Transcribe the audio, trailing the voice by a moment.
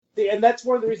And that's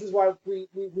one of the reasons why we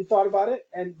thought about it,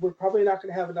 and we're probably not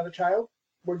going to have another child.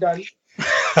 We're done.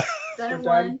 Done at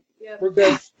one. Yep. We're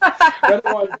good. Done at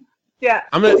one. Yeah.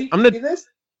 I'm gonna See this?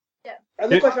 Yeah. I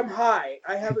look like I'm high.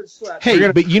 I haven't slept.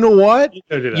 Hey, but you know what?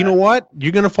 You know what?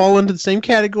 You're gonna fall into the same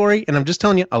category, and I'm just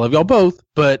telling you, I love y'all both,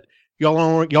 but y'all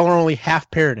are only half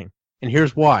parenting, and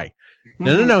here's why.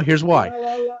 No. Here's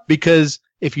why. Because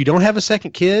if you don't have a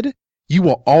second kid, you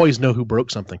will always know who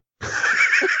broke something.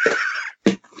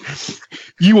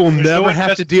 You will never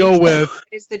have to deal with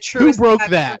who broke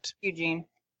that. Eugene.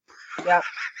 Yep.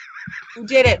 Who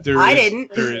did it? I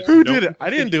didn't. Who did it?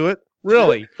 I didn't do it.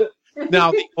 Really?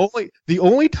 Now the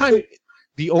only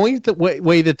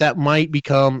way that might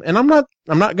become, and I'm not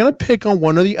going to pick on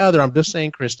one or the other. I'm just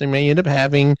saying Kristen may end up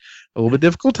having a little bit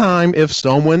difficult time if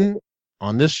someone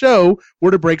on this show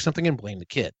were to break something and blame the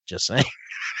kid. Just saying.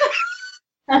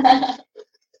 Yeah,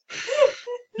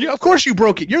 of course you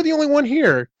broke it. You're the only one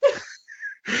here.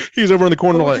 He's over in the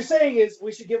corner. What you're saying is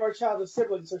we should give our child a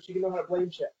sibling so she can know how to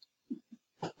blame shit.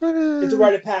 It's a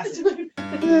rite of passage.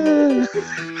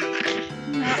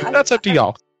 That's up to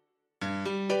y'all.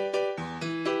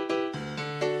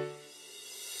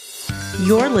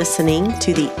 You're listening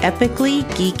to the Epically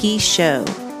Geeky Show,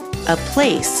 a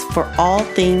place for all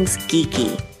things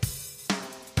geeky.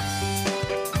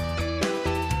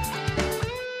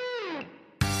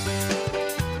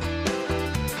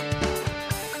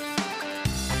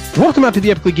 Welcome out to the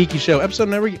Epically Geeky Show, episode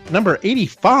number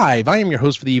 85. I am your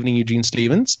host for the evening, Eugene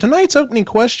Stevens. Tonight's opening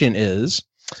question is,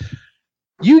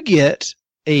 you get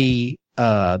a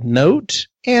note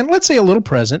and let's say a little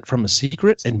present from a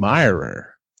secret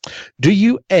admirer. Do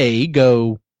you A,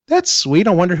 go, that's sweet,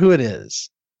 I wonder who it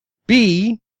is?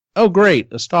 B, oh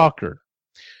great, a stalker?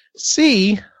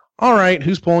 C, all right,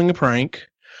 who's pulling a prank?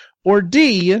 Or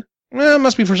D, it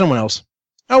must be for someone else.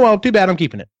 Oh well, too bad, I'm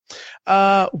keeping it.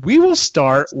 We will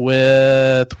start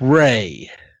with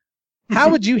Ray. How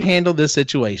would you handle this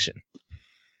situation?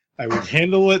 I would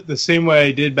handle it the same way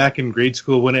I did back in grade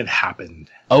school when it happened.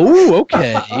 Oh,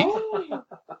 okay. Who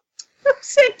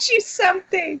sent you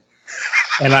something?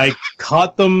 And I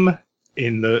caught them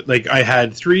in I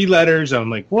had 3 letters. I'm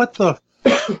like, what the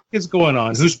fuck is going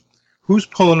on? Who's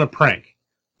pulling a prank?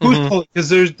 Who's pulling? Because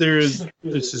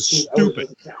this is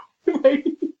stupid.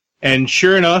 And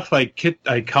sure enough, I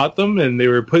caught them, and they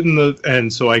were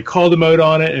and so I called them out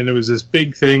on it, and it was this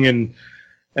big thing, and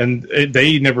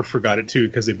they never forgot it too,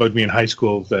 because they bugged me in high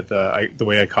school that the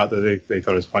way I caught that they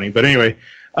thought it was funny. But anyway,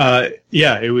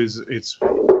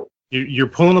 you're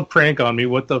pulling a prank on me.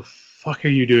 What the fuck are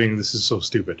you doing? This is so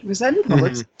stupid. Was that in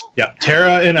public? Yeah,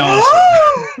 Tara and Allison.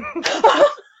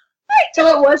 So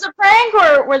it was a prank,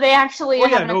 or were they actually? Oh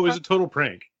yeah, no, it was a total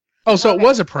prank. Oh, so it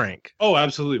was a prank. Oh,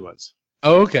 absolutely was.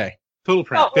 Oh, okay. Total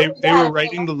prank. They were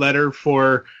writing the letter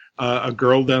for a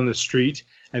girl down the street,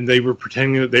 and they were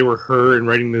pretending that they were her and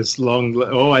writing this long,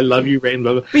 "Oh, I love you," right? And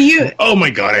blah, blah. But oh my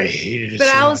god, I hated it.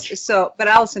 But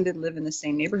Allison didn't live in the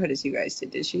same neighborhood as you guys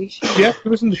did she? Yeah, she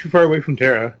wasn't too far away from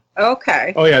Tara.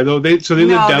 Okay. Oh yeah, though they lived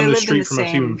down the street from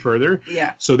us even further.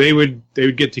 Yeah. So they would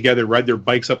get together, ride their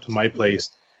bikes up to my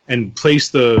place, and place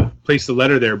the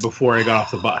letter there before I got off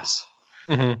the bus.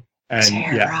 Mm-hmm. And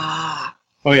Tara. Yeah.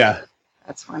 Oh yeah.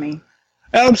 That's funny.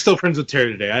 I'm still friends with Tara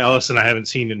today. Allison I haven't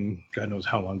seen in God knows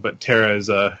how long, but Tara is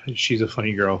she's a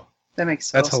funny girl. That makes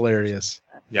sense. That's hilarious.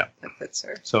 Yeah. That fits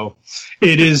her. So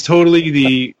it is totally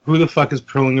the who the fuck is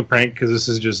pulling a prank, because this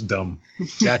is just dumb.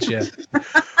 Gotcha.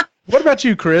 What about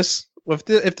you, Chris?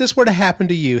 If this were to happen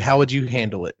to you, how would you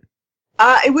handle it?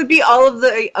 It would be all of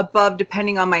the above,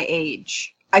 depending on my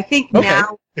age. I think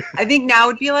now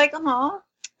it'd be like, oh,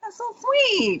 that's so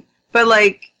sweet. But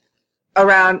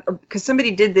because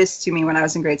somebody did this to me when I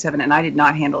was in grade 7, and I did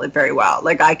not handle it very well.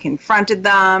 I confronted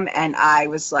them, and I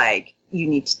was like, you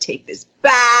need to take this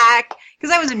back,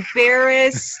 because I was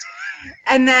embarrassed.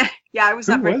 And then, I was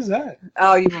not. Who was that?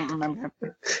 Oh, you won't remember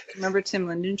him. Remember Tim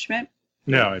Lindenschmidt?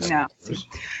 No.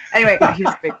 Anyway, he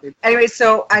was a big dude. Anyway,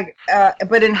 so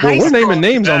but in high school. We're naming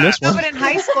names on this one. No, but in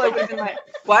high school, I would have been like,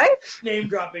 what? Name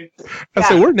dropping. I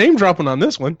said, we're name dropping on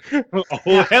this one.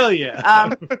 Oh, hell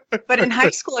yeah. But in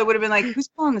high school, I would have been like, who's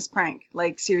pulling this prank?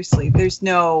 Seriously, there's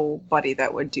nobody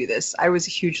that would do this. I was a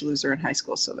huge loser in high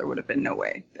school, so there would have been no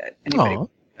way that anybody would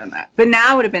have done that. But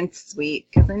now it would have been sweet,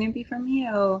 because then it'd be from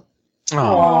you.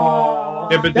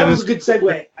 Aww. Yeah, but that was a good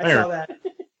segue. I saw that.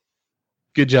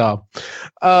 Good job.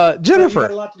 Jennifer. You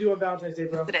got a lot to do on Valentine's Day,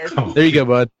 bro. There you go,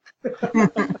 bud.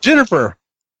 Jennifer,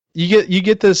 you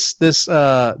get this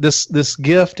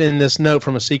gift and this note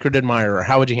from a secret admirer.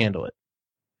 How would you handle it?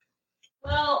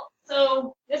 Well,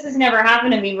 so this has never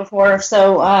happened to me before,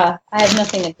 so I have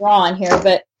nothing to draw on here,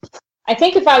 but I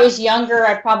think if I was younger,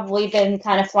 I'd probably been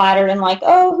kind of flattered and like,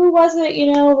 oh, who was it?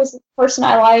 You know, was it the person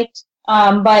I liked?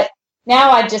 But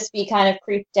now I'd just be kind of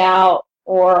creeped out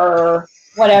or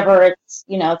whatever. It's,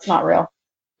 you know, it's not real.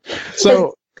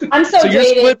 So I'm so you're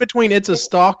jaded. split between It's a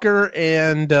Stalker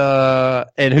and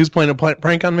Who's Playing a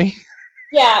Prank on Me?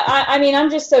 Yeah, I mean, I'm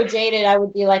just so jaded. I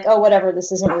would be like, oh, whatever,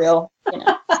 this isn't real. You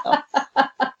know. So.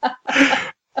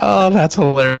 Oh, that's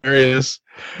hilarious.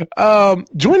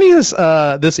 Joining us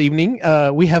this evening,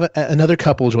 we have another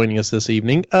couple joining us this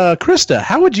evening. Krista,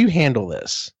 how would you handle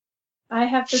this? I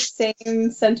have the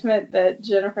same sentiment that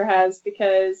Jennifer has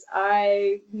because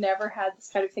I never had this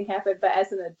kind of thing happen. But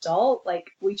as an adult,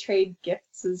 like, we trade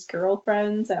gifts as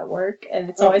girlfriends at work, and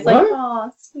it's always like,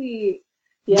 oh, sweet.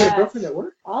 You got a Yeah, girlfriend at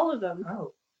work? all of them.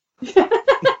 Oh.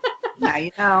 Now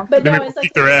you know. But no, Let me it's like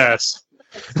beat their ass.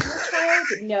 a school child.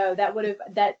 No,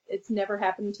 it's never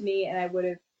happened to me, and I would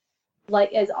have,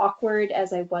 like, as awkward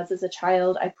as I was as a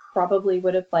child, I probably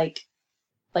would have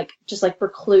just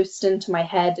reclused into my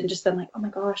head and just been like, oh my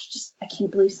gosh, just I can't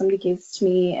believe somebody gave this to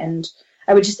me, and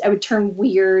I would turn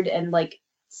weird and like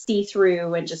see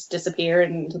through and just disappear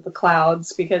into the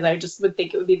clouds because I just would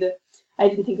think it would be I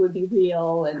didn't think it would be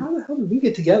real, and How the hell did we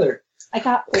get together? I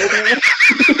got older.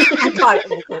 I got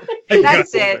older.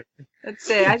 That's it. That's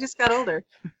it. I just got older.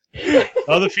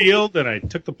 On the field, and I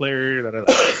took the player that I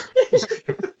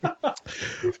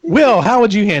liked. Will, how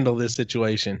would you handle this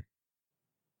situation?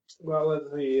 Well, let's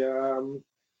see.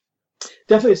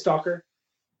 Definitely a stalker.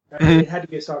 It had to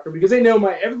be a stalker because they know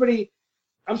everybody.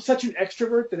 I'm such an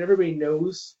extrovert that everybody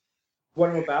knows what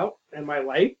I'm about and my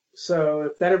life. So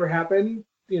if that ever happened,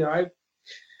 you know,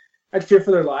 I'd fear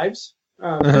for their lives.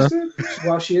 Krista,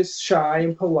 while she is shy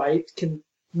and polite,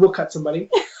 will cut somebody.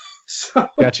 So,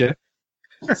 Gotcha.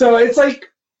 so it's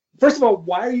like, first of all,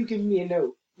 why are you giving me a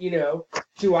note? You know,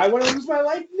 do I want to lose my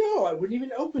life? No, I wouldn't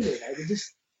even open it. I would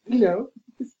just, you know,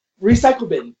 recycle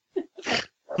bin.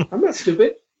 I'm not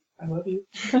stupid. I love you.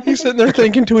 He's sitting there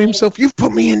thinking to himself, you've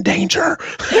put me in danger.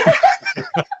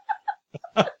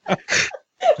 I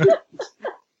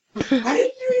didn't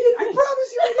read it. I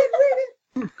promise you I didn't read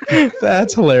it.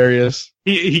 That's hilarious.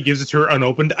 He gives it to her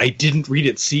unopened. I didn't read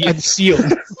it. See, it's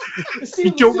sealed. See,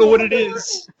 You don't know what it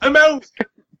is. I'm out.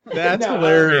 That's No,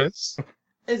 hilarious.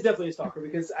 It's definitely a stalker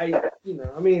because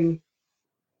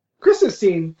Krista's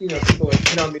seen, people like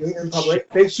hit on me in public.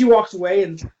 She walks away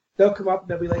and they'll come up and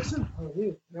they'll be like, "So, how are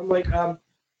you?" And I'm like,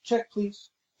 check please.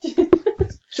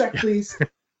 Check please.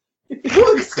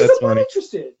 Because That's I'm not funny.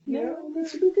 interested.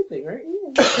 That's a good thing, right?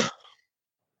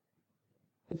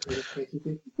 Yeah.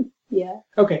 Yeah.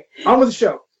 Okay, on with the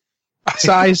show.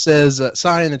 Sai in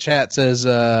the chat says,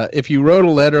 if you wrote a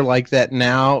letter like that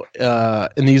now,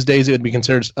 in these days, it would be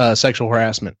considered sexual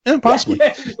harassment. Possibly.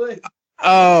 Yeah, you would.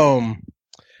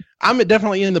 I'm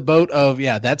definitely in the boat of,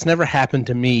 that's never happened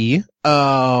to me.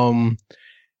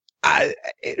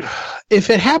 If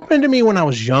it happened to me when I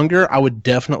was younger, I would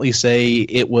definitely say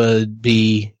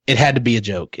it had to be a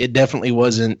joke. It definitely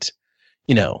wasn't,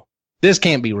 this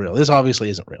can't be real. This obviously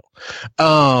isn't real.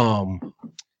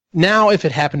 Now, if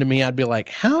it happened to me, I'd be like,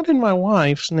 how did my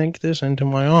wife sneak this into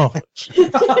my office?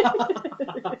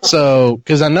 So,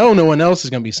 because I know no one else is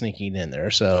going to be sneaking in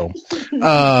there. So,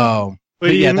 What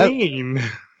do you mean?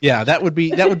 that would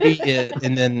be it.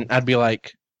 And then I'd be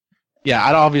like,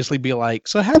 I'd obviously be like,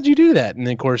 so how'd you do that? And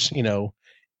then, of course, it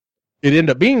ended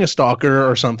up being a stalker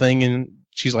or something. And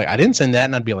she's like, I didn't send that.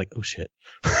 And I'd be like, oh, shit.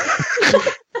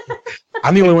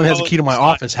 I'm the only one that has the key to my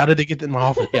office. How did they get in my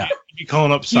office? Yeah. You'd be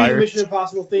calling up You hear the Cyrus. Mission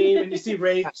Impossible theme, and you see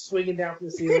Ray swinging down from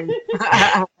the ceiling,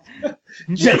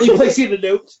 gently placing the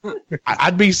note.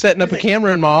 I'd be setting up a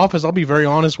camera in my office. I'll be very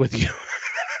honest with you.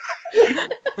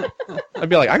 I'd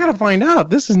be like, I gotta find out.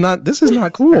 This is not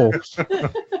cool.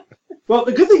 Well,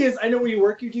 the good thing is, I know where you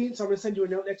work, Eugene, so I'm going to send you a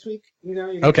note next week. You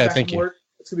get Okay, back thank from you. work.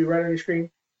 It's going to be right on your screen.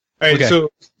 All right, Okay.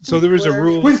 so there was a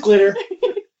rule. With glitter.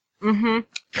 Mm-hmm.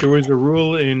 There was a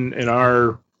rule in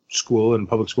our school, in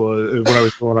public school, when I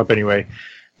was growing up anyway,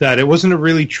 that it wasn't a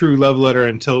really true love letter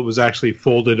until it was actually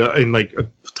folded in like a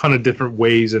ton of different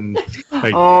ways, and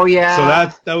like Oh yeah. so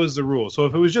that was the rule. So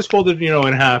if it was just folded,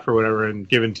 in half or whatever and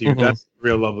given to you, Mhm. that's the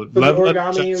real love letter. The Love letter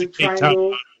origami doesn't take time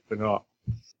triangle. to open up.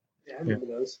 Yeah, I remember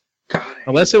those. God, I hate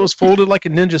Unless it was folded like a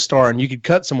ninja star and you could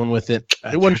cut someone with it.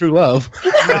 It wasn't true love.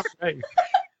 Right.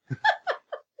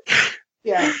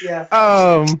 Yeah.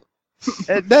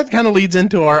 That kind of leads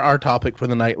into our topic for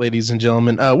the night, ladies and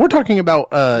gentlemen. We're talking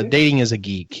about dating as a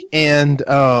geek, and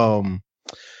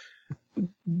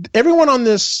everyone on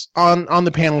this on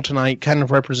the panel tonight kind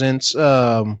of represents.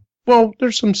 Well,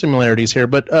 there's some similarities here,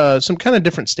 but some kind of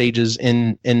different stages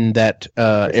in that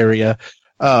area.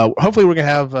 hopefully we're going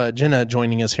to have Jenna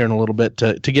joining us here in a little bit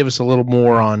to give us a little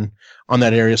more on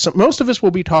that area. So most of us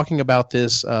will be talking about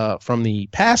this from the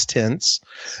past tense.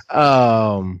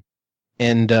 But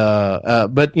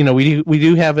we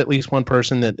do have at least one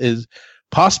person that is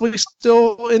possibly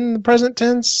still in the present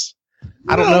tense.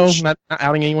 I don't know, not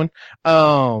outing anyone. I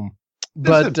know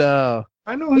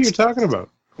who you're talking about.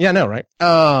 Yeah, I know, right?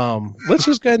 Let's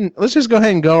just go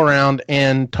ahead and go around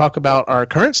and talk about our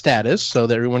current status, so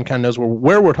that everyone kind of knows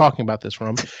where we're talking about this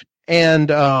from.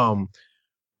 And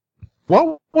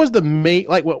what was the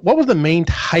main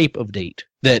type of date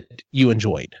that you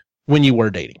enjoyed when you were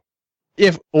dating,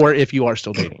 if you are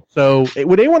still dating? So,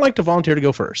 would anyone like to volunteer to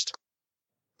go first?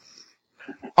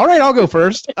 All right, I'll go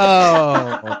first.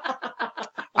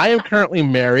 I am currently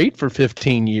married for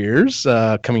 15 years,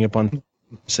 coming up on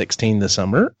 16 this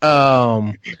summer.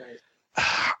 I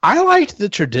liked the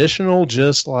traditional,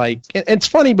 just like, it's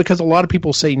funny because a lot of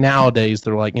people say nowadays,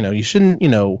 they're like, you shouldn't,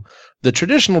 the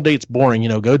traditional date's boring,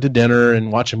 go to dinner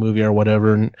and watch a movie or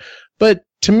whatever. But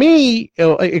to me,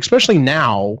 especially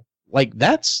now, like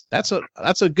that's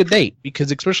a good date,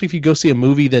 because especially if you go see a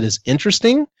movie that is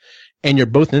interesting and you're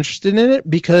both interested in it,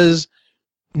 because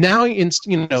now,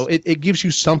 it gives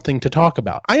you something to talk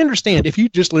about. I understand if you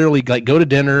just literally like go to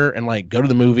dinner and like go to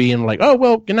the movie and like, oh,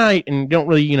 well, good night, and don't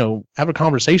really, have a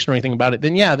conversation or anything about it,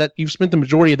 then yeah, that you've spent the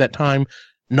majority of that time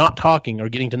not talking or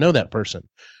getting to know that person.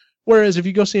 Whereas if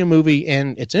you go see a movie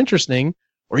and it's interesting,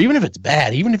 or even if it's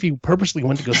bad, even if you purposely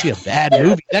went to go see a bad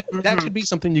movie, that could be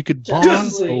something you could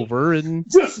bond over and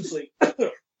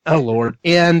oh Lord,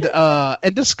 and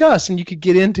discuss, and you could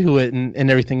get into it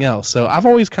and everything else. So I've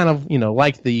always kind of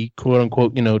liked the quote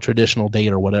unquote traditional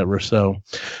date or whatever. So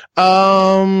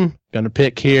gonna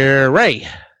pick here, Ray.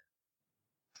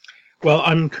 Well,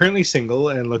 I'm currently single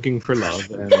and looking for love.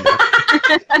 And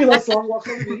he likes long walks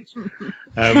on the beach.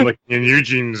 I'm looking in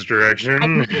Eugene's direction.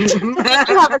 I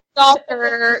have a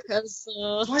stalker.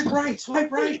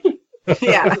 Swipe right.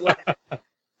 Yeah.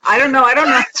 I don't know. I don't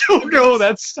know.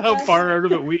 That's how far out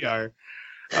of it we are.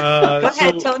 Go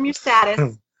ahead. Tell them your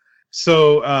status.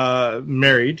 So,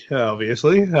 married,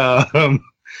 obviously.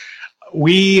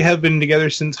 We have been together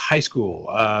since high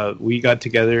school. We got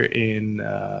together in,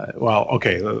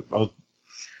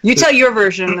 you tell your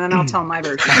version, and then I'll tell my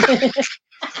version.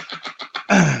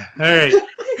 All right.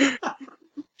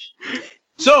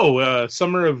 So,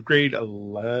 summer of grade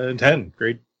 10.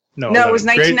 No, it was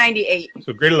 1998.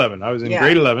 So grade 11. I was in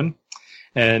grade 11,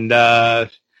 and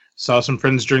saw some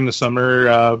friends during the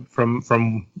summer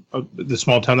from the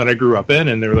small town that I grew up in,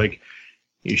 and they were like,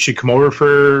 "You should come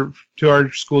over to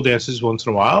our school dances once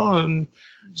in a while." And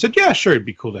I said, "Yeah, sure, it'd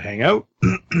be cool to hang out."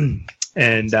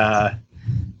 And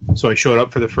so I showed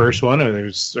up for the first one, and it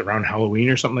was around Halloween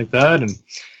or something like that, and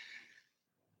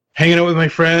hanging out with my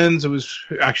friends. It was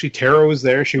actually Tara was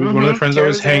there. She was one of the friends I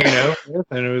was hanging out with,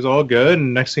 and it was all good.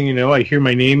 And next thing you know, I hear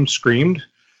my name screamed.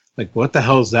 Like, what the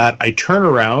hell is that? I turn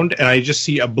around and I just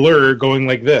see a blur going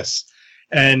like this.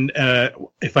 And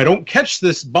if I don't catch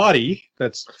this body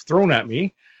that's thrown at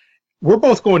me, we're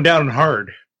both going down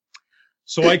hard.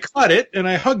 So I caught it and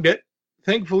I hugged it.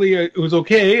 Thankfully, it was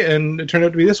okay, and it turned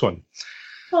out to be this one.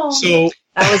 Oh. So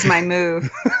that was my move.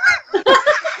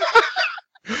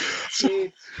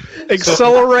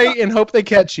 Accelerate and hope they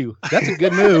catch you. That's a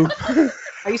good move.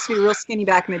 I used to be real skinny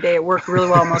back in the day. It worked really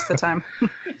well most of the time.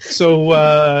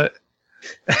 So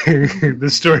the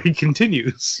story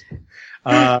continues.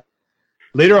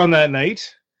 Later on that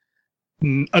night,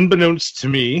 unbeknownst to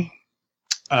me,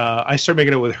 I started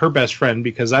making out with her best friend,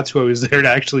 because that's who I was there to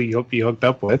actually be hooked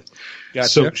up with. Gotcha.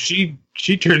 So she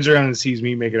turns around and sees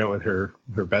me making out with her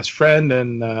best friend,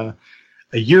 and a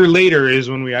year later is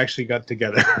when we actually got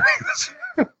together.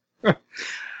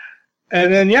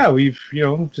 And then we've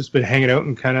just been hanging out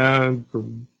and kind of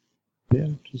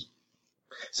just.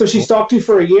 So she stalked you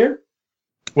for a year?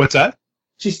 What's that?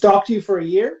 She stalked you for a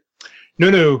year?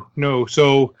 No.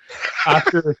 So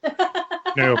after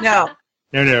no.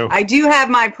 I do have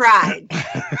my pride.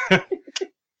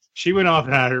 She went off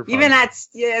and had her fun. Even as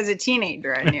a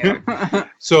teenager, I knew.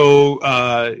 So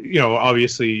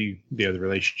obviously the other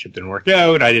relationship didn't work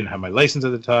out. I didn't have my license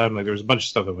at the time. Like, there was a bunch of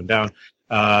stuff that went down.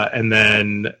 And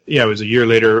then, it was a year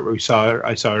later. I saw her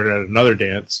at another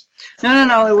dance.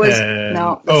 No. It was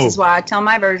This is why I tell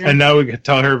my version. And now we can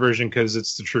tell her version because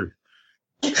it's the truth.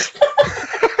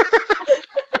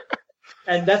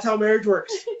 And that's how marriage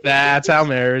works. That's how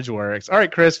marriage works. All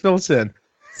right, Chris, fill us in.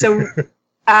 So,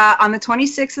 on the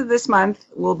 26th of this month,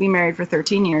 we'll be married for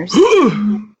 13 years.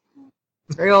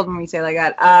 It's very old when we say it like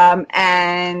that.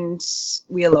 And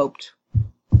we eloped.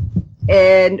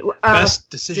 And best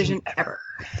decision ever.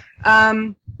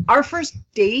 our first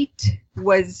date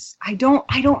was I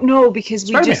don't know because we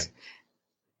Spider-Man. just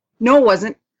no, it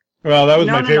wasn't. Well, that was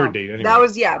No, my no, favorite no. date. Anyway. That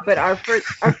was but our first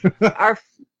our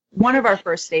one of our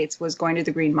first dates was going to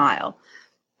the Green Mile.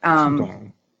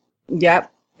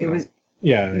 Yep, it was.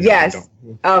 Yeah. Yes.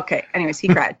 Okay. Anyways, he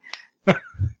cried.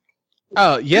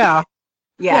 Oh yeah.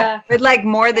 Yeah, but like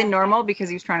more than normal because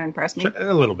he was trying to impress me.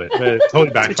 A little bit, but it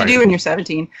totally That's what backfired. you do when you're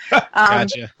 17.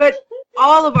 Gotcha. But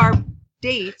all of our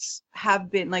dates have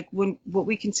been like what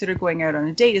we consider going out on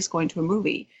a date is going to a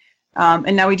movie.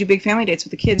 And now we do big family dates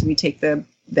with the kids. We take them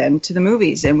to the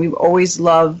movies, and we've always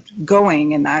loved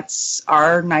going, and that's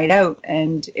our night out.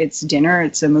 And it's dinner,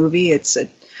 it's a movie, it's a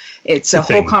whole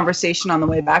thing. conversation on the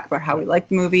way back about how we like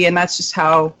the movie, and that's just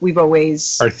how we've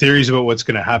always. Our theories about what's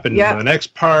going to happen Yeah. in the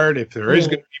next part, if there is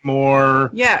going to be more,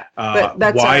 Yeah, but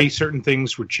that's why our- certain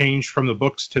things were changed from the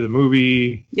books to the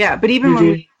movie. Yeah, but even when we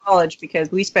were in college,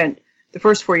 because we spent the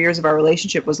first 4 years of our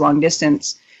relationship was long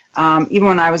distance. Even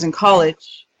when I was in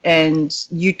college, and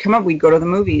you'd come up, we'd go to the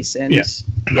movies, and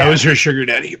That was her sugar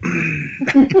daddy.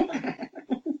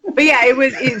 But yeah,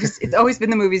 it's always been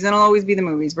the movies, and it'll always be the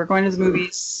movies. We're going to the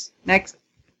movies next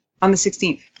on the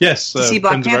 16th. Yes, To see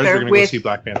Black friends of ours Panther are going to go with see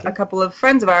Black Panther. A couple of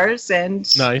friends of ours, and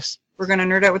Nice. we're going to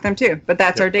nerd out with them too. But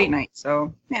that's our date night,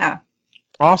 so yeah.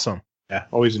 Awesome. Yeah,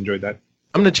 always enjoyed that.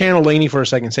 I'm gonna channel Lainey for a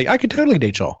second and say I could totally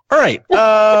date y'all. All right.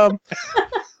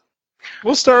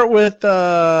 We'll start with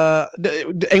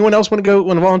anyone else want to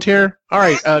volunteer? All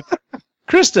right.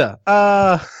 Krista.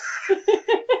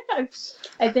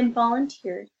 I've been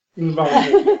volunteered.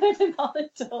 Involuntary. I've been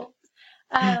voluntold.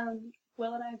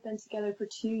 Will and I have been together for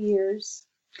 2 years.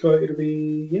 So it'll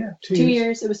be 2 2 years.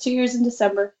 years. It was 2 years in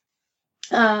December.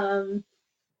 And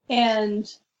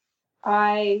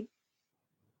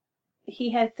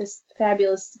he had this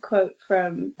fabulous quote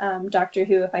from Doctor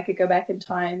Who, if I could go back in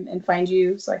time and find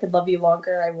you so I could love you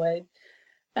longer, I would.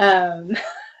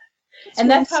 And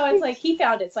that's how I was like, he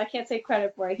found it, so I can't take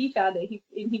credit for it. He found it.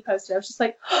 He posted it. I was just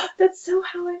like, oh, that's so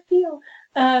how I feel.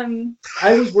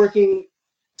 I was working,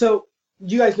 so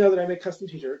you guys know that I make custom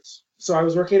t-shirts. So I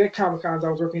was working at Comic-Cons. I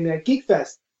was working at Geek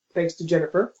Fest, thanks to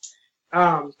Jennifer.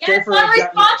 Yes, Jennifer I'm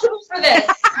had gotten- responsible for this.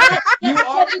 You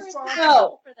are Jennifer's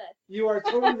responsible. for this. You are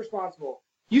totally responsible.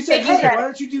 You said, Taking hey, credit. why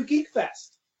don't you do Geek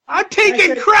Fest? I'm I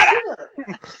taking said, credit. "Sure."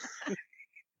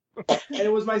 And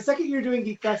it was my second year doing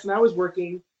Geek Fest, and I was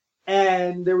working,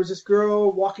 and there was this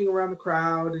girl walking around the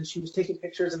crowd, and she was taking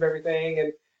pictures of everything,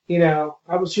 and she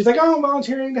was like, "Oh, I'm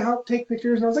volunteering to help take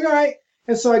pictures," and I was like, "All right,"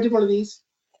 and so I did one of these,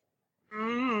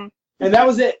 Mm. and that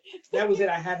was it. That was it.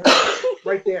 I had her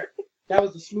right there. That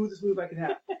was the smoothest move I could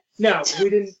have. No, we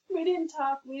didn't. We didn't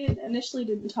talk. We initially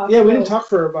didn't talk. Yeah, we didn't for- talk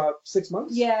for about 6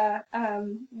 months. Yeah,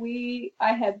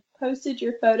 I had posted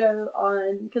your photo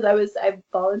on because I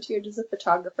volunteered as a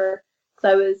photographer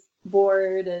because I was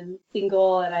bored and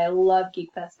single, and I love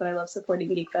Geek Fest, and I love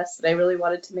supporting Geek Fest, and I really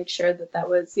wanted to make sure that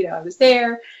was I was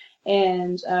there,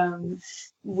 and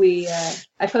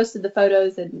I posted the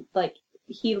photos, and like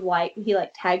he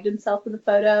tagged himself in the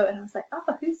photo, and I was like,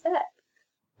 oh, who's that?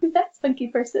 Who's that spunky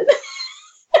person?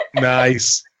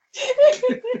 Nice.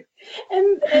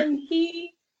 and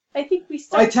I think we I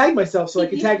started. tagged myself so I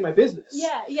could tag my business.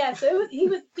 Yeah. So he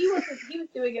was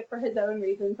doing it for his own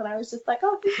reasons, and I was just like,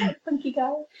 oh, he's that funky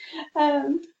guy.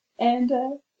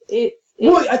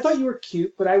 Well, I thought you were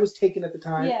cute, but I was taken at the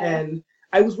time, Yeah. and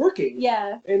I was working.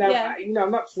 Yeah. And yeah.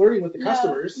 I'm not flirting with the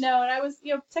customers. No, and I was,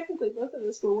 technically both of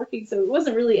us were working, so it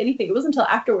wasn't really anything. It wasn't until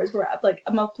afterwards where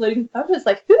I'm uploading photos,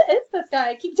 like, who is this guy?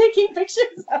 I keep taking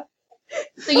pictures of.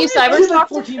 So you I did like cyberstalked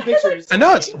 14 pictures. I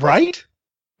know it's right.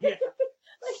 Yeah.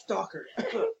 Stalker.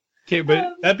 Okay,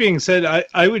 but that being said,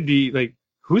 I would be like,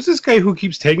 who's this guy who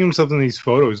keeps tagging himself in these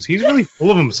photos? He's really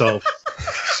full of himself.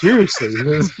 Seriously.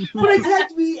 But I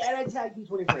tagged me, and I tagged you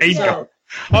 24. I know.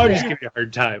 I'll just give you a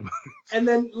hard time. And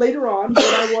then later on, when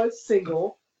I was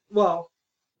single, well,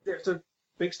 there's a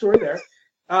big story there.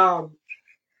 I'm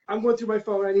going through my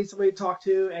phone. I need somebody to talk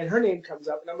to, and her name comes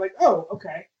up, and I'm like, oh,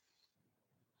 okay.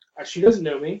 She doesn't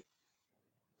know me.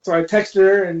 So I texted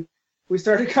her, and we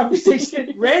started a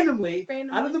conversation randomly,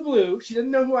 out of the blue. She doesn't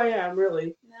know who I am,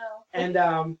 really. No.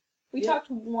 And We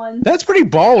talked once. That's pretty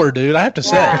baller, dude. I have to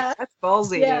say. Yeah. That's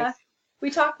ballsy. Yeah.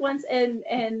 We talked once, and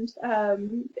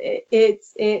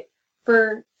it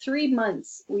for 3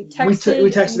 months. We texted.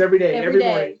 we texted every day, every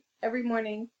morning. Every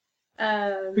morning.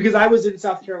 Because I was in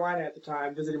South Carolina at the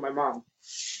time visiting my mom.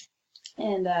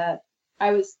 And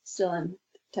I was still in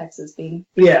Texas, being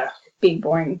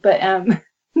boring, but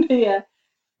yeah,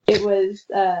 it was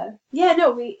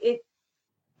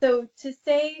so to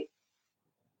say,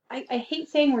 I hate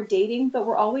saying we're dating, but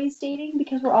we're always dating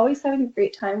because we're always having a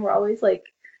great time. We're always like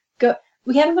go.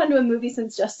 We haven't gone to a movie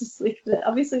since Justice League, but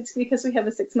obviously it's because we have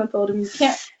a 6-month-old and we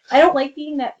can't. I don't like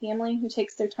being that family who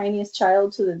takes their tiniest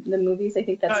child to the movies. I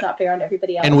think that's not fair on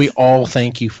everybody else. And we all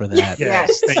thank you for that.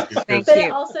 Yes, thank you. Thank But you.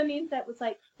 it also means that was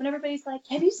like when everybody's like,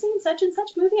 "Have you seen such and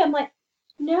such movie?" I'm like,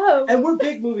 "No." And we're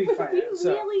big movie we fans.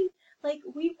 So. really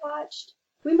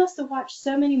we must have watched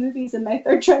so many movies in my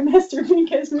third trimester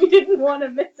because we didn't want to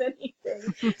miss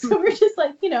anything. So we're just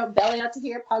like, belly out to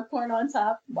here, popcorn on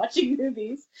top, watching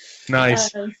movies.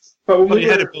 Nice. But when, Well, we you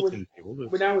had were, a built-in table.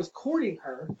 when I was courting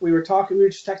her, we were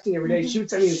just texting every day. She would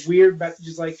send me these weird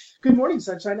messages like, "Good morning,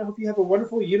 sunshine. I hope you have a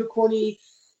wonderful, unicorny,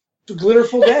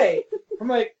 glitterful day." I'm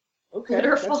like, okay,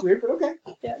 Glitterful. that's weird, but okay.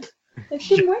 Yeah. Like,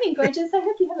 "Good morning, gorgeous. I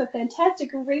hope you have a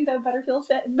fantastic rainbow butterfly-filled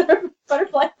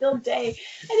day." And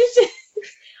it's just,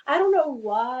 I don't know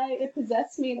why it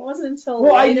possessed me, and it wasn't until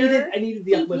later. I needed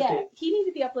the uplifting. Yeah, he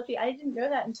needed the uplifting. I didn't know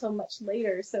that until much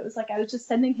later. So it was like I was just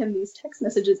sending him these text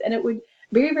messages, and it would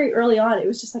very, very early on. It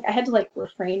was just like I had to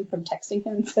refrain from texting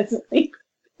him incessantly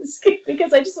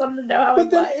because I just wanted to know how he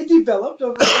But then was. it developed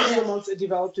over the months. It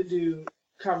developed into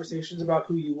conversations about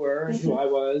who you were and who I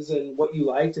was and what you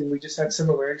liked, and we just had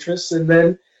similar interests. And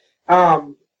then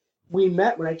we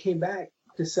met when I came back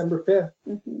December 5th.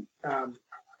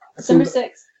 December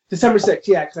 6th. December 6th,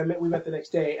 yeah, because we met the next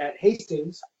day at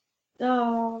Hastings.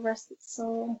 Oh, rest its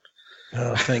soul.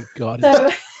 Oh, thank God.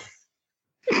 So,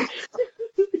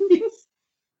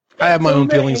 I have my So we own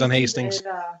met feelings on Hastings.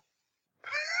 and,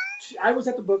 I was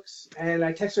at the books, and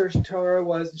I texted her to tell her I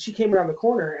was, and she came around the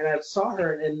corner, and I saw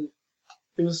her, and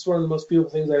it was one of the most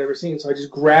beautiful things I'd ever seen. So I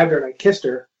just grabbed her and I kissed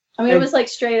her. I mean, it was like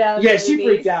straight out of Yeah, the she movies.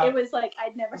 freaked out. It was like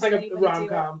I'd never It's like had a anybody do it.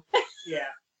 rom-com. Yeah.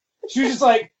 She was just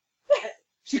like,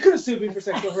 she could have sued me for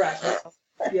sexual harassment.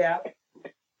 Yeah.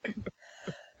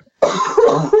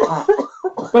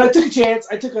 But I took a chance.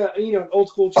 I took an old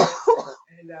school chance.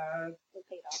 And,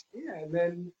 yeah, and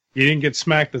then. You didn't get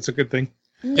smacked. That's a good thing.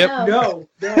 Yep. No.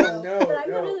 But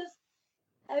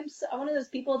I'm one of those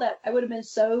people that I would have been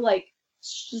so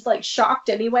just shocked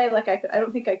anyway. I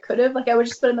don't think I could have. I would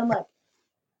just put them in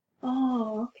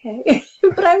oh, okay.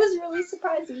 But I was really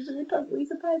surprised. I was really pleasantly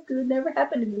surprised because it never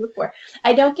happened to me before.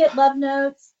 I don't get love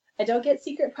notes. I don't get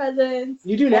secret presents.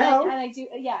 You do now? And I do.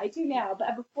 Yeah, I do now.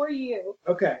 But before you,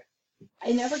 Okay.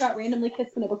 I never got randomly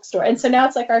kissed in a bookstore. And so now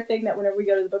it's our thing that whenever we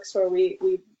go to the bookstore, we're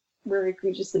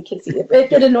egregiously kissy.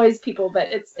 It annoys people, but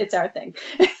it's our thing.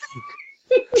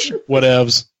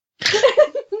 Whatevs.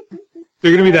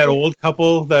 They're gonna be that old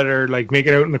couple that are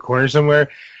making out in the corner somewhere,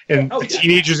 and Oh, the yeah.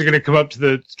 teenagers are gonna come up to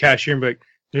the cashier and be like,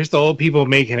 "There's the old people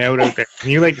making out there. Can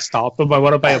you stop them? I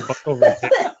want to buy a book over there."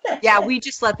 Yeah, we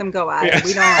just let them go at it.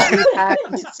 We don't. We pack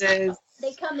pieces.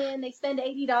 They come in, they spend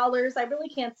 $80. I really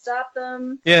can't stop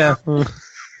them. Yeah.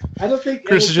 I don't think.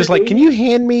 Chris is just like, "Can you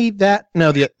hand me that?"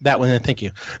 No, that one. Thank you.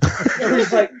 It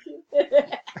was like,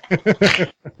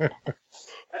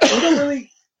 we don't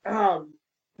really.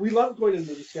 We love going to the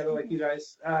movies together, like you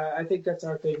guys. I think that's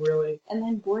our thing, really. And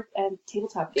then board and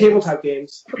tabletop games. Tabletop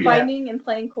games. Yeah. Finding and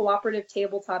playing cooperative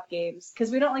tabletop games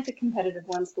because we don't like the competitive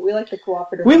ones, but we like the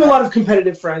cooperative. We have a ones. lot of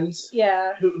competitive friends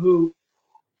Yeah. who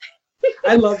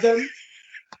I love them,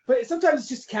 but sometimes it's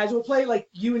just casual play, like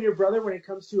you and your brother when it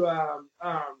comes to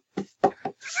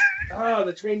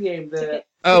the train game.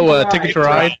 Ticket to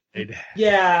Ride.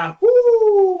 Yeah.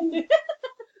 Woo!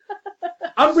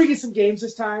 I'm bringing some games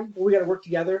this time. We got to work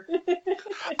together.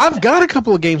 I've got a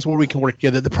couple of games where we can work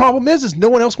together. The problem is no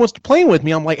one else wants to play with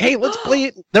me. I'm like, "Hey, let's play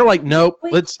it." They're like, "Nope,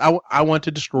 Wait. I want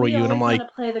to destroy you." And I'm like, want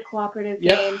to play the cooperative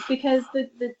Yep. games because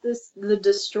the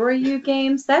destroy you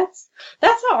games. That's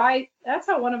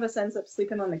how one of us ends up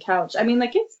sleeping on the couch. I mean, I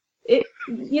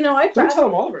Don't tell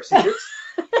them all of our secrets.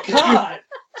 God,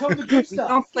 tell them the good stuff.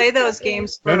 Don't play those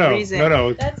games for a reason.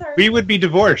 No. That's our. We would be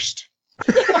divorced.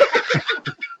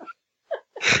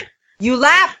 You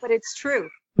laugh, but it's true.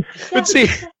 but see,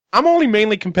 I'm only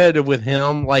mainly competitive with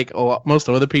him. Like most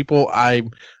other people, I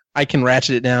can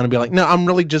ratchet it down and be like, "No, I'm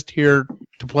really just here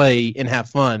to play and have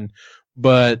fun."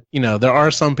 But there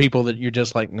are some people that you're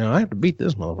just like, "No, I have to beat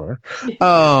this motherfucker."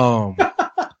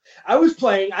 I was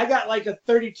playing. I got a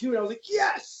 32, and I was like,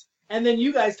 "Yes!" And then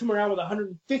you guys come around with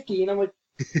 150, and I'm like,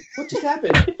 "What just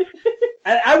happened?"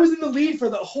 And I was in the lead for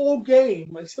the whole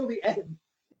game until the end.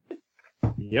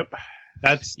 Yep.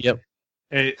 That's Yep.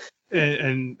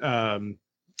 And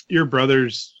your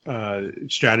brother's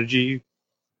strategy,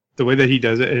 the way that he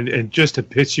does it, and just to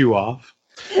piss you off.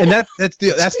 And that's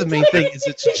the main thing is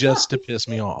it's just to piss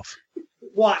me off.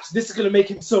 Watch, this is gonna make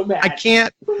him so mad. I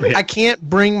can't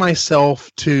bring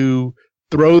myself to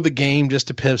throw the game just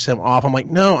to piss him off. I'm like,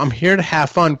 no, I'm here to have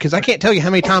fun, because I can't tell you how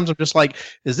many times I'm just like,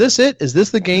 is this it? Is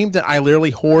this the game that I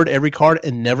literally hoard every card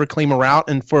and never claim her out?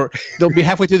 And they'll be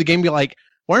halfway through the game and be like,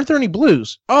 why aren't there any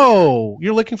blues? Oh,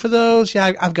 you're looking for those?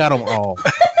 Yeah, I've got them all.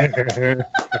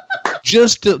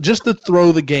 just to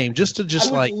throw the game, I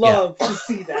would love to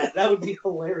see that. That would be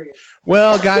hilarious.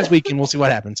 Well, guys, we'll see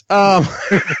what happens.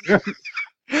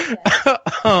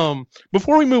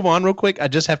 Before we move on real quick, I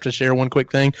just have to share one quick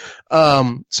thing.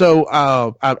 So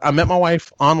I met my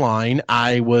wife online.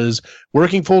 I was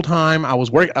working full time. I was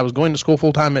going to school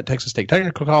full time at Texas State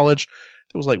Technical College.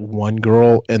 There was like one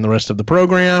girl in the rest of the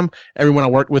program. Everyone I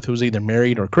worked with was either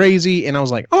married or crazy. And I was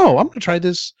like, oh, I'm going to try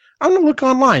this. I'm going to look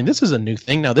online. This is a new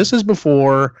thing. Now, this is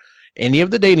before any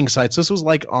of the dating sites. This was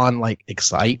like on like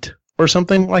Excite or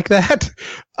something like that.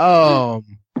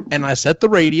 And I set the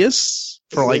radius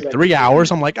for like 3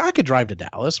 hours. I'm like, I could drive to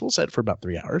Dallas. We'll set it for about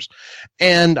 3 hours.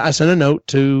 And I sent a note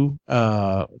to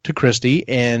Christy,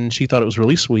 and she thought it was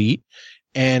really sweet.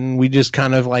 And we just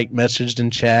kind of like messaged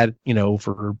and chat,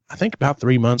 for I think about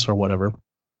 3 months or whatever.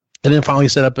 And then finally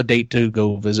set up a date to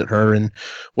go visit her and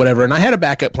whatever. And I had a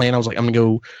backup plan. I was like, I'm going to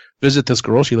go visit this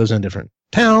girl. She lives in a different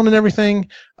town and everything.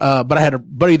 But I had a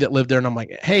buddy that lived there, and I'm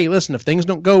like, hey, listen, if things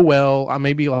don't go well, I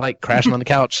may be like crashing on the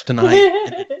couch tonight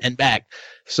and back.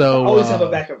 So always have a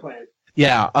backup plan.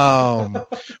 Yeah.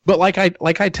 But like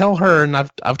I tell her, and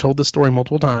I've told this story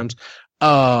multiple times,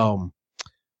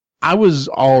 I was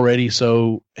already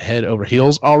so head over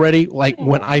heels already. Like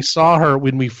when I saw her,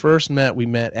 when we first met, we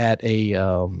met at a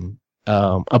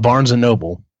Barnes and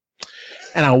Noble,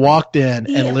 and I walked in,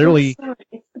 and literally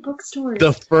it's the bookstore.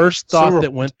 The first thought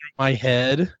that went through my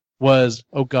head was,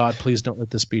 "Oh God, please don't let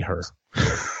this be her."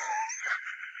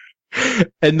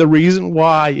 And the reason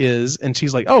why is, and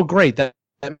she's like, "Oh, great, that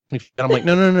makes me feel." And I'm like,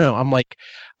 no. I'm like,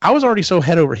 I was already so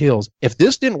head over heels. If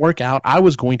this didn't work out, I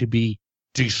was going to be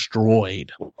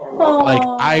destroyed. Like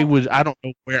I don't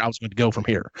know where I was going to go from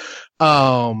here.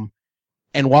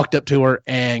 And walked up to her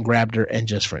and grabbed her and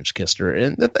just French kissed her.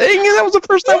 And the thing is, that was the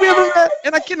first time we ever met.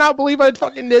 And I cannot believe I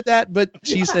fucking did that. But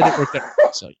she said it worked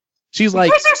out. So she's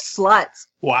like, "Guys are sluts."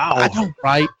 Wow. I know,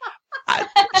 right? I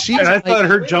thought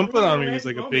her jumping on me was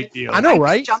like a big deal. I know,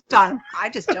 right? I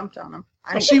just jumped on him.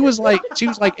 She was like,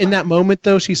 in that moment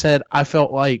though, she said, I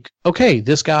felt like, okay,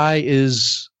 this guy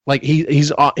is like,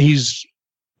 he's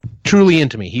truly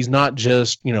into me. He's not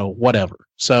just, whatever.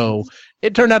 So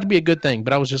it turned out to be a good thing.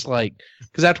 But I was just like,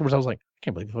 because afterwards I was like, I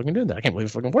can't believe I fucking did that. I can't believe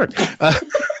it fucking worked. High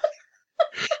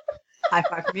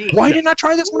five for me. Why didn't I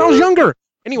try this when I was younger?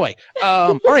 Anyway,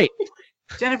 all right.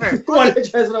 Jennifer. Why did I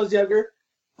try this when I was younger?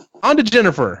 On to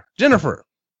Jennifer. Jennifer.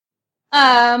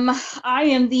 I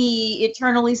am the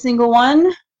eternally single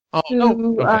one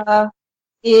who okay.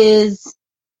 Is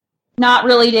not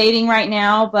really dating right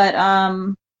now, but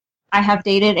I have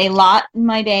dated a lot in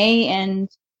my day, and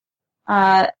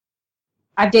I've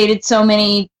dated so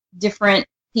many different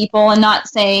people, and not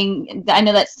saying, I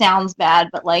know that sounds bad,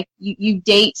 but like you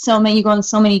date so many, you go on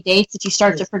so many dates that you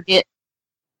start to forget,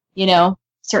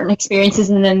 certain experiences,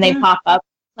 and then they pop up.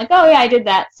 Like, oh yeah, I did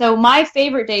that. So my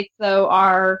favorite dates though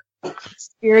are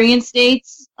experience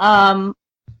dates,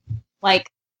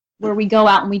 like where we go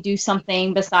out and we do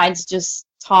something besides just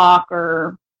talk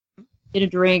or get a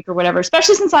drink or whatever.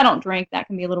 Especially since I don't drink, that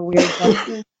can be a little weird.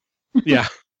 But yeah.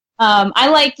 I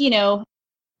like,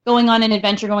 going on an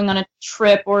adventure, going on a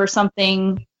trip or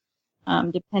something,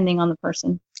 depending on the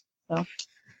person. So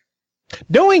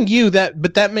knowing you,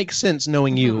 but that makes sense.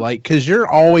 Knowing you, like, because you're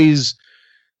always.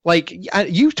 Like,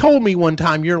 you told me one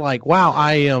time, you're like, wow,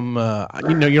 I am,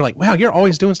 you're like, wow, you're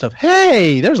always doing stuff.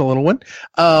 Hey, there's a little one.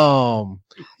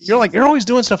 You're like, you're always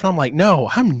doing stuff. And I'm like, no,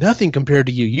 I'm nothing compared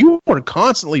to you. You are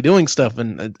constantly doing stuff,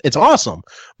 and it's awesome.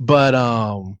 But,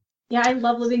 yeah, I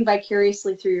love living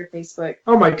vicariously through your Facebook.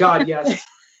 Oh my God, yes.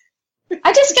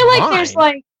 I just feel like there's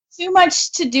like too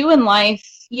much to do in life.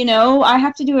 I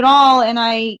have to do it all, and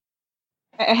I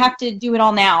have to do it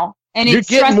all now. And you're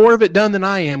getting more of it done than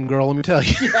I am, girl, let me tell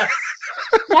you. Yeah,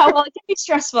 well, it can be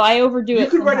stressful. I overdo it. You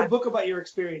could write a book about your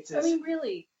experiences. I mean,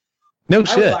 really. No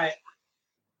shit. I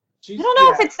don't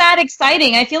know if it's that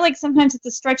exciting. I feel like sometimes it's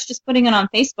a stretch just putting it on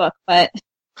Facebook, but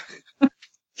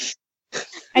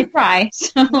I try.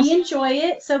 So. We enjoy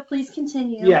it, so please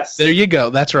continue. Yes. There you go.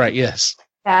 That's right, yes.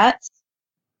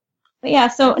 But yeah,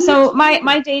 so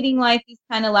my dating life is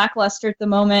kind of lackluster at the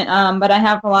moment, but I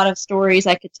have a lot of stories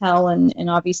I could tell, and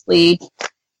obviously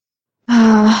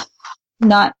not,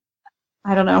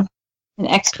 I don't know, an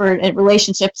expert at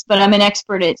relationships, but I'm an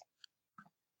expert at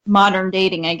modern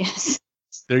dating, I guess.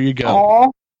 There you go.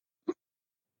 Aww.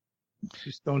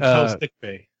 Just don't tell sick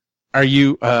bay. Are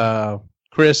you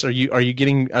Chris, are you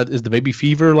getting? Is the baby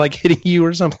fever like hitting you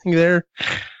or something there?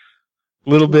 A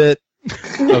little bit.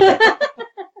 Okay.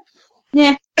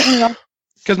 Yeah.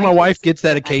 Because my wife gets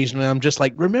that occasionally. I'm just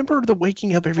like, remember the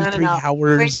waking up every 3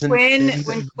 hours.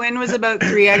 When Quinn was about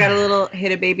 3, I got a little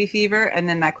hit of baby fever, and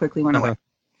then that quickly went away.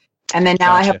 And then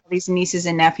now I have all these nieces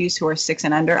and nephews who are 6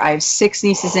 and under. I have 6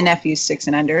 nieces and nephews 6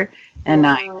 and under, and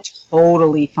I'm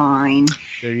totally fine.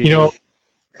 You know,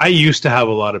 I used to have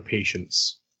a lot of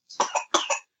patience.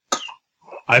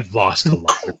 I've lost a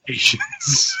lot of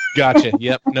patience. Gotcha.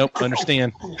 Yep. Nope.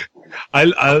 Understand. I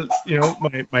you know,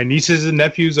 my nieces and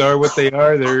nephews are what they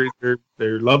are.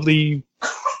 They're lovely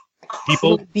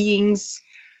people. Beings.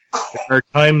 There are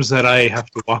times that I have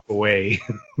to walk away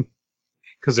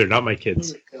because they're not my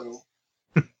kids.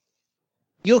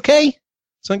 You okay?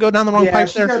 Something go down the wrong pipe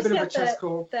she's there? got a bit of a chest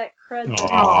cold. That crud.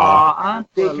 Aww.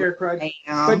 Daycare crud.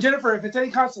 But Jennifer, if it's any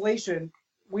consolation,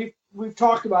 we've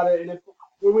talked about it, and if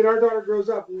when our daughter grows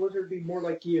up, we want her to be more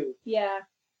like you. Yeah.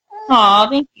 Aw,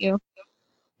 thank you.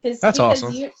 That's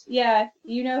awesome.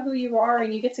 You know who you are,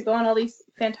 and you get to go on all these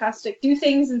do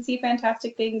things and see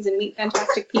fantastic things and meet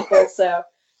fantastic people. So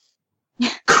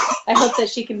I hope that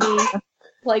she can be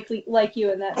like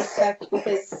you in that respect,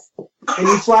 because. And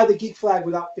you fly the geek flag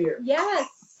without fear. Yes.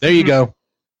 There you go.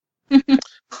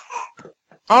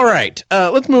 All right.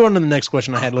 Let's move on to the next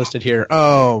question I had listed here.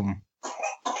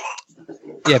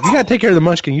 Yeah, if you gotta take care of the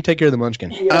munchkin, you take care of the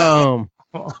munchkin. Yeah.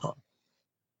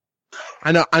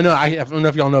 I know. I don't know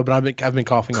if y'all know, but I've been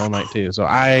coughing all night too, so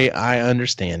I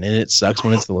understand, and it sucks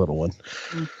when it's the little one.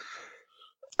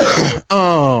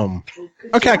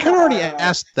 Okay, I kind of already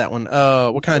asked that one.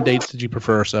 What kind of dates did you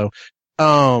prefer? So,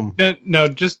 no,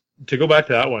 just to go back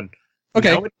to that one.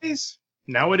 Okay.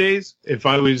 Nowadays, if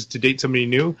I was to date somebody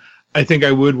new, I think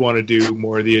I would want to do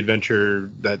more of the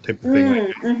adventure, that type of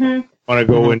thing. Want to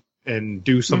go and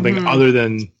do something other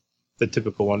than the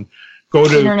typical one. Go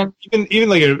to even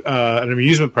like an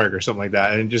amusement park or something like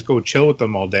that, and just go chill with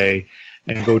them all day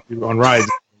and go on rides.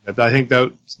 I think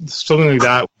that something like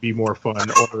that would be more fun,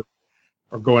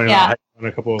 or going on a hike on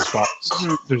a couple of spots.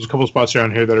 There's a couple of spots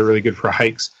around here that are really good for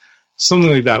hikes. Something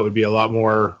like that would be a lot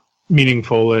more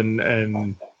meaningful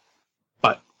and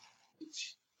but.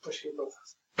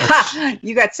 Ha!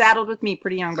 You got saddled with me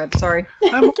pretty young, but sorry.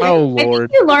 Oh Lord! I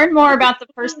think you learn more about the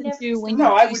person too when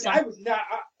I you was not.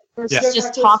 versus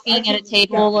just talking at a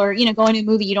table or going to a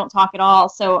movie. You don't talk at all.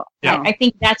 So I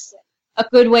think that's a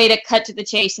good way to cut to the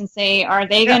chase and say, are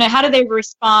they gonna? How do they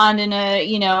respond in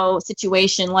a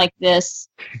situation like this?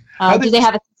 Do they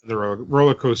have the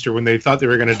roller coaster when they thought they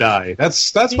were going to die?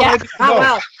 That's what I did.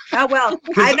 Oh well.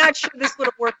 I'm not sure this would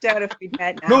have worked out if we'd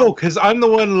met now. No, because I'm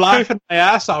the one laughing my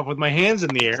ass off with my hands in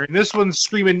the air, and this one's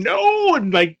screaming no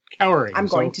and like cowering. I'm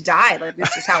going to die. Like,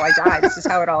 this is how I die. This is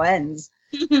how it all ends.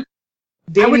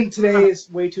 Dating today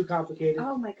is way too complicated.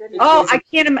 Oh my goodness. Oh, I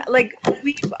can't imagine. Like,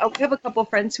 we have a couple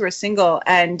friends who are single,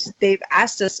 and they've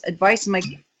asked us advice. I'm like,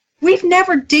 we've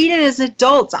never dated as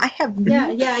adults. I have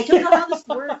I don't know how this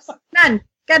works. None.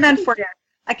 Got none for you.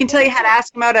 I can tell you how to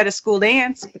ask them out at a school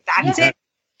dance, but that's it.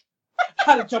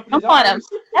 How to jump on him.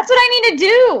 That's what I need to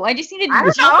do. I just need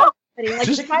to jump.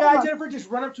 Just Jennifer, just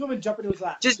run up to him and jump into his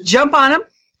lap. Just jump on him.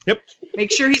 Yep.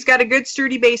 Make sure he's got a good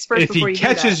sturdy base first if before he you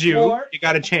catches do that. you, you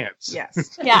got a chance.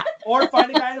 Yes. Yeah. Or find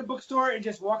a guy in a bookstore and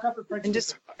just walk up and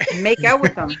just make out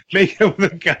with him. Make out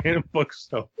with a guy in a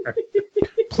bookstore.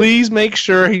 Please make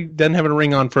sure he doesn't have a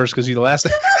ring on first, because he's the last.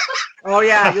 Oh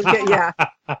yeah, you'll get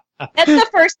That's the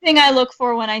first thing I look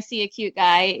for when I see a cute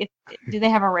guy. Do they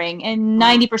have a ring? And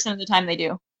 90% of the time they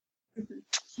do.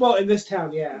 Well, in this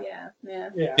town, yeah.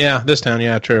 Yeah, this town,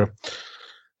 yeah, true.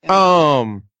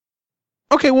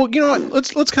 Okay, well, you know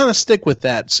what? Let's kind of stick with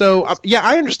that. So,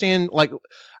 I understand. Like,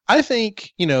 I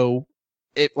think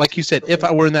like you said, if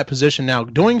I were in that position now,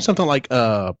 doing something like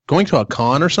going to a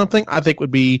con or something, I think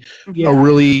would be a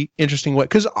really interesting way.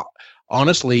 Because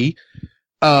honestly,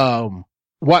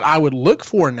 what I would look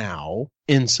for now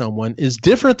in someone is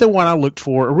different than what I looked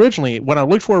for originally. What I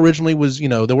looked for originally was,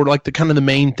 there were like the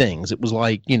main things. It was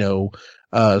like,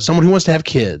 someone who wants to have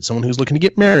kids, someone who's looking to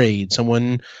get married,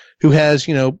 someone who has,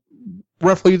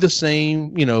 roughly the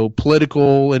same,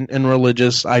 political and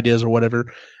religious ideas or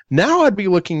whatever. Now I'd be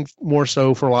looking more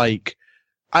so for like,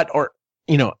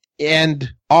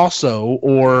 and also,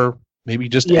 or maybe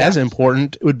just as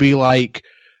important, it would be like,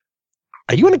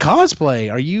 are you into cosplay?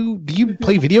 Do you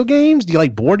play video games? Do you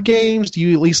like board games? Do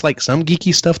you at least like some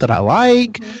geeky stuff that I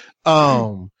like?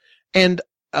 And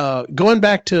going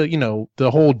back to,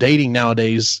 the whole dating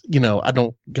nowadays,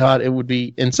 it would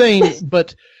be insane,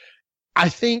 but I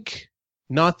think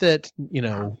not that,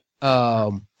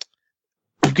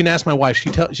 You can ask my wife.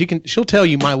 She'll tell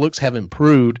you my looks have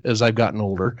improved as I've gotten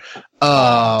older,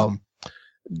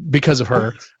 because of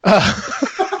her.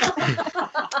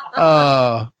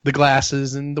 The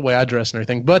glasses and the way I dress and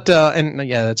everything. But and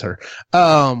yeah, that's her. You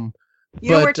don't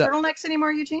wear turtlenecks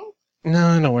anymore, Eugene? No,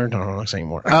 I don't wear turtlenecks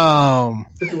anymore.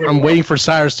 I'm waiting for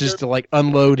Cyrus just to like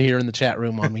unload here in the chat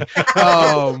room on me,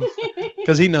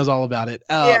 because he knows all about it.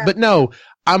 But no,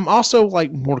 I'm also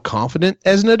like more confident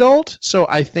as an adult, so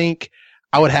I think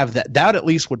I would have that. That at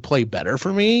least would play better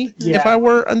for me if I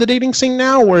were on the dating scene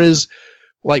now. Whereas,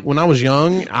 like when I was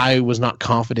young, I was not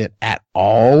confident at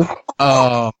all.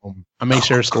 I may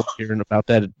share a story hearing about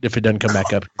that if it doesn't come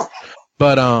back up.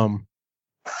 But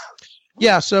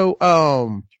yeah. So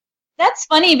That's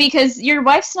funny because your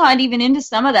wife's not even into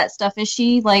some of that stuff, is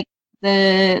she? Like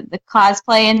the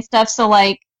cosplay and stuff. So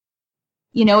like,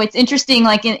 you know, it's interesting.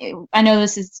 Like I know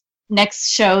this is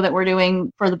next show that we're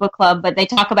doing for the book club, but they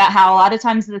talk about how a lot of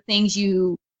times the things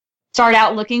you start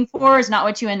out looking for is not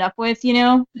what you end up with. You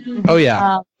know? Oh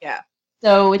yeah. Yeah.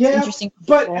 So it's interesting.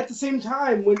 But at the same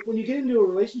time, when you get into a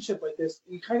relationship like this,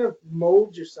 you kind of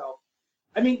mold yourself.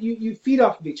 I mean, you feed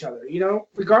off of each other. You know,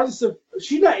 regardless of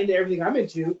she's not into everything I'm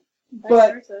into.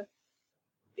 But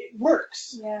it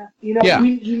works. Yeah. You know,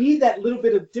 you need that little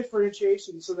bit of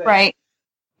differentiation so that,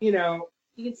 you know.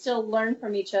 You can still learn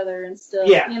from each other and still,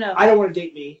 you know. I don't want to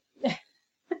date me.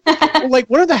 Well, like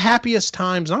one of the happiest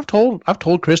times, and I've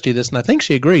told Christy this, and I think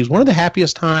she agrees, one of the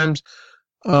happiest times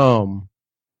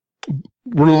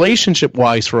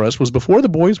relationship-wise for us was before the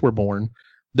boys were born.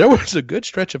 There was a good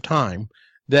stretch of time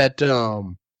that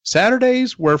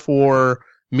Saturdays were for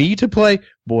me to play.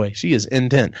 Boy, she is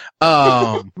intent.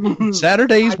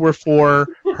 Saturdays were for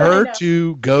her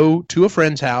to go to a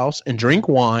friend's house and drink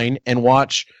wine and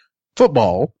watch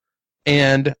football,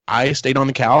 and I stayed on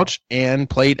the couch and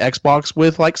played Xbox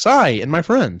with like Cy and my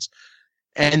friends,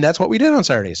 and that's what we did on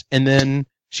Saturdays. And then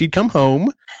she'd come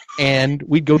home and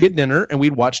we'd go get dinner and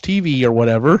we'd watch TV or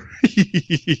whatever.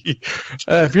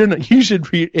 If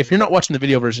you're not watching the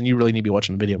video version, you really need to be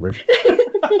watching the video version.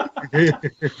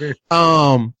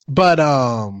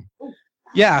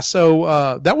 Yeah,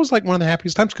 so that was like one of the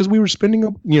happiest times because we were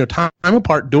spending time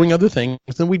apart doing other things.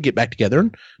 Then we'd get back together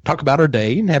and talk about our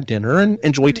day and have dinner and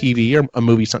enjoy TV or a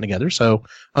movie, something together. So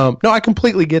no, I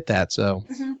completely get that. So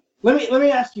let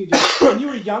me ask you, Jeff, when you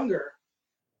were younger,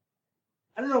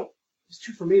 I don't know, it's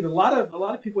true for me, but a lot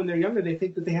of people when they're younger, they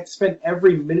think that they have to spend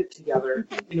every minute together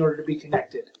in order to be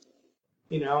connected.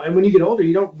 You know, and when you get older,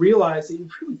 you don't realize that you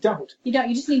really don't. You don't.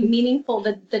 You just need meaningful,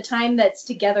 the time that's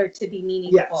together to be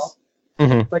meaningful. Yes.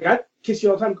 Mm-hmm. Like, I kiss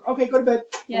you all the time. Okay, go to bed.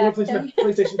 Yeah.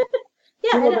 PlayStation.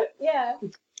 Yeah.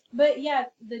 But yeah,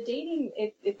 the dating,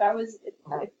 if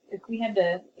we had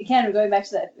to, again, going back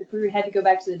to that, if we had to go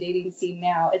back to the dating scene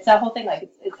now, it's that whole thing,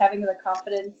 like, it's having the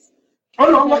confidence.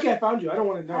 Oh, no, I'm lucky I found you. I don't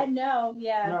want to know. I know,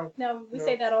 yeah. No, we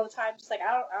say that all the time. Just like,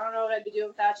 I don't know what I'd be doing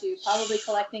without you. Probably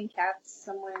collecting cats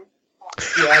somewhere.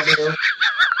 Yeah, I do.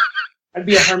 I'd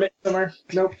be a hermit somewhere.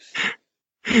 Nope.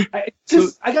 I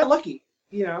got lucky,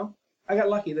 you know. I got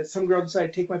lucky that some girl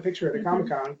decided to take my picture at a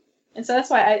Comic-Con. And so that's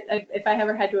why if I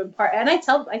ever had to impart, and I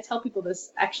tell people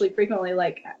this actually frequently,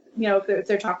 like, you know, if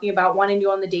they're talking about wanting to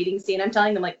go on the dating scene, I'm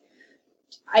telling them, like,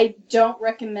 I don't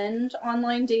recommend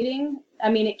online dating. I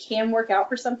mean, it can work out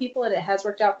for some people, and it has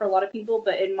worked out for a lot of people,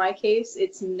 but in my case,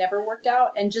 it's never worked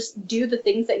out. And just do the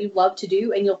things that you love to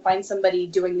do, and you'll find somebody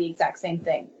doing the exact same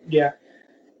thing. Yeah.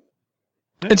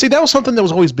 And see, that was something that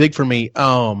was always big for me.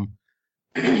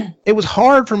 It was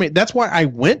hard for me. That's why I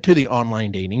went to the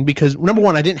online dating, because number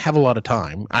one, I didn't have a lot of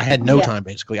time. I had no time,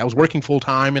 basically. I was working full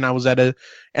time, and I was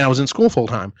in school full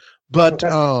time. But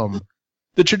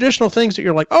the traditional things that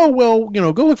you're like, oh, well, you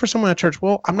know, go look for someone at church.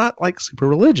 Well, I'm not like super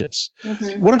religious.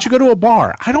 Mm-hmm. Why don't you go to a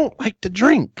bar? I don't like to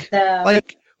drink.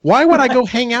 Like, why would I go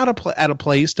hang out at a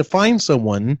place to find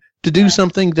someone to do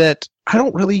something that I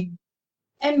don't really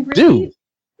do?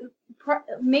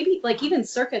 Maybe like even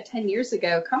circa 10 years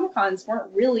ago, Comic-Cons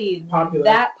weren't really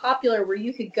that popular where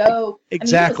you could go.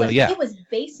 Exactly. I mean, it was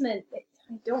basement.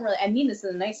 I mean this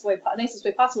in the nicest way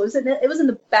possible. It was in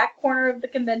the back corner of the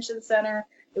convention center.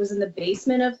 It was in the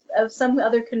basement of some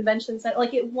other convention center.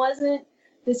 Like, it wasn't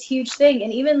this huge thing.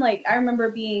 And even, like, I remember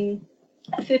being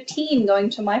 15 going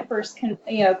to my first,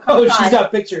 Comic-Con. Oh, she's got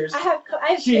pictures. I have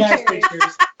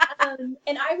pictures.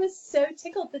 And I was so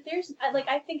tickled. But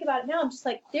I think about it now, I'm just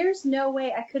like, there's no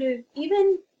way I could have,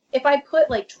 even if I put,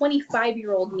 like,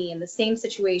 25-year-old me in the same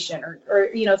situation, or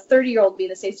 30-year-old me in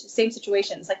the same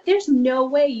situation, it's like, there's no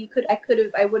way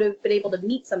I would have been able to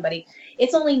meet somebody.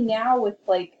 It's only now with,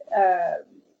 like,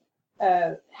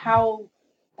 how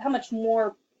much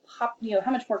more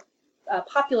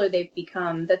popular they've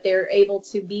become, that they're able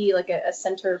to be like a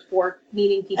center for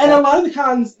meeting people. And a lot of the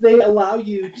cons, they allow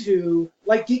you to,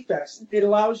 like Geek Fest, it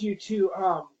allows you to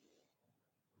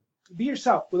be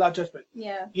yourself without judgment.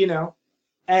 Yeah. You know?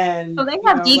 And So they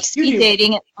have geek speed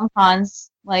dating at some cons.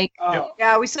 Like,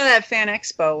 Yeah, we saw that Fan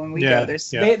Expo when we go. There's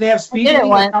They have speed I did it dating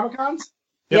once. at Comic Cons?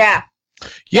 yeah.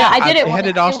 Yeah, I did it I once. had it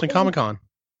at Austin Comic Con.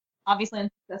 obviously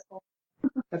unsuccessful.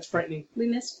 That's frightening. We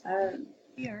missed.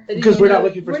 Because we're not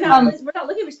looking for we're speed not, dating. we're not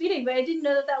looking for speeding, but I didn't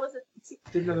know that was a.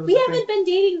 Didn't know there was We a haven't thing. been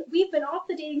dating. We've been off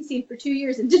the dating scene for 2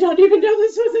 years and did not even know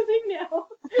this was a thing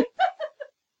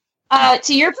now.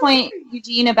 To your point,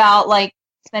 Eugene, about like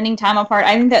spending time apart,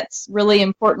 I think that's really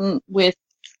important with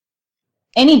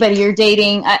anybody you're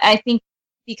dating. I think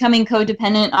becoming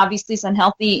codependent obviously is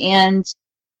unhealthy, and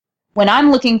when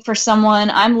I'm looking for someone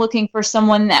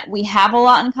that we have a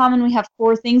lot in common. We have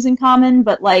core things in common,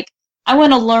 but like I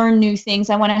want to learn new things.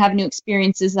 I want to have new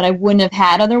experiences that I wouldn't have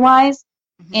had otherwise.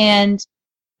 Mm-hmm. And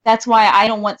that's why I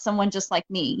don't want someone just like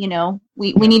me. You know,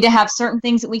 we need to have certain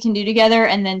things that we can do together,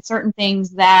 and then certain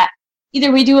things that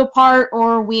either we do apart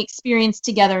or we experience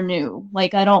together new.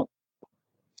 Like I don't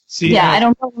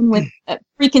go in with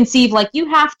preconceived, like you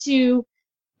have to,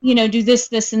 you know, do this,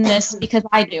 this, and this because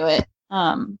I do it.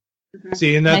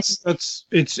 See, and it's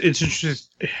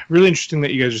really interesting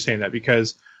that you guys are saying that,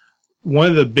 because one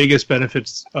of the biggest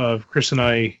benefits of Chris and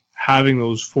I having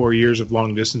those 4 years of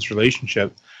long distance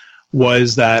relationship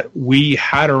was that we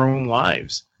had our own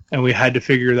lives and we had to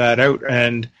figure that out.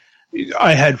 And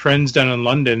I had friends down in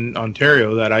London,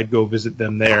 Ontario, that I'd go visit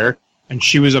them there, and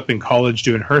she was up in college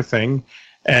doing her thing.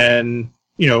 And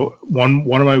you know, one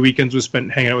of my weekends was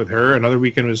spent hanging out with her. Another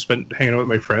weekend was spent hanging out with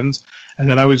my friends, and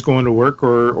then I was going to work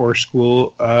or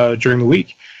school during the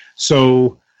week.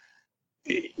 So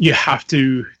you have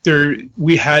to.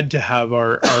 We had to have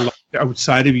our life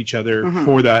outside of each other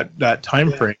for that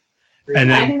time frame. And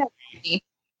then,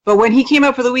 But when he came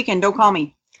out for the weekend, don't call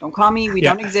me. Don't call me. We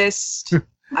don't exist.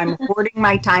 I'm hoarding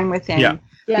my time with him. Yeah.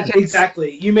 Yeah. Because,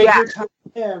 Exactly. You make your time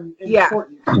with him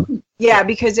important. Yeah,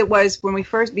 because it was when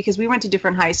because we went to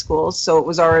different high schools, so it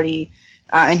was already,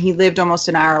 and he lived almost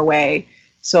an hour away.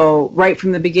 So right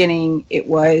from the beginning, it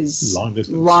was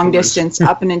long distance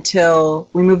up and until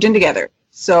we moved in together.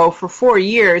 So for 4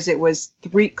 years, it was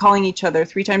calling each other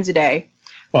 3 times a day.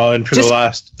 Well, and for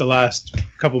the last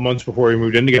couple months before we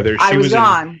moved in together, I was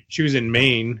gone. She was in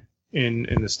Maine,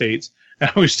 in the States,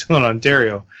 and I was still in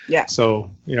Ontario. Yeah. So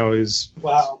you know,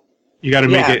 Wow. you got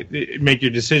to make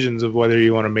your decisions of whether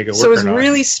you want to make it work. So it was or not.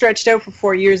 really stretched out for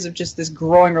 4 years of just this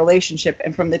growing relationship.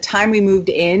 And from the time we moved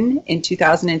in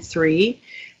 2003,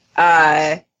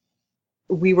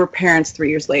 we were parents 3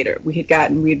 years later. We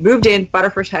had moved in, bought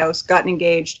our first house, gotten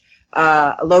engaged,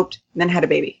 eloped, and then had a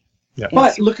baby. Yeah.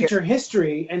 But look at your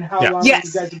history and how long you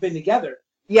guys have been together.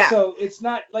 Yeah. So it's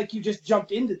not like you just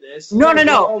jumped into this. No. You're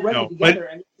already together.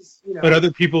 And it's, you know, But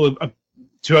other people,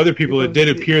 to other people, it did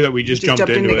appear that we just jumped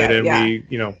into it, and we,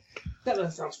 you know.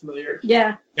 That sounds familiar.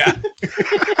 Yeah. Yeah.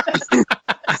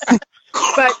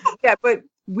 but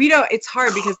we don't. It's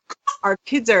hard because our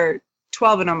kids are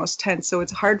 12 and almost 10, so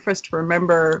it's hard for us to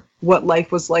remember what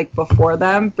life was like before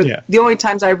them. But the only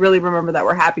times I really remember that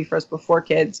were happy for us before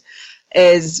kids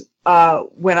is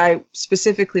when I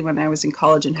was in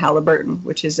college in Halliburton,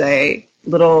 which is a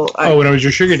little. When I was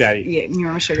your sugar daddy. Yeah, you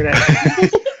were my sugar daddy.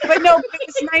 But no, but it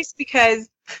was nice because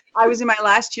I was in my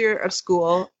last year of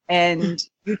school, and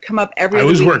you'd come up every. I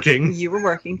was working. You were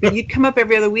working, but you'd come up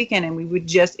every other weekend, and it would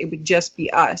just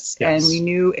be us, and we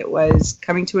knew it was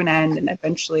coming to an end, and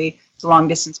eventually the long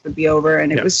distance would be over,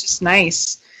 and it was just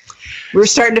nice. We were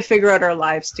starting to figure out our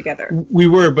lives together. We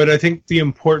were, but I think the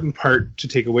important part to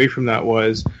take away from that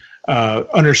was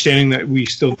understanding that we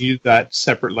still needed that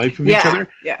separate life of each other.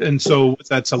 Yeah. And so what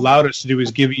that's allowed us to do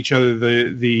is give each other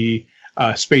the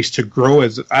space to grow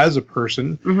as a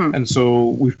person. And so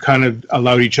we've kind of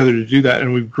allowed each other to do that,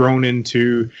 and we've grown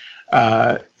into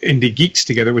geeks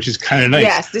together, which is kind of nice.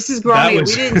 Yes, this is growing. We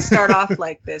didn't start off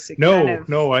like this.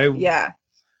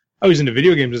 I was into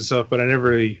video games and stuff, but I never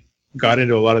really got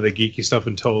into a lot of the geeky stuff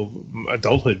until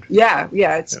adulthood.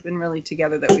 It's been really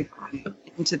together that we've gone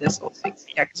into this whole thing.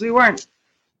 Yeah, because we weren't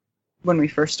when we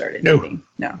first started. No, it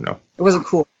wasn't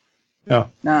cool. No.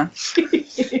 I've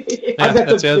got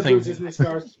that's the other thing. bruises and the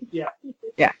scars. Yeah,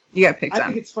 you got picked on. I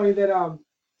think it's funny that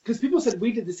because people said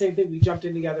we did the same thing. We jumped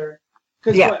in together.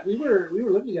 Because we were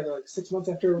living together like 6 months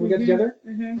after we got together.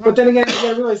 But then again, you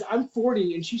gotta realize I'm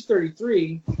 40 and she's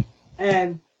 33,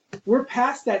 and we're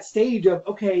past that stage of,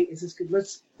 okay, is this good?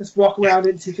 Let's walk around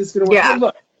and see if this is gonna work. Yeah. Hey,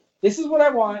 look, this is what I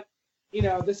want.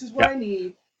 This is what I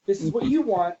need. This is what you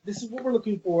want. This is what we're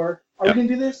looking for. Are we gonna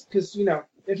do this? Because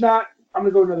If not, I'm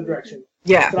gonna go another direction.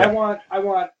 Yeah. But I want,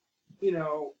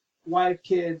 wife,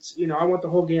 kids. I want the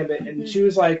whole gambit. And she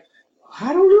was like,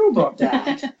 I don't know about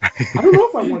that. I don't know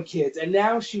if I want kids. And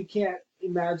now she can't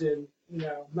imagine,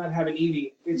 not having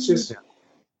Evie. It's just,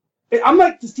 I'm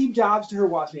like the Steve Jobs to her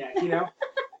Wozniak.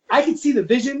 I can see the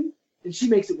vision, and she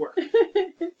makes it work.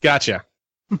 Gotcha.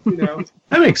 That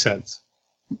makes sense.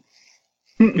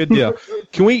 Good deal.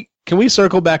 Can we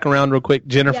circle back around real quick,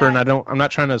 Jennifer? Yeah. And I'm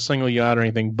not trying to single you out or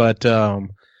anything, but pun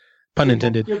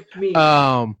intended.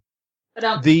 How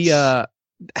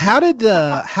did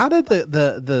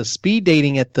the speed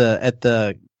dating at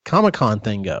the Comic-Con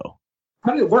thing go?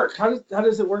 How did it work? How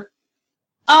does it work?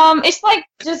 It's like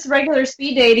just regular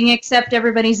speed dating, except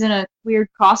everybody's in a weird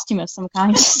costume of some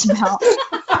kind. Just about.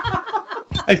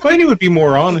 I find it would be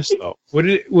more honest, though.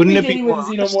 Wouldn't it be with a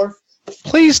xenomorph?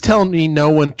 Please tell me no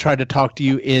one tried to talk to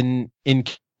you in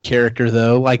character,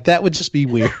 though. Like, that would just be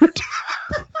weird.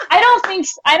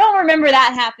 I don't remember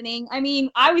that happening. I mean,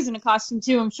 I was in a costume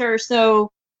too, I'm sure.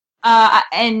 So,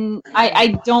 and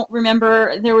I don't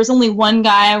remember. There was only one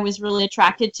guy I was really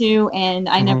attracted to, and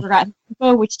I never got his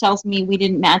info, which tells me we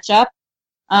didn't match up.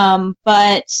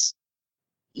 But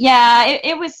yeah,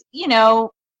 it was,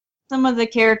 some of the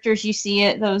characters you see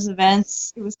at those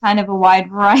events. It was kind of a wide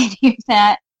variety of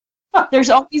that. There's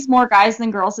always more guys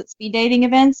than girls at speed dating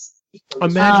events.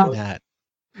 Imagine that.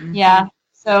 Yeah.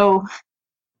 So,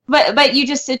 but you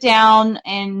just sit down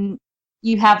and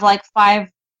you have like 5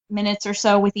 minutes or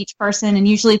so with each person, and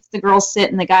usually it's the girls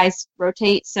sit and the guys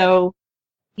rotate. So,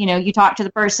 you talk to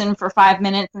the person for 5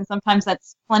 minutes, and sometimes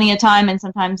that's plenty of time, and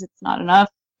sometimes it's not enough.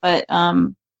 But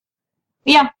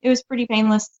yeah, it was pretty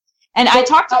painless. And I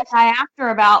talked to the guy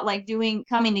after about like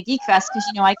coming to Geek Fest because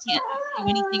I can't do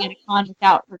anything at a con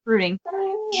without recruiting.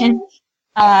 And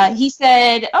he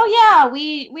said, "Oh yeah,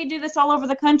 we do this all over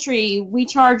the country. We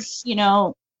charge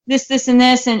this, and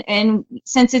this, and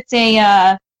since it's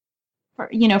a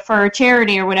for a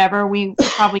charity or whatever, we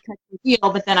probably cut the deal."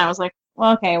 But then I was like,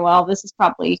 "Well, okay, this is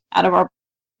probably out of our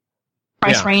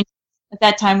price range." At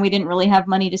that time, we didn't really have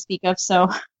money to speak of, so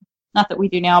not that we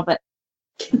do now, but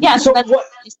yeah. So that's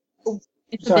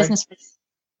it's a business.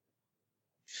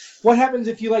 What happens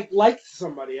if you like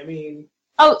somebody? I mean.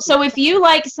 Oh, so if you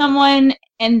like someone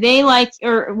and they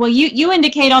you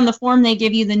indicate on the form they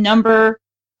give you the number,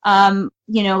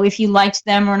 if you liked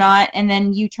them or not, and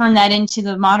then you turn that into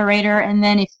the moderator, and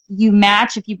then if you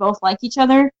match, if you both like each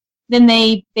other, then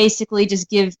they basically just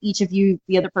give each of you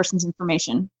the other person's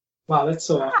information. Wow, that's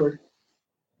so awkward.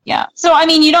 Yeah. So I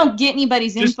mean, you don't get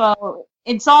anybody's info.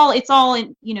 It's all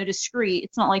discreet.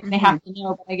 It's not like they have to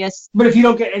know, but I guess. But if you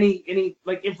don't get any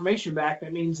information back,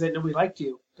 that means that nobody liked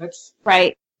you. That's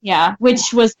right. Yeah,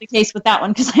 which was the case with that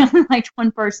one because I only liked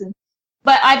one person.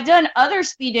 But I've done other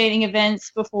speed dating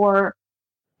events before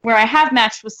where I have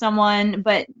matched with someone,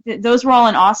 but those were all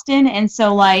in Austin, and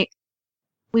so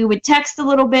we would text a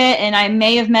little bit, and I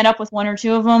may have met up with one or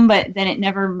two of them, but then it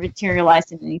never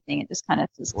materialized into anything. It just kind of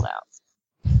fizzled out.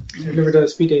 I've never done a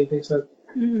speed dating thing, so.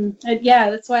 Yeah,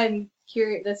 that's why I'm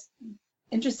curious. That's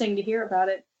interesting to hear about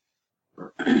it.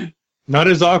 Not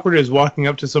as awkward as walking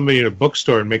up to somebody in a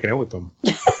bookstore and making out with them.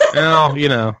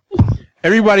 Well,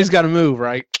 everybody's got to move,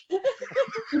 right?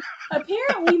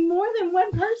 Apparently, more than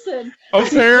one person.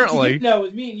 Apparently. No, it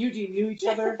was me and Eugene knew each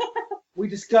other. We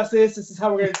discussed this. This is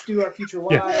how we're going to do our future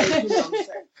lives.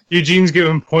 Eugene's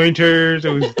giving pointers. It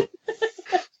was.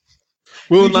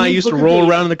 Will and I used to roll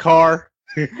around in the car.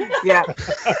 Yeah.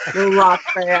 Little rock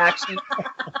play action.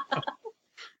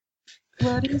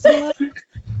 What is it?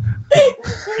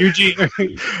 Eugene.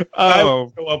 I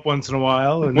would go up once in a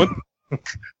while, and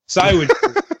Cy would go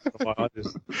once in a while.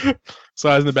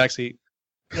 Cy's in the back seat.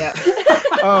 Yeah.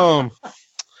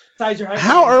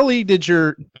 How early did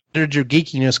your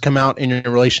geekiness come out in your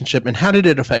relationship, and how did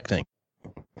it affect things?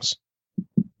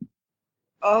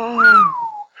 Oh.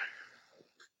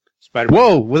 Spider-Man.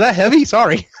 Whoa, was that heavy?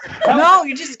 Sorry. No,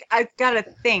 I gotta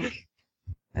think.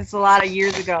 That's a lot of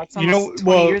years ago. It's almost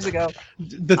 20 years ago.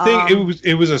 The thing,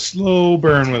 it was a slow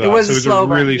burn with us. It was a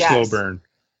really slow burn.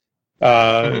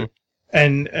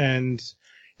 And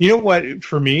you know what?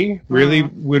 For me, really,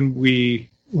 when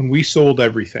we sold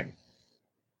everything,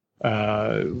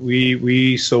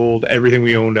 we sold everything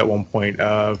we owned at one point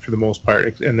for the most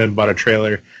part, and then bought a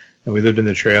trailer, and we lived in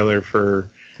the trailer for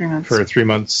 3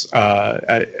 months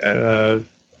at a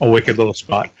wicked little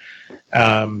spot.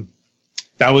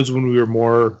 That was when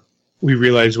we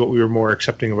realized what we were more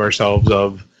accepting of ourselves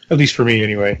of, at least for me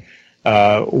anyway,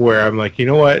 where I'm like, you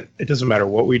know what? It doesn't matter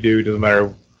what we do.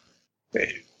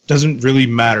 It doesn't really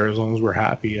matter as long as we're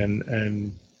happy.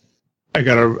 And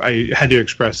I had to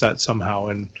express that somehow.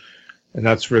 And And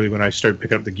that's really when I started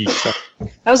picking up the geek stuff.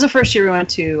 That was the first year we went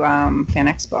to Fan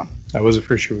Expo. That was the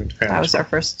first year we went to Fan That was Expo. our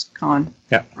first con.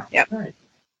 Yeah. Yep. Right.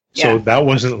 So Yeah. that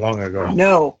wasn't long ago.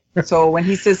 No. So when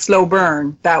he says slow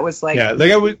burn, that was like Yeah,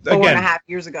 like I was 4.5 again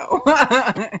years ago.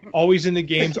 always into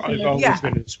games. I've always Yeah.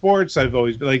 been in sports. I've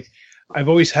always been like I've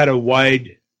always had a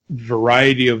wide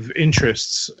variety of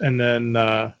interests, and then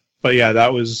but yeah,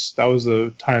 that was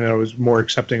the time that I was more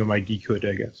accepting of my geekhood,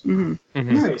 I guess. Mhm.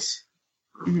 Nice.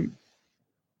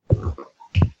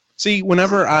 See,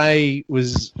 whenever I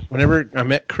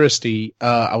met Christy,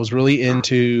 I was really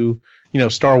into,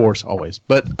 Star Wars always,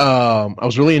 but I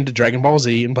was really into Dragon Ball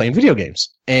Z and playing video games.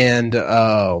 And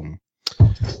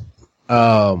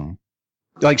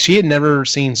like she had never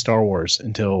seen Star Wars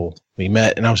until we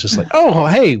met, and I was just like, "Oh,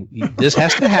 hey, this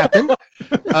has to happen.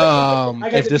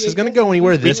 If this is going to go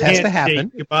anywhere, this has to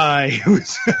happen." Goodbye.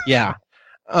 Yeah.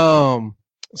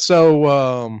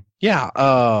 So yeah,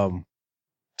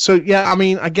 I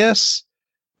mean, I guess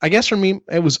for me,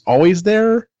 it was always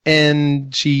there.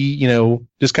 And she,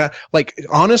 just got like,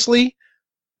 honestly,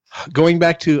 going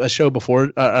back to a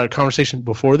conversation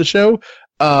before the show,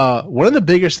 one of the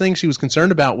biggest things she was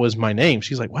concerned about was my name.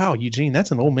 She's like, "Wow, Eugene,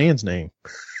 that's an old man's name."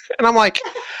 And I'm like,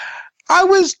 I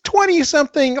was 20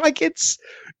 something. Like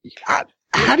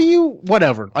how do you,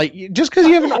 whatever, like just because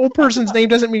you have an old person's name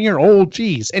doesn't mean you're old.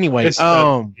 Jeez. Anyway,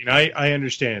 I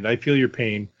understand. I feel your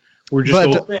pain. We're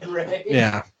just old.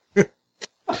 Yeah.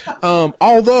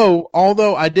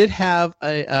 Although I did have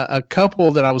a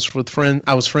couple that I was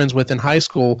friends with in high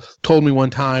school told me one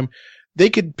time they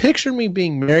could picture me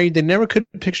being married. They never could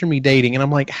picture me dating, and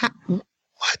I'm like,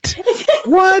 what?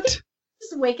 What?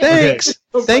 Just wake up.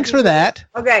 Thanks for that.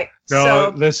 Okay.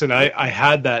 No, listen, I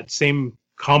had that same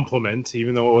compliment,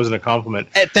 even though it wasn't a compliment.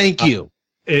 Thank you.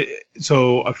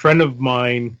 So a friend of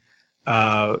mine,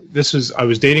 I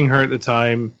was dating her at the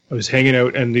time. I was hanging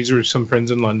out, and these were some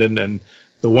friends in London, and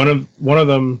one of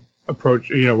them approached.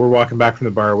 We're walking back from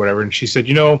the bar or whatever, and she said,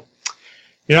 "You're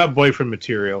not boyfriend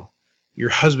material. You're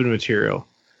husband material."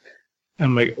 And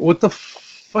I'm like, "What the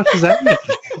fuck does that mean?"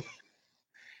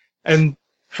 And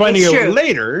finding out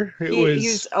later,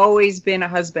 he's always been a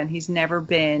husband. He's never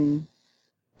been.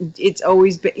 It's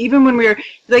always been, even when we were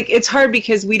like, it's hard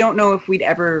because we don't know if we'd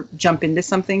ever jump into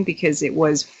something because it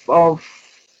was 4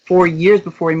 years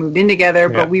before we moved in together,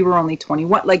 but we were only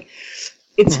 21. Like,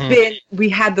 it's been, we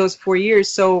had those 4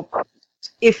 years. So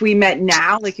if we met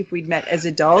now, like if we'd met as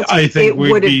adults, I think it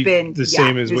would have been the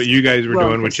same as what you guys were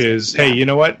doing, which is, hey, you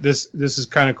know what? This is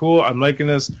kind of cool. I'm liking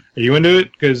this. Are you into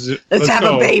it? Because let's have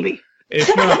go. a baby.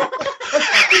 If not,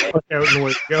 fuck out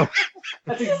and go.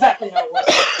 That's exactly how it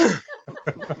works.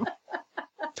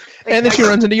 And then she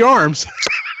runs into your arms.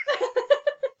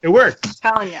 It worked. I'm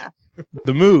telling you.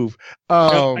 The move.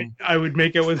 I would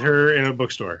make it with her in a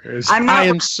bookstore.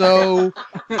 I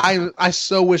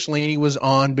so wish Lainey was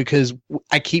on because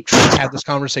I keep trying to have this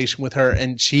conversation with her,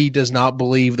 and she does not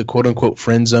believe the quote unquote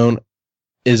friend zone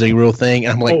is a real thing.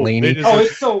 And I'm like, Lainey,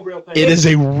 it's so real thing. It is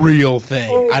a real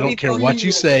thing. Oh, I don't care what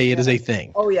you say, it is a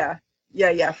thing. Oh yeah.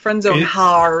 Yeah. Friend zone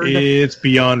hard. It's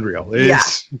beyond real.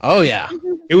 Oh yeah.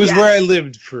 It was where I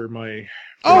lived for my.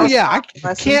 Oh yeah.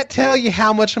 I can't tell you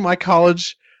how much of my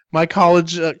college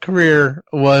career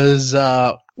was.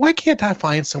 Why can't I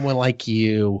find someone like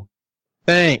you?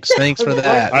 Thanks for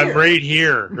that. I'm right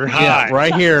here. Hi. Yeah,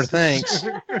 right here. Thanks.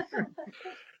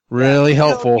 Really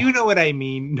helpful. You know what I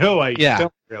mean. No, I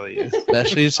don't really.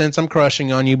 Especially since I'm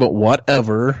crushing on you, but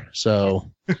whatever.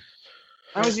 So, I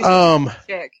was just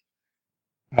chick.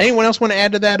 Anyone else want to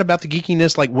add to that about the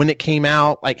geekiness, like when it came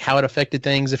out, like how it affected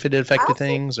things, if it affected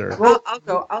things, or? Well, I'll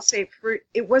go. I'll say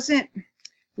it wasn't.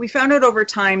 We found out over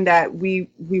time that we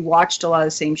watched a lot of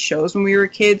the same shows when we were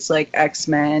kids, like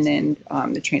X-Men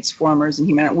and the Transformers and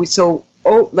He-Man.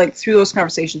 Like through those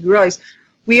conversations, we realized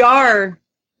we've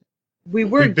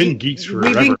been geeks forever.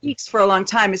 We've been geeks for a long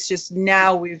time. It's just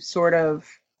now we've sort of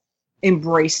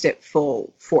embraced it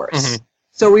full force. Mm-hmm.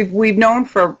 So we've known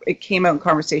it came out in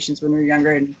conversations when we were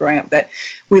younger and growing up that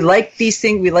we like these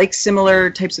things. We like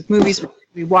similar types of movies.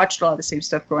 We watched a lot of the same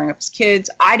stuff growing up as kids.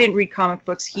 I didn't read comic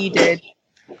books. He did.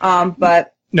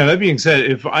 But now that being said,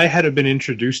 if I had been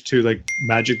introduced to like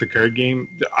Magic the card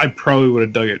game, I probably would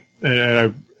have dug it.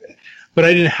 But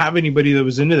I didn't have anybody that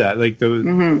was into that. Like the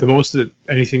most that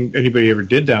anybody ever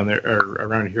did down there or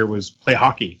around here was play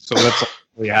hockey. So that's all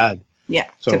we had. Yeah,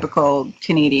 typical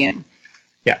Canadian.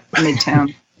 Yeah,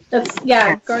 Midtown.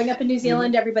 Growing up in New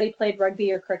Zealand, everybody played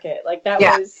rugby or cricket. Like that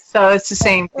was. So it's the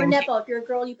same or thing. Or netball. If you're a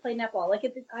girl, you play netball. Like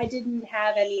I didn't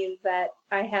have any of that.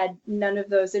 I had none of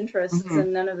those interests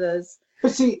and none of those.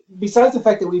 But see, besides the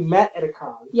fact that we met at a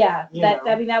con. Yeah, You that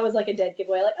know. I mean that was like a dead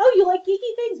giveaway. Like, oh, you like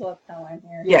geeky things? Well, that's not why I'm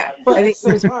here. Yeah. But I at the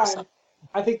think same time,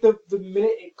 I think the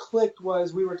minute it clicked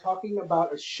was we were talking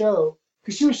about a show,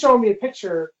 because she was showing me a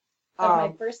picture Of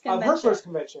my first of convention. her first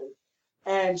convention.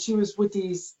 And she was with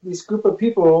these group of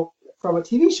people from a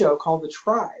TV show called The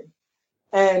Tribe.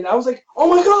 And I was like, oh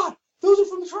my God, those are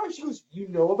from The Tribe. She goes, you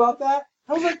know about that?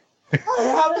 I was like, I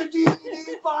have the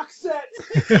DVD box set.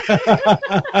 So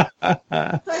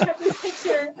I have this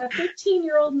picture of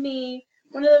 15-year-old me,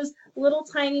 one of those little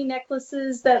tiny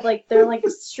necklaces that like they're like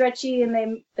stretchy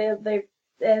and they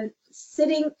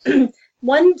sitting,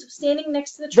 one standing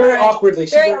next to the Tribe, Very awkwardly.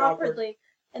 She's very awkward. awkwardly,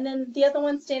 and then the other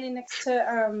one standing next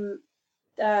to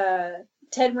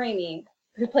Ted Raimi,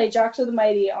 who played Jocks of the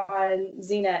Mighty on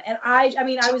Xena. And I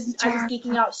was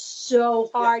geeking out so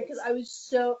hard because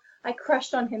I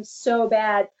crushed on him so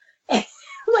bad. And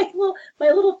like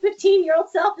my little 15-year-old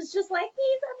self is just like,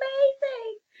 he's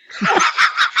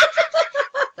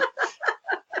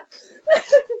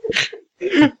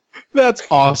amazing. That's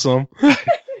awesome. So I'm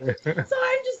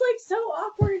just like so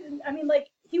awkward, and I mean like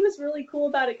he was really cool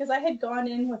about it because I had gone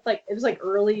in with like it was like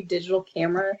early digital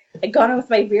camera. I'd gone in with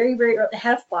my very very early, it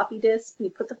had a floppy disk, and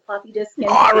you put the floppy disk in.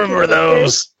 Oh, I remember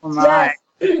those. Oh my.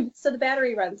 Yes. So the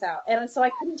battery runs out, and so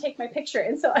I couldn't take my picture,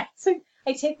 and so I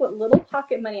take what little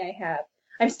pocket money I have.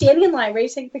 I'm standing in line ready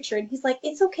to take a picture, and he's like,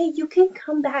 "It's okay, you can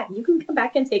come back. You can come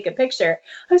back and take a picture."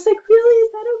 I was like, "Really?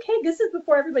 Is that okay?" This is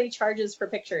before everybody charges for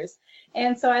pictures,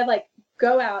 and so I like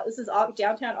go out. This is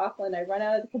downtown Auckland. I run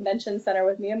out of the convention center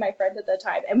with me and my friend at the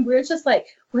time, and we're just like,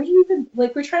 where do you even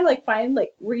like? We're trying to like find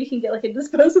like where you can get like a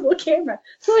disposable camera.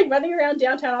 So like running around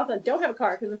downtown Auckland. Don't have a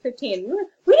car because we're 15. We need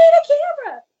a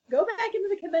camera. Go back into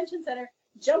the convention center.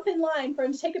 Jump in line for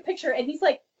him to take a picture, and he's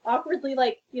like awkwardly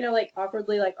like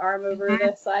arm over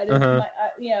the side of my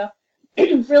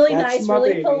really That's nice, my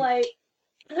really baby. polite.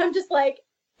 And I'm just like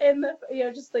in the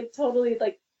just like totally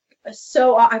like. I was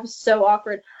so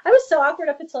awkward. I was so awkward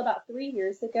up until about 3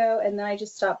 years ago, and then I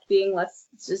just stopped being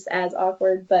just as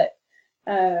awkward. But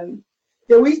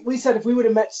Yeah, we said if we would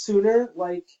have met sooner,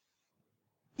 like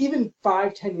even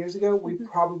 5-10 years ago, we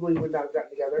probably would not have gotten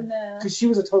together no, because she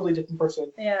was a totally different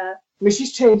person. yeah, I mean,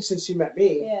 she's changed since she met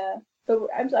me. yeah. But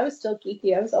I was still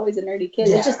geeky. I was always a nerdy kid.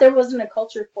 Yeah. It's just there wasn't a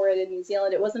culture for it in New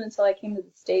Zealand. It wasn't until I came to the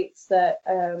States that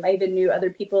I even knew other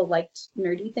people liked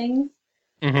nerdy things.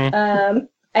 Mm-hmm.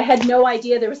 I had no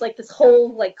idea there was like this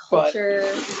whole like culture.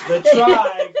 The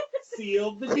Tribe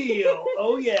sealed the deal.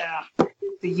 Oh yeah.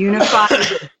 The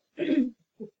unified.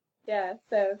 Yeah.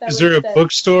 So that Is there a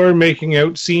bookstore making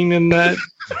out scene in that?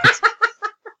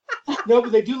 No,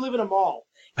 but they do live in a mall.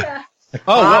 Yeah.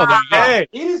 Oh, well, then, Hey,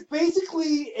 It is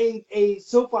basically a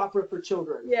soap opera for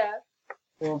children. Yeah.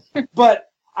 But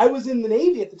I was in the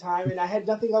Navy at the time, and I had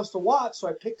nothing else to watch, so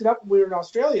I picked it up when we were in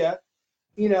Australia.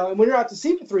 And when you're out to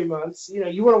sea for 3 months, you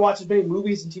want to watch as many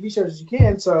movies and TV shows as you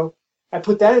can. So I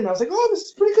put that in, and I was like, oh, this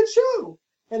is a pretty good show.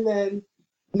 And then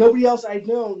nobody else I'd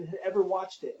known had ever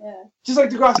watched it. Yeah. Just like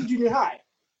Degrassi Junior High.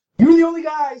 You're the only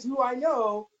guys who I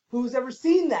know who's ever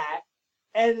seen that,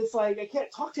 and it's like, I can't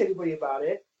talk to anybody about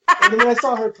it. And then when I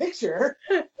saw her picture,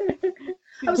 I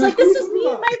was like, this is me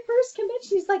at my first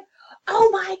convention. He's like, oh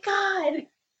my God.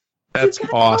 that's You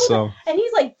got all awesome. And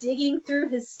he's like digging through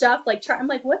his stuff. I'm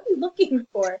like, what are you looking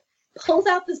for? Pulls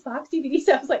out this box DVD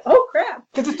set. I was like, oh crap.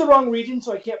 because it's the wrong region,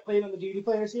 so I can't play it on the DVD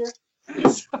players here.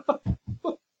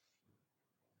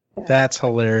 That's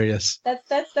hilarious.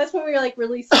 That's when we were like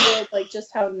really sealed, like just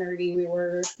how nerdy we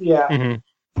were. Yeah. Mm-hmm.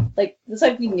 Like it's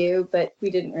like we knew, but we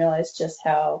didn't realize just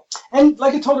how. And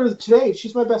like I told her today,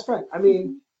 she's my best friend. I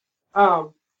mean,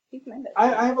 He's my best I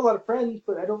friend. have a lot of friends,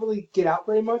 but I don't really get out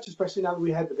very much, especially now that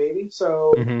we had the baby.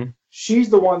 So Mm-hmm. she's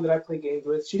the one that I play games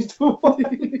with. She's the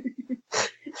one.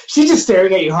 She's just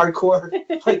staring at you hardcore.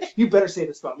 Like, you better say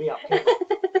this about me.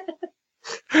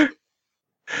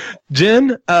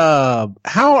 Jen,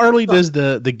 how early does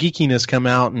the geekiness come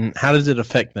out, and how does it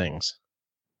affect things?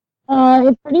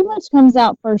 It pretty much comes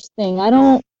out first thing. I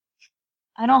don't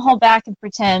hold back and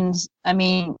pretend. I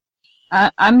mean,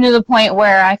 I'm to the point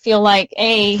where I feel like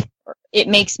it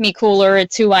makes me cooler.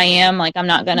 It's who I am. Like I'm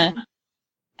not gonna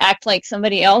act like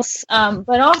somebody else.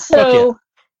 But also,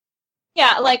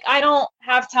 yeah, like I don't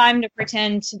have time to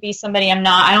pretend to be somebody I'm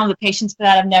not. I don't have the patience for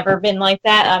that. I've never been like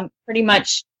that. I'm pretty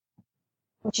much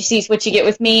what you see is what you get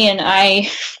with me, and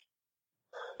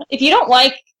if you don't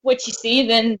like what you see,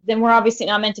 then we're obviously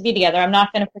not meant to be together. I'm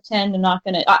not going to pretend. I'm not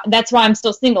going to. That's why I'm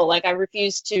still single. Like I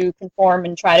refuse to conform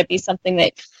and try to be something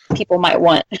that people might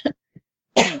want.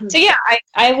 So yeah,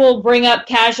 I will bring up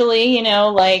casually,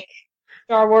 like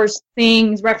Star Wars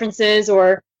things, references,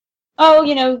 or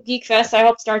oh, Geek Fest, I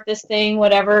helped start this thing,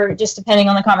 whatever, just depending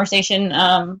on the conversation.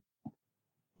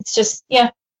 It's just,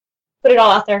 put it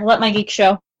all out there. Let my geek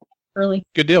show early.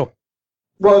 Good deal.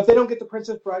 Well, if they don't get the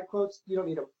Princess Bride quotes, you don't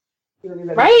need them. You don't need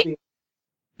that. Right?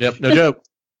 Yep, no joke.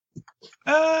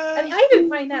 I even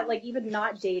find that, like, even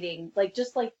not dating, like,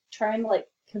 just, like, trying to, like,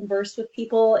 converse with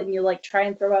people, and you, like, try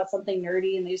and throw out something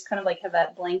nerdy, and they just kind of, like, have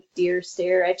that blank deer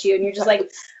stare at you, and you're just like,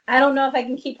 I don't know if I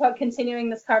can keep continuing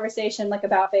this conversation, like,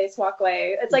 about face, walk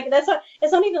away. It's like, it's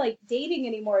not even, like, dating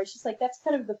anymore. It's just, like, that's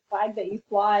kind of the flag that you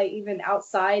fly even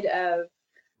outside of,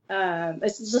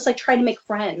 it's just, like, trying to make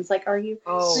friends. Like, are you...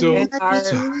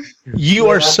 You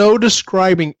are so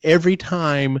describing every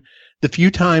time, the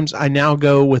few times I now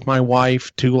go with my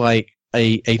wife to, like,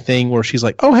 a thing where she's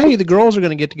like, oh, hey, the girls are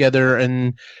going to get together,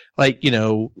 and, like,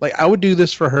 like, I would do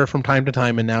this for her from time to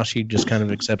time, and now she just kind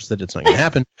of accepts that it's not going to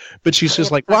happen. But she's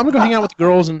just like, well, I'm going to go hang out with the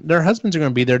girls, and their husbands are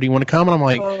going to be there. Do you want to come? And I'm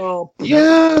like,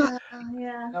 yeah.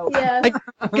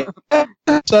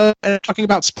 So, and talking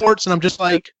about sports, and I'm just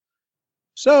like,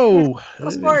 so,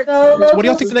 what do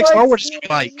y'all think the next Star Wars is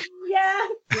like? Yeah.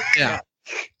 Yeah.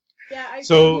 Yeah,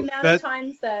 So the amount of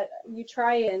times that you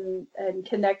try and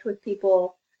connect with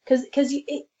people, because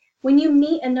when you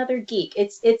meet another geek,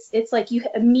 it's like you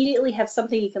immediately have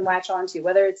something you can latch onto,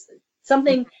 whether it's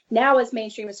something now as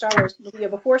mainstream as Star Wars.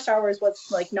 Before Star Wars was,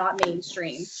 like, not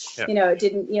mainstream. Yeah. It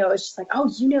didn't. It's just like, oh,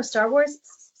 Star Wars.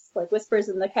 It's like whispers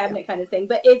in the cabinet kind of thing.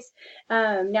 But it's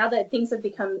now that things have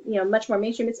become much more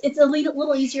mainstream, it's a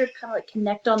little easier to kind of, like,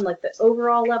 connect on, like, the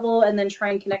overall level, and then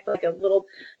try and connect, like, a little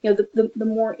the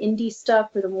more indie stuff,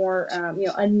 or the more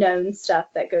unknown stuff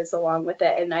that goes along with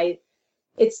it. And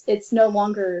it's no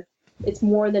longer, it's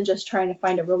more than just trying to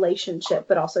find a relationship,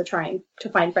 but also trying to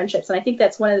find friendships. And I think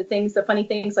that's one of the funny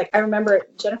things. Like, I remember,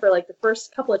 Jennifer, like, the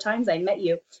first couple of times I met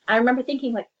you, I remember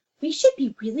thinking, like, we should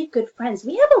be really good friends.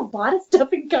 We have a lot of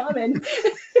stuff in common.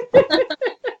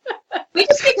 We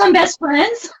just become best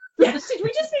friends. Yes, did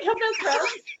we just become best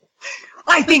friends?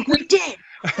 I think we did.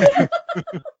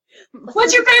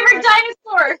 What's your favorite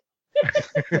dinosaur?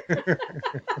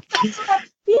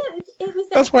 It was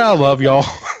That's why I love y'all.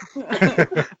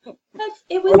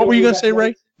 What were you going to say,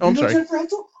 Ray? Oh, I'm sorry. Jennifer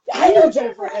Hetzel? I know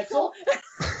Jennifer Hetzel.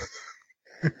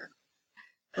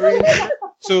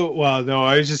 So, well,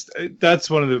 no, that's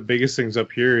one of the biggest things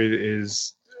up here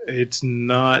is it's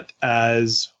not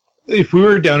as, if we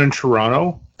were down in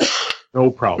Toronto, no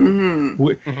problem.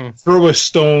 Mm-hmm. Throw a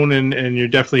stone and you're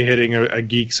definitely hitting a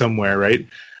geek somewhere, right?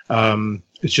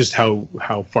 It's just how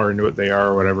far into it they are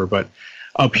or whatever. But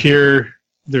up here,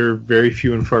 they're very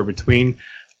few and far between.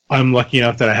 I'm lucky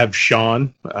enough that I have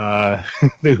Sean,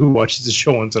 who watches the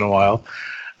show once in a while.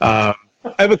 I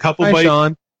have a couple. Hi,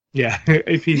 Sean. Yeah,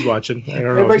 if he's watching. I don't know.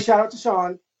 Everybody shout out to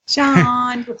Sean.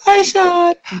 Sean. Hi,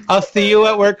 Sean. I'll see you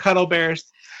at work, Cuddle Bears.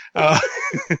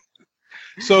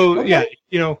 So, okay.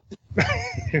 Yeah,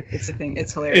 it's a thing.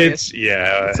 It's hilarious.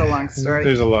 It's a long story.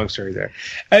 There's a long story there.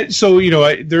 So,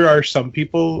 there are some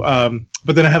people,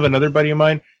 but then I have another buddy of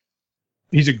mine.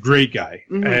 He's a great guy,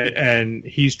 and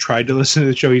he's tried to listen to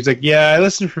the show. He's like, yeah, I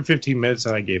listened for 15 minutes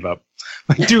and I gave up.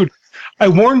 Like, dude, I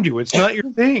warned you. It's not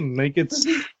your thing. Like, it's...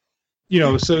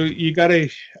 so you gotta,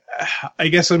 I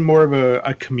guess I'm more of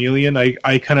a chameleon.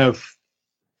 I kind of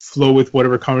flow with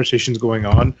whatever conversation's going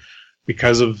on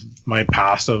because of my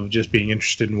past of just being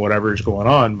interested in whatever's going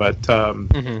on. But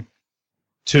to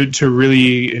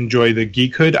really enjoy the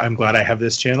geekhood, I'm glad I have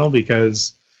this channel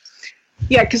because...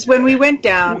 Yeah, because when we went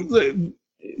down...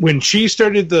 When she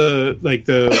started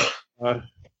the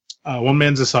One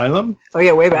Man's Asylum... Oh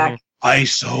yeah, way back. I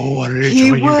so wanted to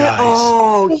join you guys.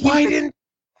 Oh, why didn't...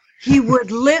 He would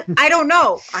live. I don't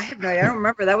know. I have no idea. I don't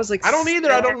remember. That was like. I don't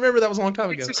either. I don't remember. That was a long time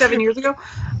ago. 6 or 7 years ago.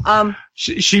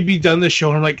 She'd be done the show,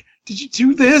 and I'm like, "Did you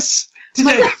do this? Did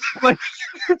I like?"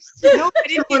 No, I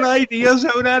didn't get ideas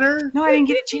out at her. No, I didn't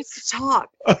get a chance to talk.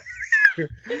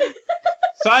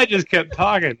 So I just kept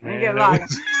talking, man.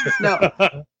 No,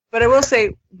 but I will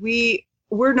say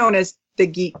we're known as the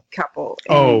geek couple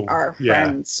in our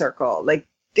friend circle. Like,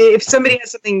 if somebody has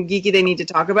something geeky they need to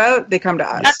talk about, they come to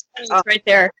us. That's right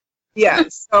there. Yeah.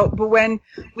 So, but when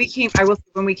we came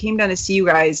down to see you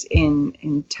guys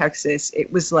in Texas, it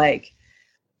was like,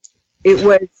 it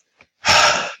was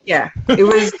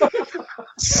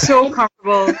so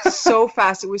comfortable, so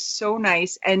fast. It was so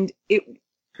nice, and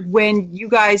when you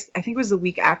guys, I think it was the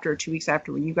week after, 2 weeks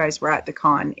after, when you guys were at the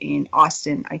con in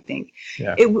Austin, I think.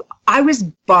 Yeah. I was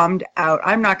bummed out.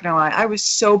 I'm not gonna lie. I was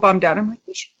so bummed out. I'm like,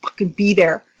 we should fucking be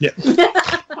there. Yeah.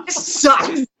 It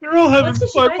sucks. They're all having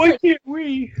fun. Why can't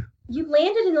we? You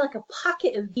landed in like a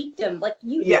pocket of geekdom. Like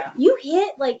you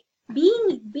hit like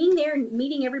being there and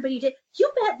meeting everybody you did,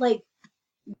 you met like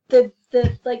the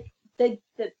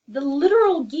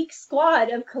literal geek squad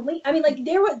of colleagues. I mean, like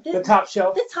there was The top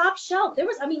shelf. The top shelf. There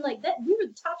was, I mean, like that. We were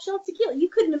the top shelf tequila. You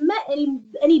couldn't have met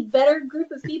any better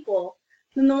group of people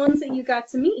than the ones that you got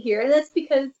to meet here, and that's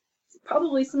because it's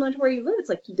probably similar to where you live. It's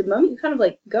like the moment you kind of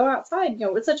like go outside, you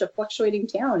know, it's such a fluctuating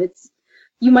town.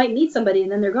 You might meet somebody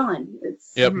and then they're gone.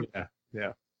 It's Yep.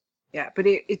 Yeah, but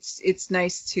it's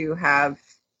nice to have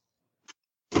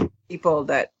people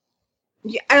that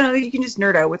I don't know, you can just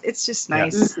nerd out with. It's just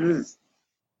nice. Mm-hmm.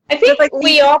 I think like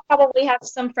we all probably have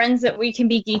some friends that we can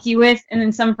be geeky with, and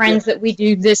then some friends that we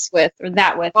do this with or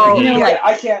that with. Oh, or, you know, Yeah, like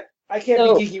I can't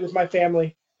So- be geeky with my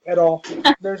family at all.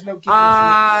 There's no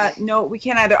geeky. No, we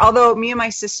can't either. Although me and my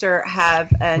sister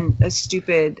have a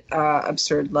stupid,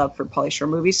 absurd love for Pauly Shore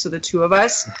movies, so the two of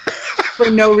us, for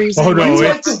no reason. Oh, no,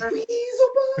 whatsoever-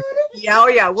 Yeah, oh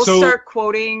yeah. We'll So- start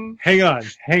quoting. Hang on.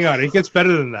 It gets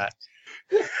better than that.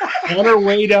 On our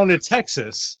way down to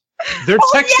Texas, they're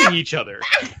texting each other,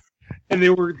 and they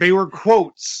were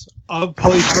quotes of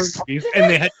Pauly Shore movies,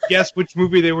 and they had to guess which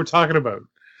movie they were talking about.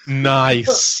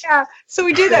 Nice. Yeah, so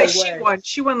we did that. No way.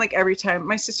 She won like every time.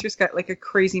 My sister's got like a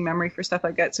crazy memory for stuff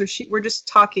like that. So we're just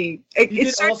talking. You It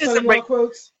did started all as a son-in-law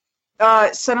quotes?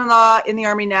 son-in-law in the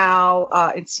army now.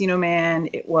 Encino Man.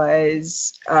 It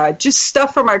was just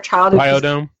stuff from our childhood.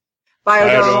 Biodome.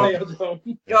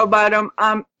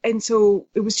 Biodome. And so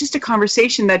it was just a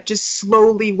conversation that just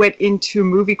slowly went into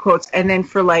movie quotes, and then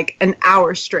for like an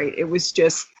hour straight, it was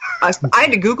just us. I had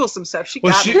to Google some stuff. She's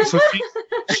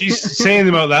saying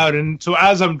them out loud, and so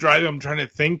as I'm driving, I'm trying to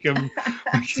think of.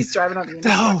 She's driving on the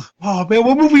internet. Oh man,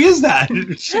 what movie is that?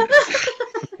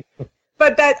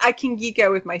 But that I can geek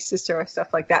out with my sister or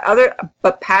stuff like that.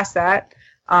 But past that,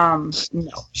 no,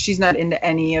 she's not into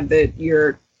any of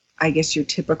your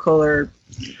typical or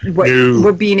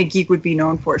what being a geek would be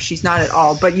known for. She's not at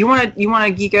all. But you want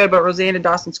to geek out about Roseanne and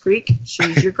Dawson's Creek?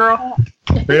 She's your girl.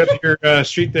 Right up your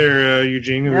street there,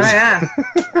 Eugene. It was, Yeah.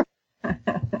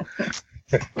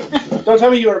 Don't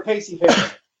tell me you were a Pacey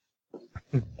fan.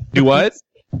 Do what?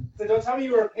 So don't tell me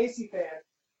you were a Pacey fan.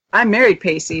 I'm married,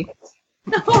 Pacey.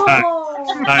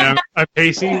 Oh. I'm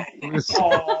Pacey.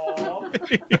 Aww.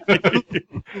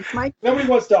 It's my. Nobody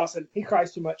wants Dawson. He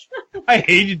cries too much. I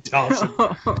hated Dawson.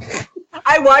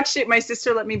 I watched it. My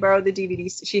sister let me borrow the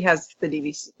DVD. She has the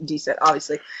DVD set,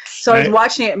 obviously. So I was Right.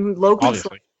 watching it, and Logan's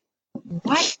Obviously. like,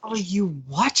 "What are you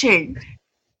watching?"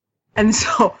 And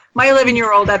so my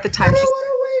 11-year-old at the time,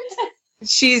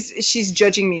 she's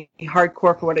judging me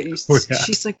hardcore for what it used to. Oh, yeah.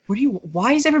 She's like,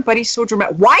 why is everybody so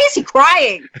dramatic? Why is he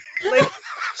crying? Like,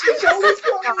 she's always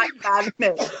not bad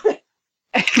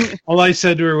at All I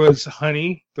said to her was,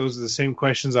 "Honey, those are the same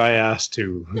questions I asked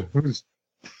too."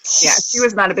 Yeah, she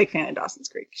was not a big fan of Dawson's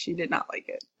Creek. She did not like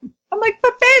it. I'm like,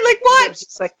 but babe, like what?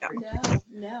 She's like, no.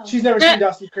 No. She's never seen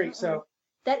Dawson's Creek, so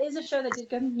That is a show that did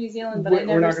come to New Zealand, but I We're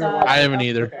never not gonna saw watch it. I haven't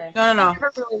either. Okay. No. I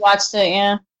never really watched it.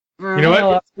 Yeah. You know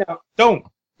what? no, Don't.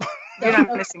 You're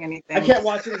not missing anything. I can't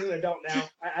watch it as an adult now.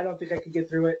 I don't think I could get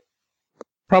through it.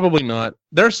 Probably not.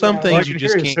 There's some Yeah. things Well, you I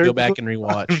just can can't hear go it. back and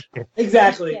rewatch.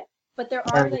 Exactly. Yeah. But there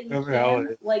are that you Whatever the hell it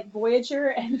can, is. like Voyager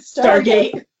and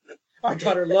Stargate. Stargate. Our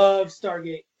daughter loves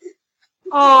Stargate.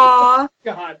 Aww.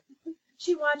 God.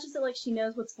 She watches it like she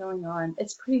knows what's going on.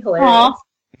 It's pretty hilarious. Aw.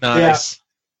 Nice.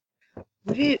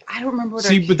 I don't remember what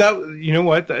See, but that, you know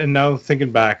what? And now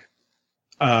thinking back,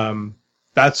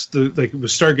 that's it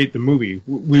was Stargate the movie.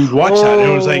 We watched that,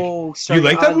 and it was like, you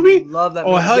like that movie? Love that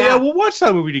oh movie. hell yeah, we'll watch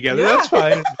that movie together. Yeah. That's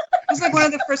fine. It was like one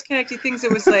of the first connecting things.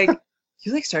 It was like,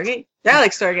 you like Stargate? Yeah, I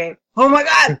like Stargate. Oh my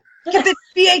god! Get the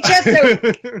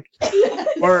VHS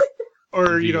out.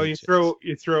 or you know, you throw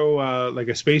like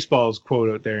a Spaceballs quote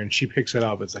out there, and she picks it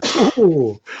up. It's like,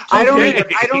 oh, I'd okay.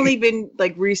 only been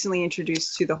like recently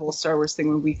introduced to the whole Star Wars thing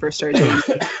when we first started doing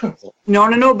it.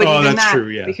 No, but Oh, even that's that, true,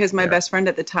 yeah. because my Yeah. best friend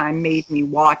at the time made me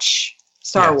watch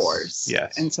Star Yes, Wars.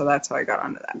 yes. And so that's how I got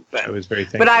onto that. I was very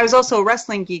thankful. But I was also a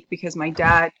wrestling geek because my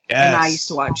dad and I Yes. used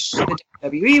to watch the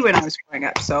WWE when I was growing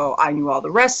up. So I knew all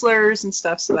the wrestlers and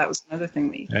stuff. So that was another thing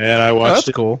we. and I Oh, watched that's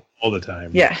it cool. all the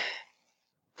time. Yeah.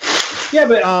 Yeah,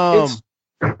 but Oh,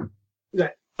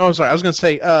 sorry. I was going to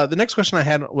say the next question I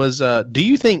had was, do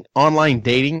you think online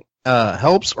dating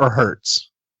helps or hurts?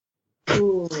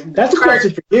 Ooh. that's a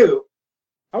question for you.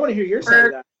 I want to hear your side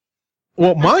of that.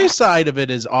 Well, my side of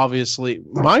it is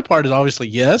my part is obviously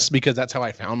yes, because that's how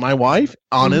I found my wife.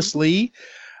 Honestly,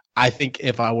 I think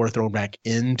if I were thrown back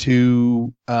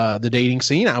into the dating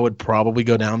scene, I would probably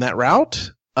go down that route.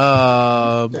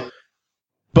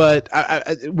 But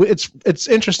it's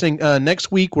interesting.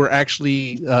 Next week we're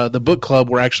actually the book club.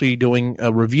 We're actually doing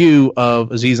a review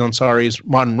of Aziz Ansari's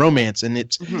Modern Romance, and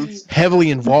it's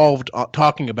heavily involved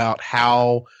talking about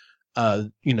how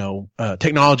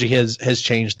technology has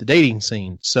changed the dating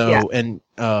scene. So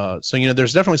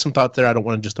there's definitely some thought there. I don't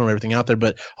want to just throw everything out there,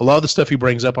 but a lot of the stuff he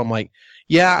brings up, I'm like,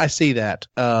 yeah, I see that.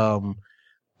 One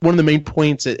of the main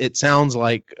points it sounds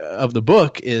like of the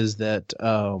book is that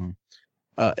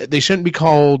they shouldn't be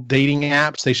called dating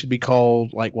apps. They should be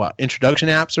called introduction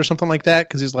apps or something like that.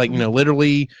 Because it's like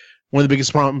literally one of the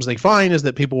biggest problems they find is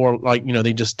that people are like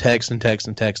they just text and text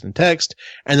and text and text,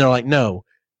 and they're like, no.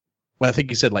 Well, I think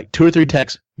you said 2 or 3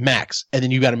 texts max, and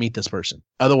then you got to meet this person.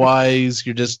 Otherwise,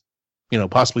 you're just,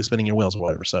 possibly spinning your wheels or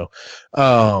whatever. So,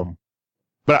 but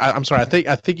I'm sorry.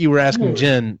 I think you were asking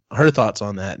Jen her thoughts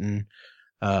on that, and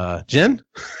Jen.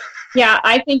 Yeah,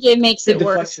 I think it makes it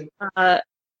worse.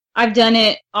 I've done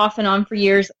it off and on for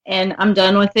years, and I'm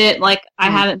done with it. Like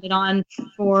I haven't been on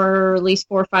for at least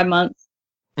 4 or 5 months.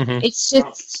 Mm-hmm.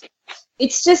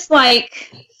 It's just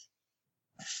like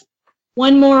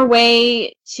one more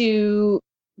way to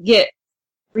get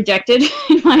rejected,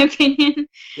 in my opinion,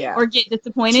 or get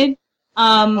disappointed.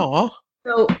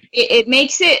 So it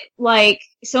makes it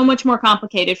so much more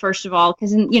complicated. First of all,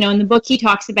 because in the book he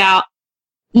talks about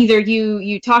either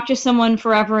you talk to someone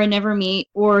forever and never meet,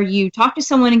 or you talk to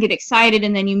someone and get excited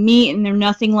and then you meet and they're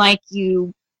nothing like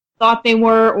you thought they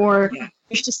were, or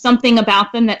there's just something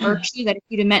about them that irks you that if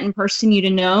you'd have met in person you'd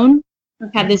have known.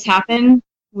 Had this happen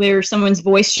where someone's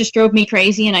voice just drove me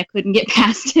crazy and I couldn't get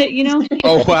past it,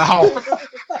 Oh, wow.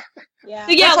 Yeah.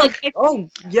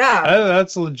 So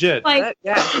that's legit.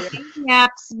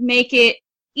 Apps make it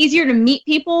easier to meet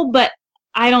people, but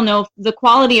I don't know, the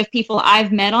quality of people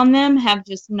I've met on them have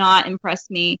just not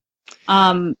impressed me.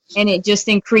 And it just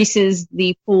increases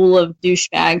the pool of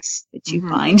douchebags that you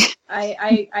find.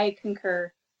 I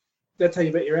concur. That's how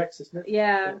you met your ex, isn't it?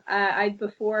 Yeah.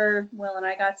 Before Will and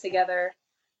I got together,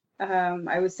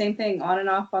 I was same thing on and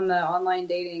off on the online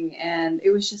dating, and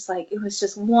it was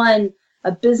just one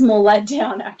abysmal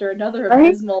letdown after another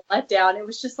abysmal letdown. It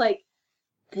was just like,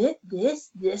 this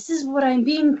is what I'm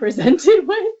being presented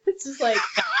with. It's just like,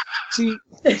 see,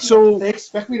 so they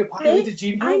expect me to populate the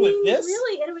gene pool with this?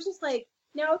 Really? And it was just like,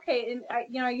 no, okay. And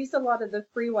I used a lot of the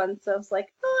free ones, so I was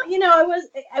like,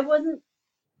 I wasn't.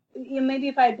 Maybe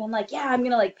if I had been like, yeah, I'm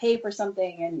gonna pay for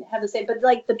something and have the same, but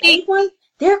the paid ones,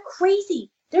 they're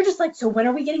crazy. They're just like, so when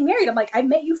are we getting married? I'm like, I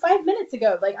met you 5 minutes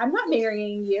ago. I'm not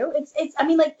marrying you. It's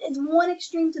one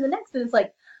extreme to the next, and it's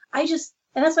like, and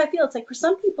that's why I feel it's like for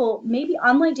some people, maybe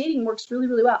online dating works really,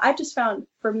 really well. I've just found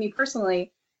for me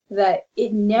personally that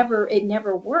it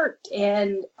never worked.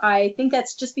 And I think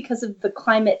that's just because of the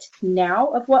climate now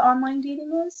of what online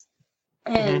dating is.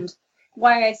 And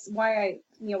why I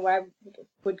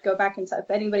would go back and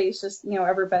if anybody's just,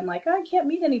 ever been like, oh, I can't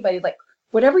meet anybody,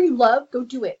 whatever you love, go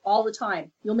do it all the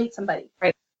time. You'll meet somebody.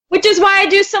 Right. Which is why I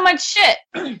do so much shit.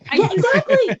 Yeah,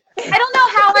 exactly. I don't know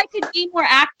how I could be more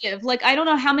active. I don't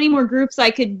know how many more groups I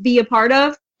could be a part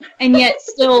of, and yet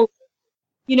still,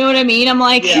 you know what I mean? I'm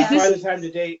like, find the time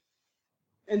to date.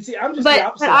 And see, I'm just the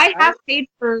opposite. But I have paid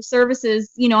for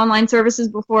services, online services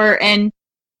before, and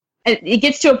it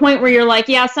gets to a point where you're like,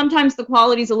 yeah, sometimes the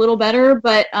quality's a little better,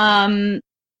 but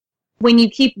when you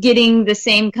keep getting the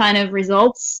same kind of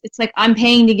results, it's like I'm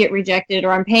paying to get rejected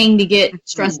or I'm paying to get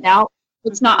stressed out.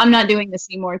 I'm not doing this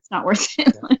anymore. It's not worth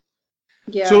it.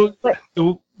 Yeah. So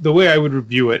the way I would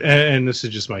review it, and this is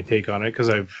just my take on it, because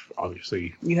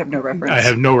you have no reference. I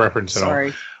have no reference at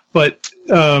all. But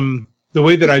the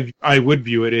way that I would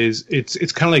view it is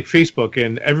it's kind of like Facebook,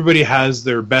 and everybody has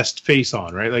their best face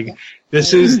on, right?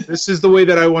 This is the way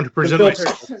that I want to present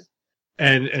myself.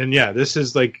 And this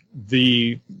is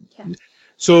the.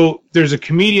 So there's a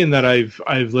comedian that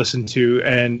I've listened to,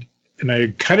 and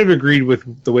I kind of agreed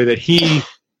with the way that he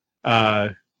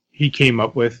came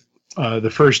up with the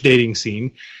first dating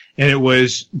scene, and it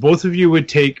was both of you would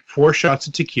take 4 shots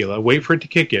of tequila, wait for it to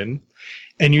kick in,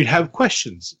 and you'd have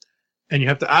questions, and you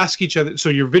have to ask each other. So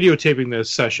you're videotaping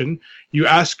this session. You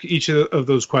ask each of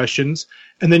those questions,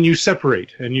 and then you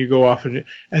separate and you go off, and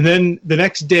then the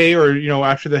next day, or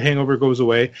after the hangover goes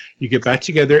away, you get back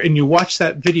together and you watch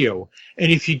that video.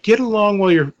 And if you get along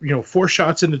while you're 4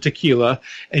 shots into tequila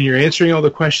and you're answering all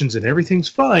the questions and everything's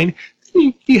fine,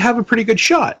 you have a pretty good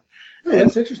shot.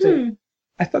 That's interesting.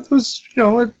 I thought that was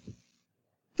that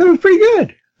was pretty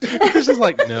good. This is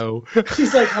like, no.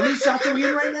 She's like, how many shots are we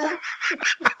in right now?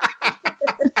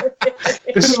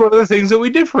 This is one of the things that we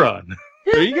differ on.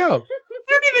 There you go.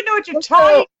 I don't even know what you're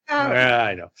talking about. Yeah,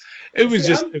 I know. It was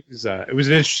an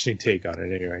interesting take on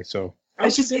it anyway. So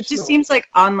It just seems like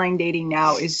online dating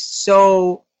now is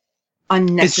so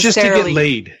unnecessarily. It's just to get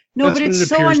laid. No, That's but what it's it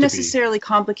so appears to be. unnecessarily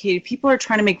complicated. People are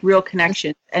trying to make real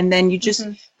connections, and then you just,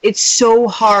 it's so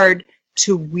hard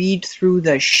to weed through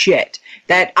the shit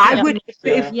that I would,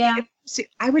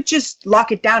 I would just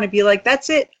lock it down and be like, that's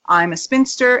it. I'm a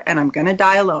spinster, and I'm going to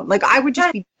die alone. Like, I would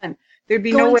just be done. There'd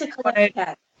be no way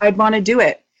I'd want to do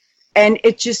it. And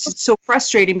it's so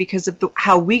frustrating because of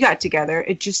how we got together.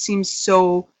 It just seems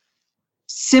so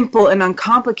simple and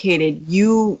uncomplicated.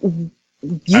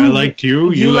 I liked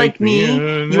you. You liked me.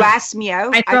 You asked me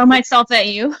out. I throw myself at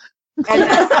you. And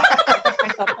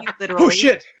myself at you, literally. Oh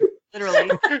shit!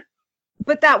 Literally.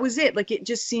 But that was it. Like, it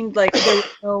just seemed like there was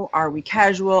no, are we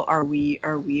casual? Are we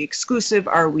exclusive?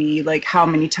 Are we, like, how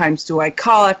many times do I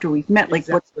call after we've met? Like,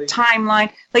 what's the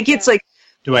timeline? Like, it's like,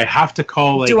 do I have to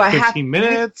call like 15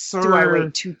 minutes? Or do I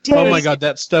wait 2 days? Oh my God,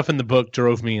 that stuff in the book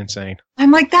drove me insane.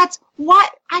 I'm like, that's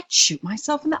what? I'd shoot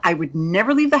myself in the... I would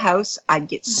never leave the house. I'd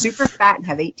get super fat and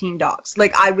have 18 dogs.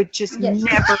 Like, I would just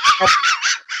never...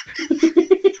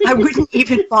 I wouldn't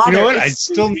even bother. You know what? I'd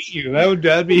still meet you.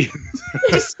 That'd be...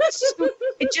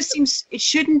 It just seems... It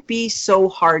shouldn't be so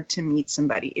hard to meet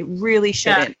somebody. It really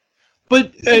shouldn't. Yeah.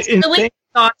 But it's really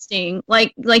exhausting.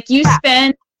 Like you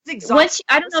spend... Once,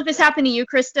 I don't know if this happened to you,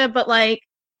 Krista, but like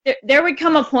there would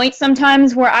come a point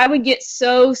sometimes where I would get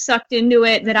so sucked into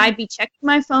it that I'd be checking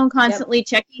my phone constantly,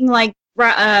 checking like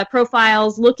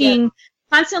profiles, looking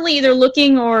constantly, either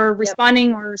looking or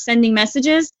responding or sending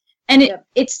messages, and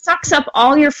it sucks up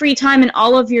all your free time and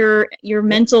all of your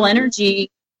mental energy,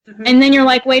 and then you're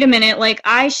like, wait a minute, like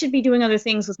I should be doing other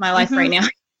things with my life right now.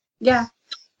 Yeah.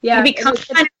 It becomes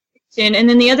kind of addiction. And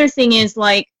then the other thing is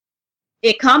like,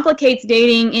 it complicates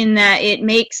dating in that it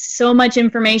makes so much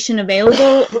information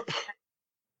available.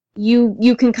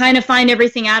 You can kind of find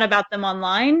everything out about them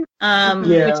online,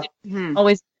 which is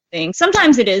always a thing.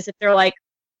 Sometimes it is if they're like,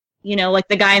 like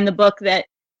the guy in the book that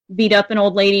beat up an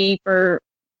old lady for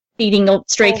feeding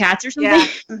stray cats or something.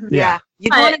 Yeah.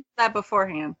 You'd want to do that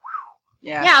beforehand.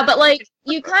 Yeah, but like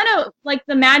you kind of like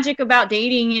the magic about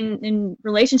dating in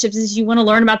relationships is you want to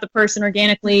learn about the person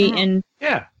organically and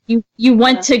you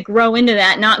want to grow into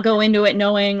that, not go into it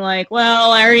knowing like,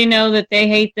 well, I already know that they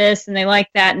hate this and they like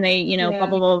that and they, blah,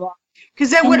 blah, blah, blah.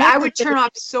 Because I would turn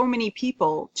off so many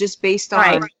people just based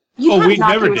on we'd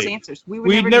never date. Answers.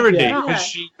 We'd never date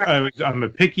because I'm a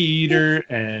picky eater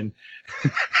and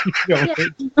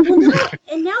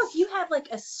and now if you have like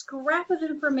a scrap of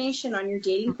information on your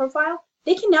dating profile,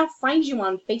 they can now find you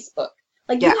on Facebook.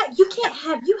 Like you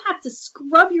have to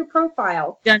scrub your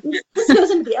profile. This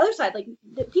goes into the other side. Like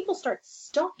people start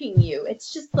stalking you.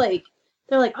 It's just like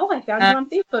they're like, oh, I found you on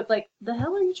Facebook. Like the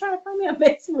hell are you trying to find me on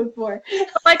Facebook for?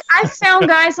 Like I found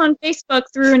guys on Facebook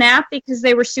through an app because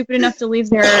they were stupid enough to leave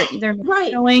their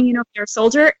showing, if they're a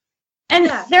soldier, and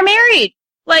they're married.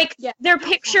 Like their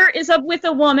picture is up with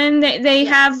a woman that they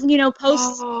have,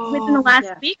 posts within the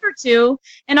last week or two,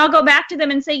 and I'll go back to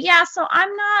them and say, so I'm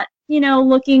not,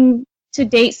 looking to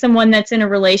date someone that's in a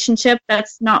relationship.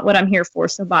 That's not what I'm here for.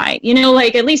 So bye.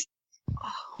 Like at least,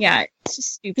 it's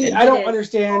just stupid. I don't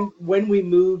understand when we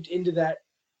moved into that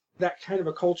kind of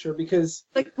a culture because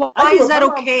like, why is that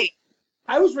okay?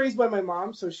 I was raised by my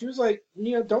mom, so she was like,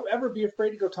 don't ever be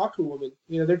afraid to go talk to a woman.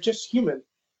 They're just human.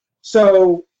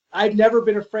 So I've never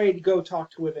been afraid to go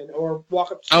talk to women or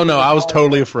walk up to Oh, no, I was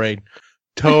totally afraid.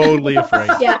 Totally afraid.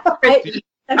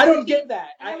 I don't get that.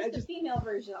 I just the female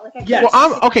version. Like, yes. Well,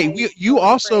 I'm okay. You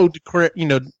also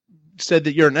said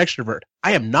that you're an extrovert.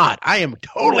 I am not. I am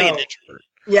totally an introvert.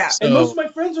 Yeah. So, and most of my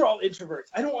friends are all introverts.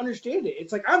 I don't understand it.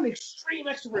 It's like I'm an extreme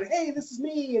extrovert. Hey, this is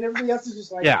me, and everybody else is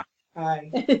just like, hi.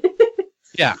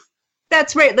 Yeah.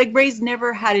 That's right. Like Ray's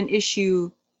never had an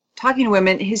issue talking to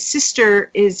women. His sister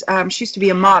is she used to be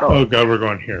a model. Oh God, we're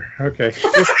going here. Okay.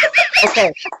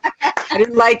 Okay. I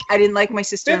didn't like my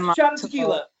sister-in-law.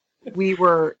 We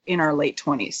were in our late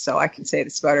 20s, so I can say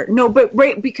this about her. No, but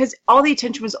right, because all the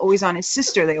attention was always on his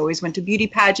sister. They always went to beauty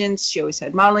pageants. She always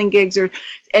had modeling gigs, and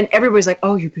everybody's like,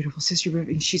 "Oh, your beautiful sister."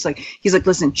 And he's like,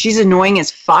 "Listen, she's annoying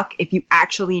as fuck. If you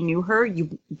actually knew her,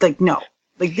 you no."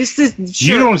 Like this is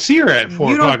you don't see her at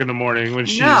 4 o'clock in the morning when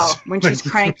she's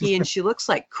cranky and she looks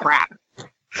like crap.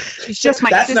 She's just my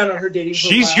sister. Not on her dating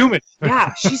profile. She's human.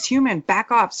 Yeah, she's human.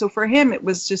 Back off. So for him, it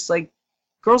was just like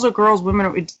girls are girls, women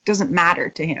are, it doesn't matter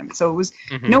to him. So it was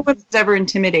no one's ever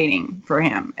intimidating for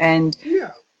him, and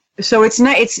so it's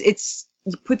not. It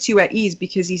puts you at ease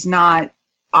because he's not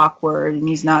awkward and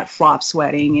he's not flop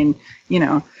sweating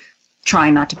and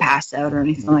trying not to pass out or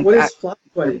anything like that. What is flop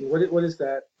sweating? What is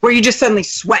that? Where you just suddenly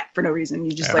sweat for no reason.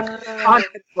 You just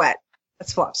constant sweat.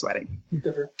 That's flop sweating.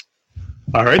 Different.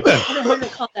 All right then. I don't know what to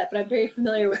call that, but I'm very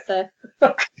familiar with the.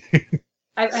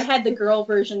 I had the girl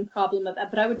version problem of that,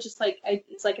 but I would just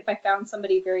it's like if I found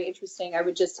somebody very interesting, I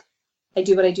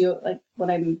do what I do like when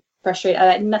I'm frustrated.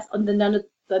 None of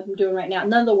that I'm doing right now.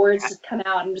 None of the words just come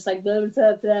out. I'm just like, blah,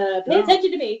 blah, blah, pay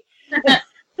attention to me.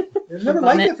 It was never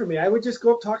like that for me. I would just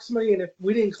go up, talk to somebody, and if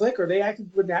we didn't click or they acted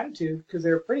with an attitude because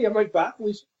they were pretty, I'm like, bah,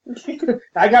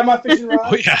 I got my fishing rod.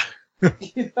 Oh, yeah.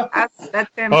 You know? That's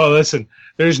him. Oh, listen.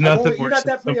 There's nothing you're worse not than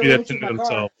that pretty, somebody I that's won't into shoot my car.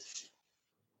 themselves.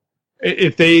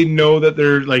 If they know that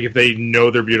they're like, if they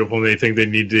know they're beautiful and they think they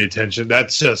need the attention,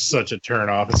 that's just such a turn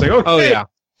off. It's like, okay, Oh yeah.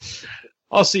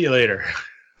 I'll see you later.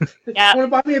 Yeah. Want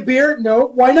to buy me a beer? No.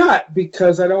 Why not?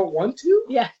 Because I don't want to?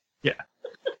 Yeah.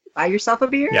 Buy yourself a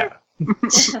beer? Yeah.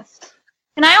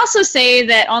 And I also say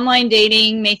that online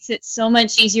dating makes it so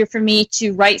much easier for me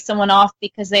to write someone off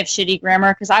because they have shitty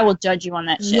grammar, because I will judge you on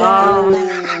that shit.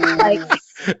 Like,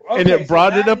 And Okay, it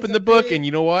brought so it that up is in a the book, big- and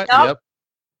you know what? Yep.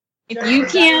 Yep. if you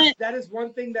can't, That is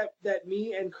one thing that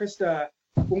me and Krista,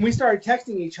 when we started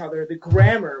texting each other, the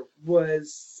grammar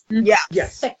was Yeah.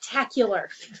 yes. Spectacular.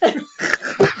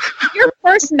 your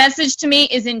first message to me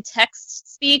is in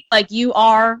text speak, like you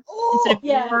are instead of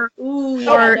Yeah. your, Ooh,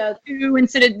 or yeah, no. two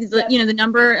instead of the, Yep. the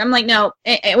number. I'm like, no.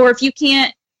 Or if you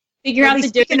can't figure Are out they the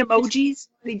speak in difference. emojis?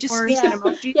 They just Or- speak in Yeah.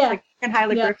 emojis? Yeah. Like fucking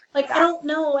hieroglyphics? Like, I don't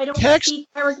know. I don't Text- speak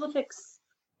hieroglyphics.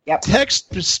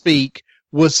 Text to speak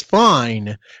was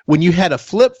fine when you had a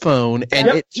flip phone and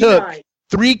Yep, it took E9.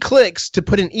 3 clicks to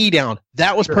put an E down.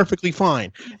 That was Sure. perfectly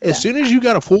fine. As soon as you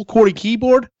got a full QWERTY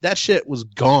keyboard, that shit was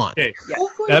gone. Okay. Yeah. Full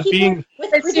QWERTY That keyboard being-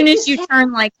 with As soon as you ridiculous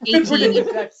turn like text.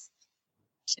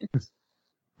 18.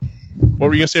 What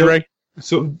were you gonna say, Ray?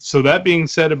 So that being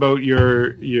said about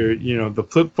your the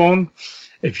flip phone,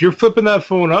 if you're flipping that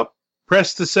phone up,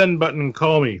 press the send button and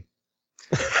call me.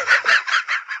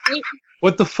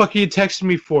 What the fuck are you texting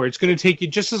me for? It's going to take you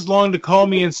just as long to call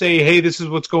me and say, hey, this is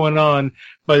what's going on.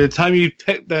 By the time you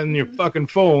type that in your fucking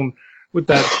phone with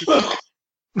that.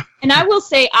 And I will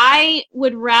say, I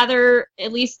would rather,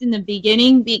 at least in the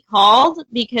beginning, be called,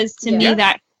 because to me Yeah.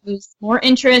 that shows more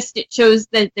interest. It shows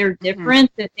that they're different,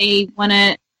 that they want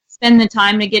to spend the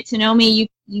time to get to know me.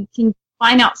 You can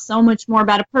find out so much more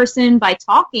about a person by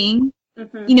talking.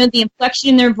 Mhm. The inflection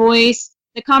in their voice.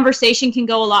 The conversation can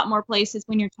go a lot more places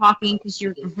when you're talking because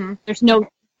there's no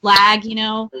lag, You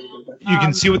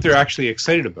can see what they're actually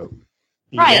excited about.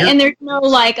 You Right, hear- and there's no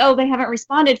like, oh, they haven't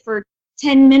responded for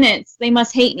 10 minutes. They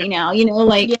must hate me now.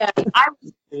 Like, Yeah. I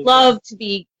would love to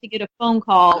get a phone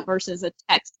call versus a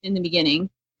text in the beginning.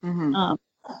 Mm-hmm.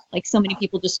 Like so many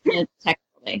people just text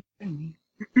away.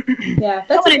 Yeah,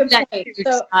 that's a wanna good do that point. too,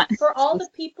 So it's not- for all the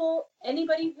people,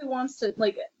 anybody who wants to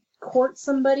court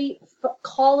somebody,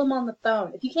 call them on the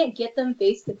phone. If you can't get them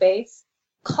face to face,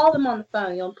 call them on the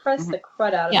phone. You'll impress the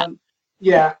crud out of Yeah. them.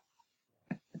 Yeah.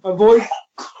 Avoid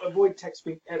text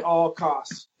speak at all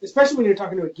costs, especially when you're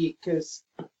talking to a geek, because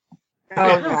Oh,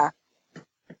 yeah.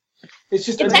 it's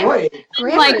just It's annoying.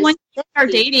 Grammar Like is when you start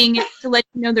dating, it's to let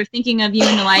you know they're thinking of you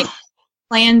and like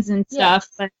plans and Yeah. stuff.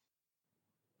 But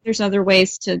there's other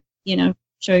ways to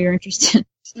show you're interested.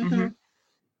 Mhm.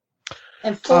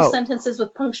 And full Oh. sentences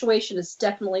with punctuation is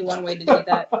definitely one way to do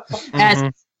that. Yes.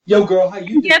 Mhm. Yo, girl, how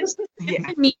you doing? Yes, Yeah.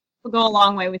 me will go a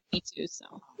long way with me too. So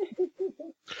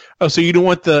Oh, so you don't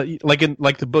want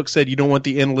like the book said, you don't want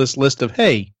the endless list of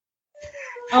hey,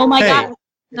 oh my Hey. god,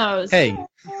 those. hey.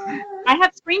 I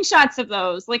have screenshots of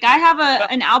those. Like I have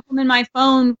an album in my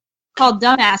phone called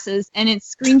Dumbasses, and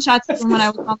it's screenshots from when I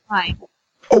was online.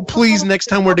 Oh, please, next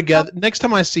time we're together, next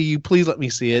time I see you, please let me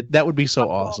see it. That would be so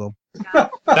awesome. That's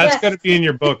Yes. got to be in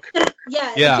your book.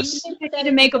 Yeah. Yes. You I put that need to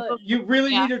in make the a book. You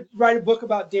really Yeah. need to write a book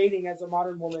about dating as a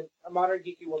modern woman, a modern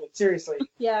geeky woman. Seriously,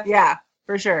 Yeah. Yeah,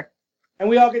 for sure. and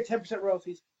we all get 10%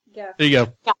 royalties. Yeah. There you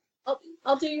go.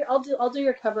 I'll do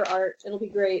your cover art. It'll be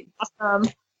great.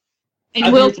 And I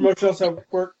we'll do promotional so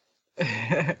work.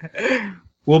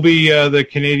 We'll be the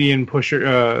Canadian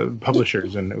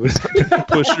publishers, and it was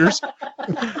Pushers.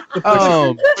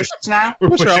 Now, we're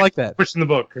Pusher, I pushing, like that. pushing the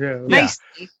book. Yeah.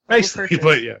 nicely. Nicely,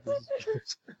 but yeah.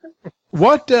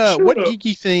 What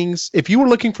geeky things, if you were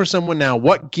looking for someone now,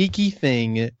 what geeky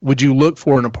thing would you look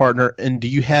for in a partner, and do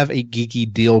you have a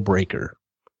geeky deal breaker?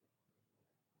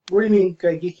 What do you mean,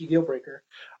 geeky deal breaker?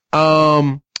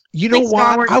 You know Like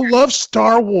Star what? Wars. I love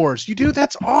Star Wars. You do?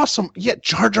 That's awesome. Yeah,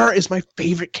 Jar Jar is my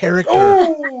favorite character.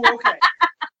 Oh, okay.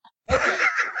 Okay.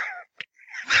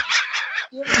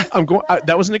 I'm going.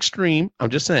 That was an extreme. I'm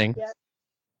just saying.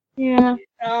 yeah.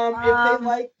 If they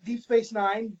like Deep Space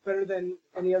Nine better than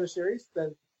any other series,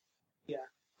 then Your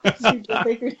deal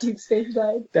breaker, Deep Space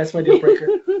Nine. that's my deal breaker.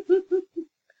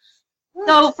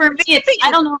 So for me,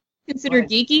 I don't know considered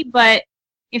geeky, but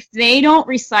if they don't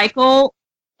recycle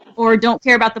or don't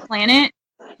care about the planet,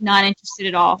 not interested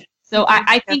at all. So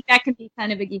I think that could be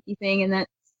kind of a geeky thing, and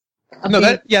that's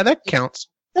that counts.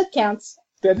 That counts.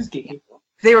 That is geeky.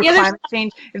 If they were Yeah, there's- climate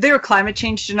change, if they were climate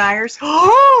change deniers,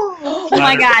 oh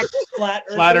my god.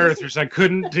 Flat earthers. I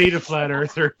couldn't date a flat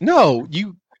earther. No,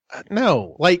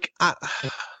 like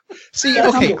see.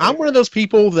 Okay, I'm one of those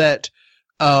people that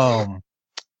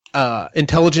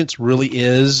intelligence really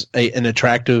is an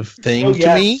attractive thing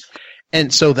to me,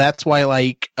 and so that's why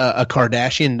like a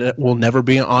Kardashian will never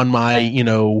be on my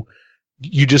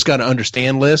you just got to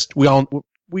understand list. We all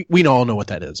know what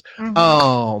that is.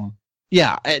 Mhm.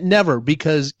 Yeah, never,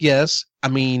 because yes, I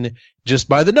mean, just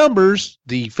by the numbers,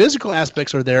 the physical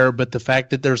aspects are there, but the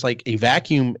fact that there's like a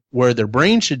vacuum where their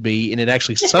brain should be and it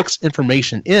actually sucks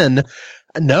information in,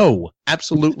 no,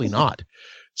 absolutely not.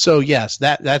 So yes,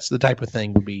 that's the type of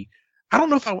thing would be. I don't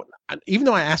know if even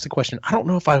though I asked the question, I don't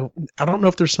know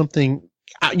if there's something,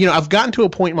 I've gotten to a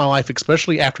point in my life,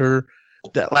 especially after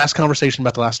that last conversation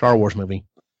about the last Star Wars movie.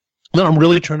 No, I'm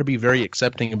really trying to be very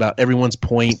accepting about everyone's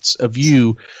points of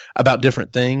view about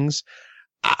different things.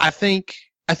 I think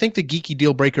the geeky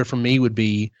deal breaker for me would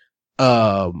be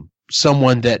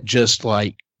someone that just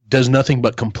like does nothing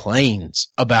but complains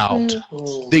about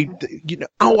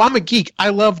I'm a geek, I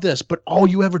love this, but all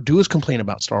you ever do is complain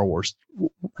about Star Wars.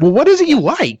 Well, what is it you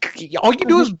like? All you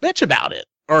do is bitch about it,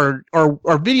 or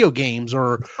video games,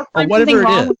 or whatever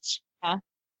it is. Yeah.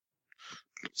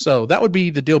 So that would be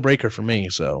the deal breaker for me.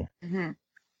 So,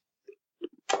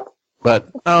 but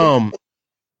and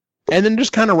then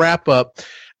just kind of wrap up.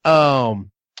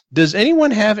 Does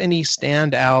anyone have any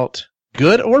standout,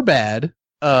 good or bad,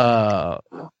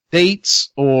 dates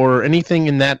or anything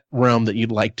in that realm that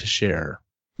you'd like to share?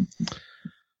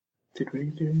 Did we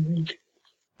do anything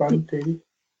fun dating?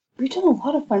 We've done a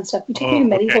lot of fun stuff. We took me to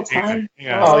medieval time.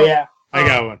 Oh yeah, I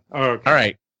got one. Oh, okay. All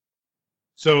right.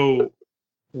 So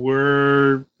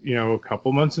we're a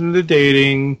couple months into the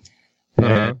dating,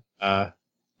 and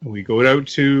we go out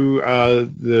to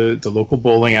the local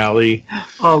bowling alley.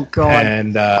 Oh God!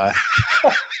 And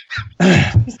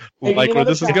like where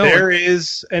this is going. There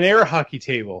is an air hockey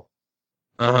table.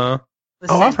 Oh,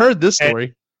 Listen, I've heard this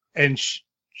story. And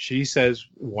she says,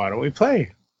 "Why don't we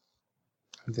play?"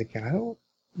 I'm thinking, I don't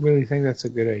really think that's a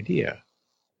good idea.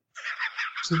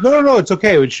 She says, No, it's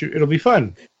okay. It'll be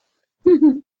fun.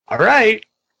 All right.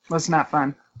 was not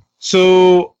fun.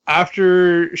 So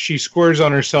after she scores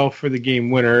on herself for the game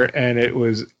winner, and it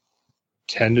was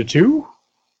 10-2.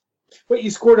 Wait, you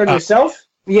scored on yourself?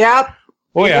 Yep.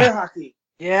 Oh Air yeah, hockey.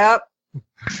 Yep.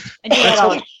 I do that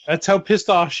all. that's how pissed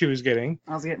off she was getting.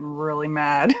 I was getting really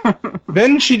mad.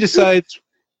 Then she decides,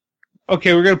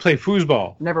 okay, we're gonna play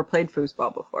foosball. Never played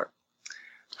foosball before.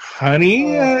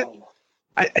 Honey, I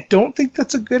don't think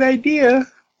that's a good idea,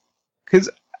 because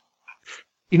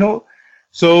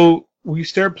so we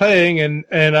start playing,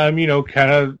 and I'm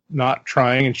kind of not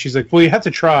trying, and she's like, well, you have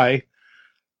to try.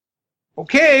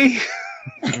 Okay.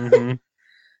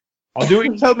 I'll do what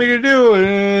you tell me to do,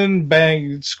 and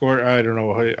bang, score. I don't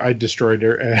know, I destroyed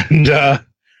her, and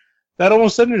that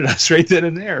almost ended us right then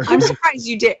and there. I'm surprised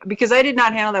you did, because I did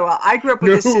not handle that well. I grew up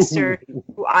with a sister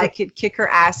who I could kick her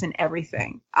ass in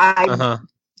everything. I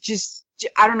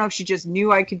don't know if she just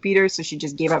knew I could beat her, so she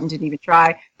just gave up and didn't even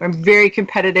try. But I'm very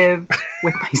competitive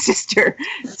with my sister.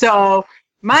 So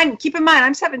keep in mind,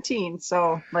 I'm 17,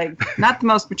 so like not the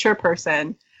most mature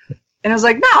person. And I was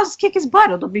like, no, I'll just kick his butt.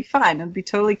 It'll be fine. It'll be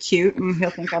totally cute, and he'll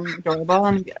think I'm adorable.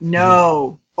 And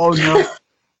no.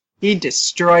 He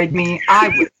destroyed me. I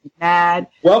was mad.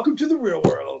 Welcome to the real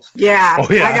world. Yeah.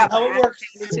 Oh, yeah. I got How it mad works.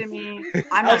 to me.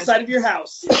 I'm Outside of your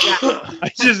house.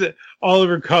 Yeah. All of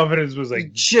her confidence was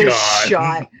like, Just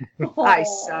gone. shot. I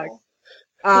suck.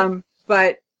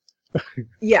 But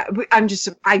yeah,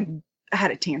 I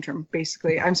had a tantrum,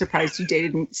 basically. I'm surprised you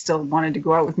dated and still wanted to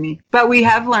go out with me. But we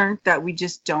have learned that we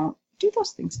just don't do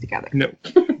those things together. No.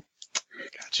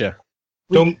 Gotcha.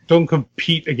 Don't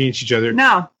compete against each other.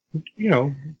 No.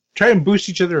 Try and boost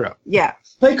each other up. Yeah.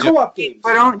 Play co-op games.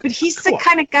 But he's the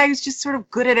kind of guy who's just sort of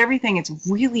good at everything. It's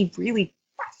really, really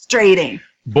frustrating.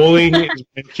 Bowling and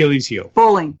Achilles heel.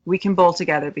 Bowling. We can bowl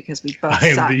together because we both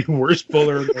I suck. am the worst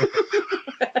bowler.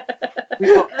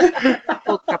 We bowled a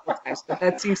couple of times, but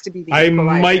that seems to be the I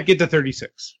equalizer. might get to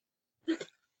 36.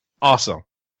 Awesome.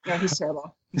 Yeah, he's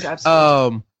terrible. He's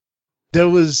absolutely There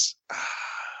was.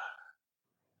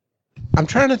 I'm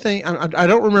trying to think. I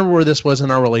don't remember where this was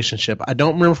in our relationship. I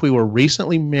don't remember if we were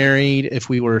recently married, if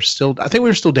we were still. I think we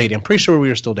were still dating. I'm pretty sure we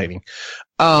were still dating.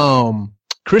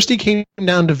 Christy came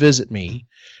down to visit me,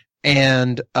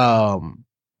 and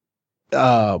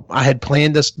I had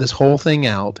planned this whole thing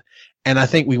out, and I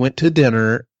think we went to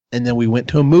dinner, and then we went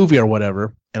to a movie or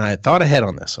whatever, and I had thought ahead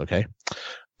on this. Okay,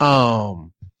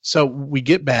 so we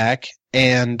get back,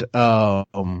 and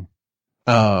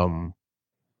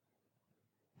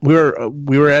we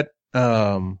were at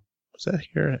was that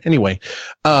here anyway?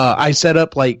 I set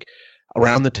up like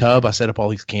around the tub. I set up all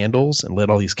these candles and lit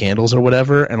all these candles or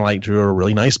whatever, and like drew a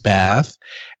really nice bath.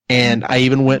 And I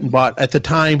even went and bought. At the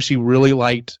time, she really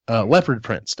liked leopard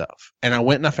print stuff, and I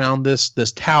went and I found this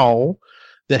towel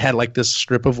that had like this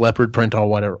strip of leopard print or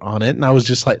whatever on it, and I was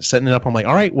just like setting it up. I'm like,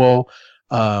 all right, well,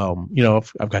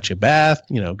 if I've got you a bath,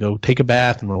 go take a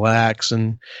bath and relax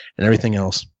and everything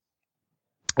else.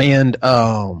 And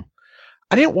I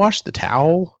didn't wash the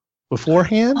towel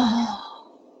beforehand.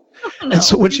 And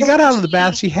so when she got out of the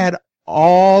bath, she had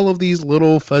all of these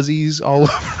little fuzzies all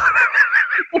over.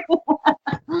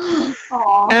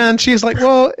 And she's like,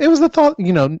 well, it was the thought,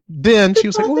 then she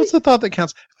was like, well, it's the thought that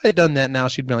counts. If I had done that now,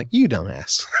 she'd be like, you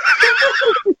dumbass.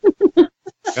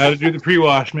 Gotta do the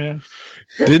pre-wash, man.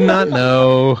 Did not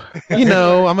know.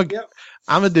 I'm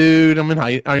a dude. I'm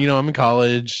in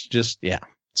college. Just, yeah.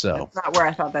 So that's not where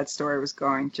I thought that story was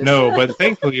going. No, but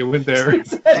thankfully it went there.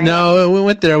 No, we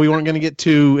went there. We weren't going to get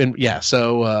too, and yeah.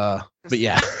 So, but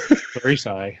yeah. Very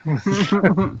sigh.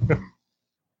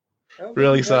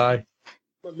 Really sigh.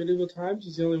 What, Medieval Times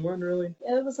is the only one, really?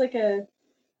 Yeah, it was like a.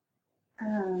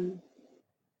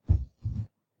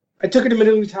 I took her to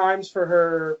Medieval Times for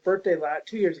her birthday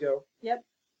 2 years ago. Yep.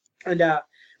 And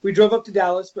we drove up to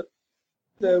Dallas, but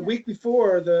the week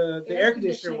before, the air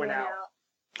conditioner went out.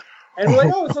 And we're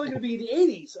like, oh, it's only going to be in the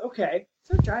 80s. Okay.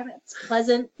 So driving, it's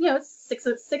pleasant.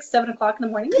 It's 7 o'clock in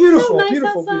the morning. Beautiful, it's so nice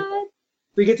beautiful, outside. beautiful.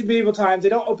 We get to Medieval Times. They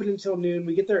don't open until noon.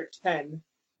 We get there at 10.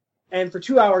 And for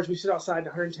 2 hours, we sit outside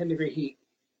in 110-degree heat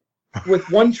with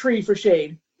one tree for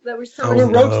shade. That we're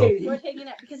rotating. Rotating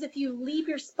it. Because if you leave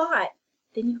your spot,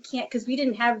 then you can't, because we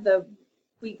didn't have the...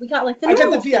 We got like the I got the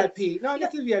normal VIP. No, I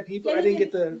got the VIP, but I didn't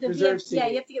get the reserved seat. Yeah,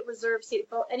 you have to get reserved seat.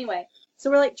 But anyway,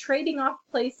 so we're like trading off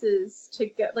places to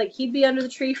go. Like he'd be under the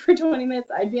tree for 20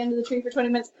 minutes, I'd be under the tree for 20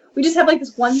 minutes. We just have like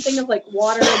this one thing of like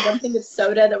water and one thing of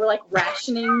soda that we're like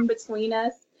rationing between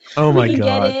us. Oh my we can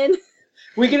god! Get in.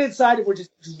 We get inside and we're just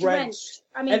drenched.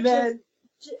 I mean, and then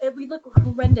we look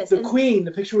horrendous. The Queen,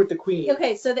 the picture with the Queen.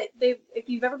 Okay, so if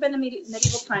you've ever been to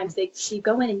Medieval Times, you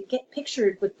go in and you get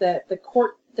pictured with the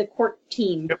court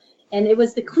team. Yep. And it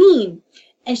was the Queen,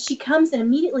 and she comes and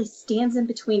immediately stands in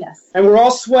between us. And we're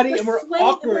all sweaty and we're sweaty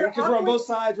awkward because we're on both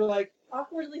sides. We're like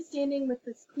awkwardly standing with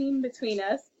this Queen between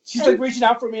us. She's like reaching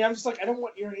out for me. I'm just like, I don't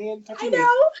want your hand touching me.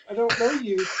 I don't know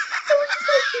you. So we're just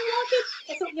like walking,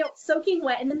 and so soaking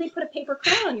wet, and then they put a paper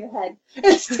crown on your head.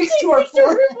 It sticks to our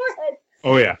forehead.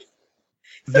 Oh yeah,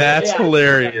 that's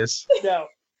hilarious. No.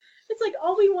 It's like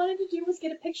all we wanted to do was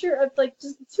get a picture of like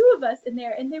just the two of us in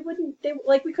there, and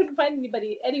we couldn't find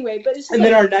anybody anyway. But it's just and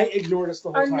then our knight ignored us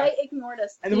the whole time. Our knight ignored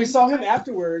us. And then we saw him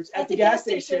afterwards at the gas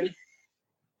station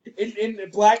in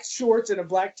black shorts and a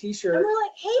black T-shirt. And we're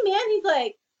like, "Hey man," he's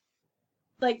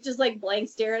like just like blank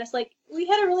stare at us, like we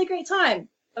had a really great time.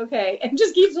 Okay, and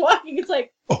just keeps walking. It's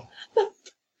like,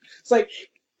 it's like.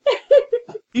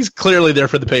 He's clearly there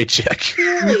for the paycheck.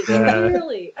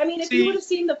 Clearly. I mean, if you would have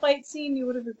seen the fight scene, you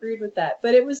would have agreed with that.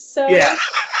 But it was so. Yeah.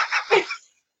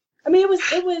 I mean,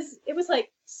 it was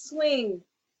like swing,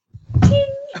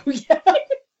 ting.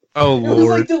 Oh Lord. It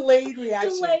was like delayed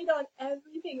reaction. Delayed on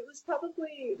everything. It was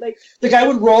probably like the guy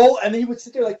would roll and then he would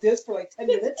sit there like this for like 10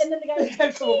 minutes, and then the guy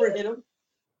would come over and hit him.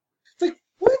 It's like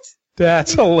what?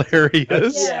 That's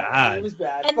hilarious. Yeah, it was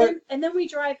bad. And then we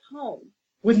drive home.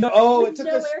 With no it took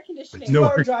us air conditioning.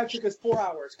 2-hour drive took us 4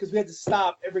 hours because we had to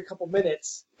stop every couple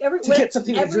minutes to get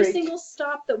something to drink. Every single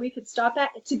stop that we could stop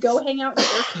at to go hang out in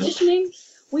air conditioning,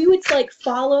 we would like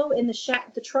follow in the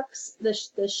trucks,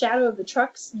 the shadow of the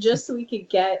trucks, just so we could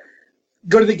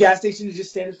go to the gas station and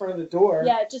just stand in front of the door.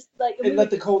 Yeah, just like and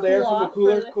let the cold air from the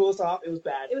cooler cool us off. It was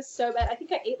bad. It was so bad. I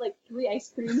think I ate like 3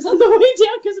 ice creams on the way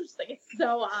down because I'm just like, it's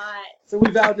so hot. So we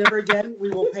vowed never again.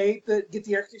 We will get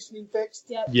the air conditioning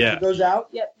fixed. Yep. Yeah. It goes out.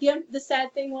 Yep. The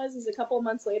sad thing was a couple of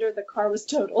months later, the car was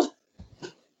totaled.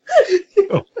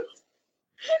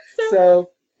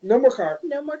 So no more car.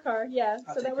 No more car. Yeah.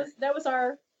 So that was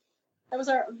our.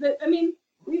 I mean.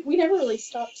 We never really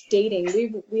stopped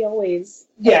dating. We always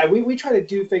we try to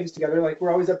do things together. Like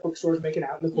we're always at bookstores making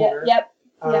out in the corner. Yep.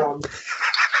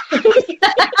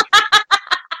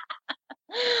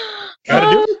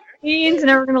 Ian's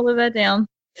never gonna live that down.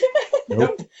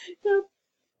 Nope.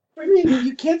 I mean,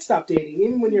 you can't stop dating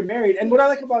even when you're married. And what I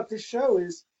like about this show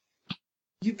is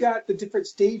you've got the different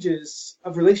stages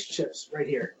of relationships right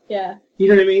here. Yeah. You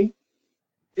know what I mean?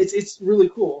 It's really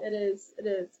cool. It is.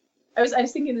 I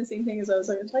was thinking the same thing as I was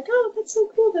like, oh, that's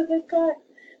so cool that they've got.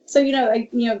 So if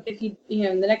you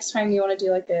the next time you want to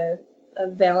do like a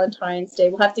Valentine's Day,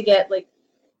 we'll have to get like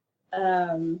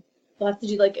we'll have to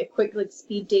do like a quick like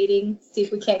speed dating. See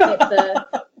if we can't get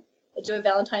do a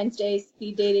Valentine's Day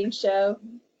speed dating show.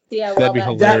 See how well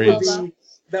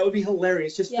that would be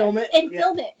hilarious. Just film it and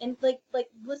film it and like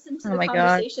listen to the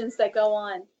conversations that go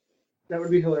on. That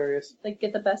would be hilarious. Like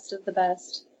get the best of the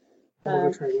best. I'm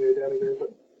gonna try to get it down again,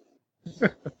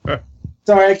 but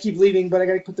sorry, I keep leaving, but I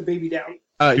gotta put the baby down.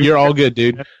 You're all good,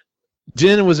 dude.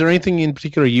 Jen, was there anything in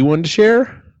particular you wanted to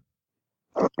share?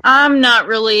 I'm not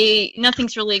really.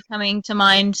 Nothing's really coming to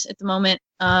mind at the moment.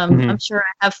 I'm sure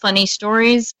I have funny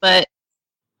stories, but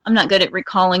I'm not good at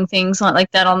recalling things like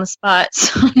that on the spot.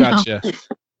 So Gotcha.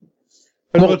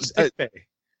 Well,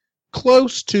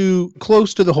 close to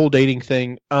the whole dating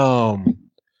thing.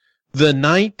 The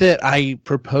night that I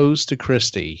proposed to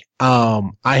Christy,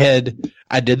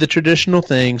 I did the traditional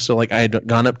thing. So like I had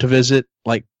gone up to visit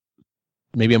like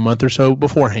maybe a month or so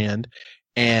beforehand,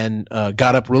 and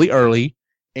got up really early.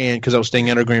 And because I was staying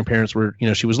at her grandparents where,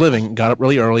 she was living, got up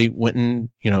really early, went and,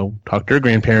 talked to her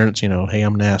grandparents, hey, I'm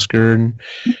going to ask her, and,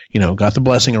 got the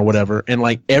blessing or whatever. And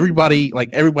everybody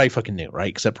fucking knew, right?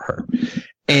 Except for her.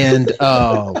 And,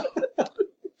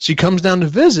 she comes down to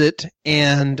visit,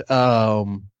 and,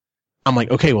 I'm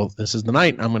like, okay, well, this is the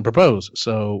night I'm going to propose.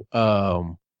 So,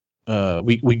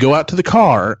 we go out to the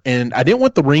car, and I didn't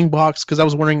want the ring box because I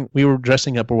was wondering, we were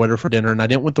dressing up or whatever for dinner, and I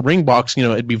didn't want the ring box,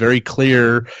 it'd be very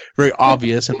clear, very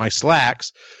obvious in my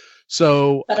slacks.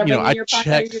 So, I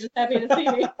checked.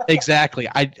 Exactly.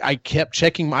 I kept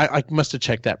checking I must have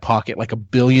checked that pocket like a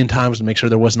billion times to make sure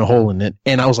there wasn't a hole in it.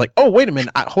 And I was like, oh, wait a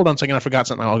minute. Hold on a second. I forgot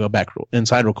something. I'll go back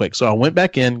inside real quick. So I went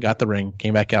back in, got the ring,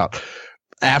 came back out.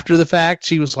 After the fact,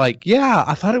 she was like, yeah,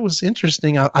 I thought it was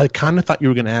interesting. I kind of thought you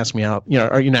were going to ask me out, or you're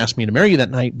going to ask me to marry you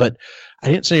that night, but I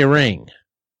didn't say a ring.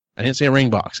 I didn't say a ring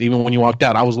box. Even when you walked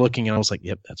out, I was looking and I was like,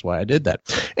 yep, that's why I did that.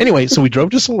 Anyway, so we drove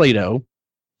to Salado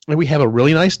and we have a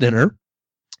really nice dinner.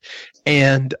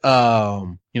 And, I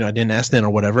didn't ask then or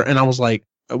whatever. And I was like,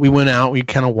 we went out, we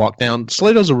kind of walked down.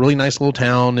 Salado's a really nice little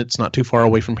town. It's not too far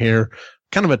away from here.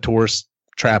 Kind of a tourist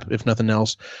trap, if nothing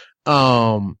else.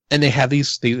 And they have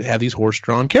these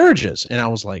horse-drawn carriages. And I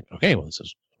was like, okay, well, this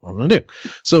is what I'm going to do.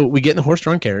 So we get in the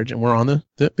horse-drawn carriage and we're on the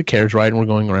carriage ride and we're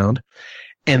going around.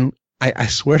 And I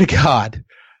swear to God,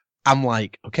 I'm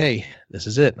like, okay, this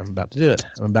is it. I'm about to do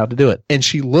it. And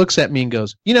she looks at me and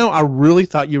goes, I really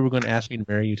thought you were going to ask me to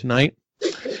marry you tonight.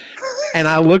 And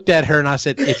I looked at her and I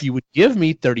said, if you would give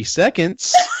me 30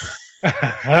 seconds.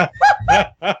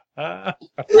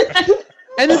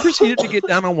 And then proceeded to get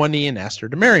down on one knee and asked her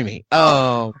to marry me.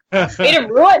 Way to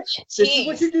ruin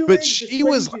it. But she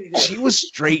was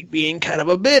straight being kind of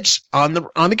a bitch on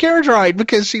the carriage ride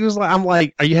because she was like, I'm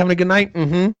like, are you having a good night?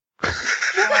 Mm-hmm.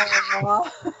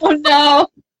 Oh no.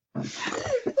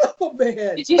 Oh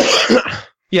man. Did you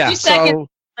Yeah. So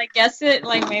I guess it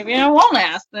like maybe I won't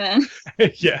ask then.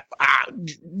 Yeah.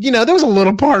 There was a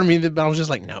little part of me that I was just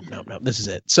like, no, this is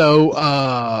it.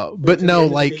 So, but no,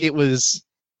 like it was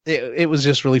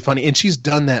just really funny. And she's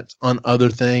done that on other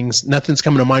things. Nothing's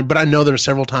coming to mind, but I know there are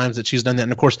several times that she's done that.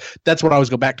 And of course, that's what I always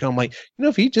go back to. I'm like,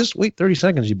 if you just wait 30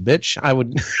 seconds, you bitch, I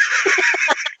would.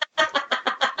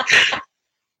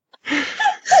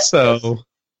 So,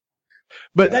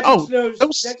 but that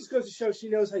just goes to show she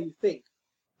knows how you think.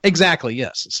 Exactly.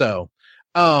 Yes. So,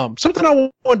 something I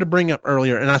wanted to bring up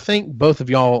earlier, and I think both of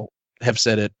y'all have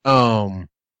said it.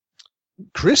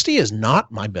 Christy is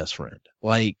not my best friend.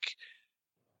 Like,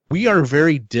 we are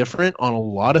very different on a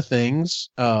lot of things.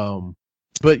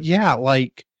 But yeah,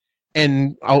 like,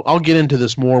 and I'll get into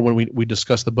this more when we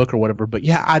discuss the book or whatever. But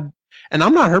yeah, and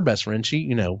I'm not her best friend.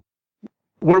 She,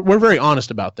 we're very honest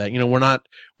about that.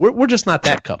 We're just not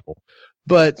that couple.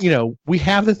 But, we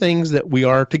have the things that we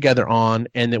are together on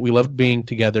and that we love being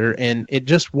together and it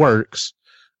just works.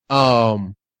 But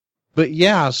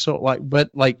yeah, so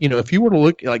if you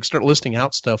were to start listing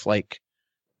out stuff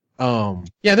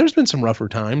there's been some rougher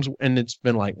times and it's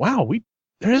been like, wow,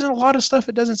 there isn't a lot of stuff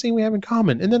it doesn't seem we have in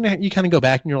common. And then you kind of go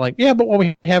back and you're like, yeah, but what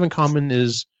we have in common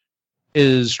is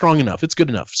strong enough. It's good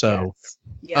enough. So,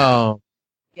 yeah.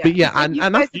 But yeah,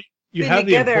 you have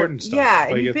the important stuff. Yeah,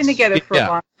 and you've been together for a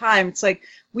long time. It's like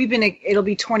it'll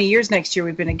be 20 years next year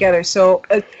we've been together. So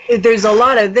there's a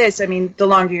lot of this. I mean, the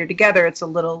longer you're together, it's a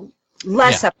little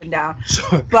less up and down.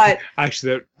 So, but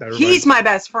actually, that he's my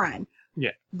best friend.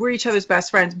 Yeah. We're each other's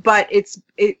best friends, but it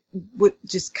would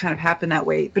just kind of happen that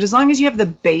way. But as long as you have the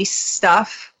base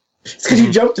stuff. It's because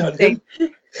you joked on him.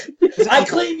 I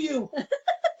claim you.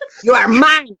 You are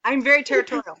mine. I'm very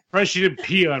territorial. Probably she didn't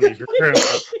pee on me for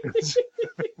Christmas.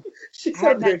 She's I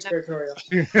had not very that- territorial.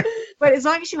 But as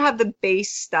long as you have the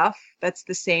base stuff that's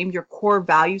the same, your core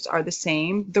values are the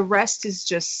same, the rest is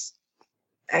just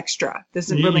extra.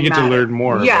 Doesn't You really get matter. to learn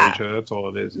more Yeah. about each other. That's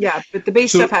all it is. Yeah, but the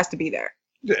base So- stuff has to be there.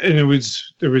 And there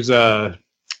was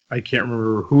I can't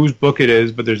remember whose book it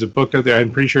is, but there's a book out there. I'm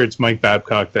pretty sure it's Mike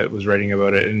Babcock that was writing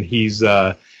about it, and he's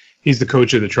the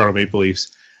coach of the Toronto Maple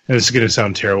Leafs. And this is going to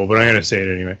sound terrible, but I'm going to say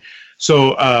it anyway.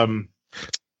 So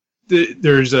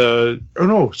there's a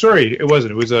it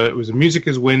wasn't. It was a Music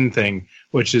is Win thing,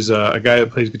 which is a guy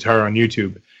that plays guitar on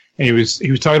YouTube, and he was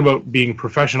talking about being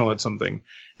professional at something,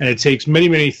 and it takes many,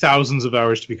 many thousands of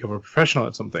hours to become a professional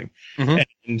at something. Mhm.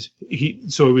 And he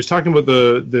was talking about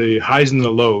the highs and the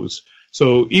lows.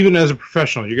 So even as a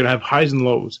professional, you're going to have highs and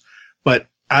lows, but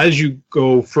as you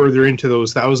go further into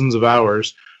those thousands of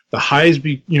hours, the highs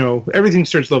everything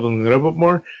starts leveling it up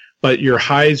more, but your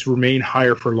highs remain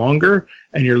higher for longer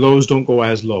and your lows don't go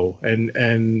as low.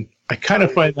 And I kind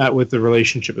of find that with the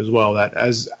relationship as well, that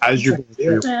as you're going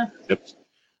through Yeah.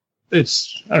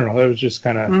 it's, I don't know, that was just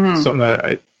kind of Mhm. something that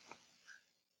I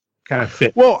kind of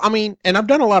fit. Well, I mean, and I've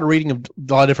done a lot of reading of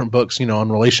a lot of different books,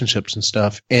 on relationships and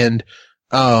stuff. And,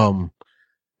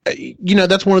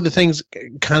 that's one of the things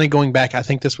kind of going back. I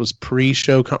think this was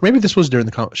pre-show. Maybe this was during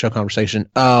the show conversation.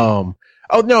 Oh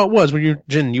no, it was when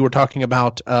Jen, you were talking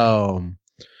about, guys,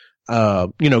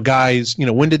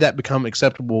 when did that become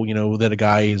acceptable? That a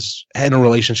guy is in a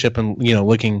relationship and,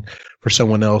 looking for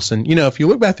someone else. And, if you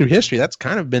look back through history, that's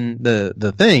kind of been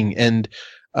the thing. And,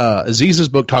 Aziz's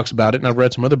book talks about it, and I've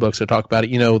read some other books that talk about it.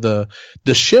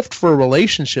 The shift for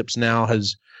relationships now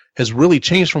has really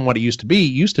changed from what it used to be.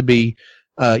 It used to be,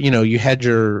 you had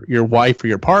your wife or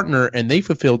your partner, and they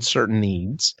fulfilled certain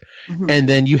needs, Mhm. and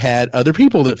then you had other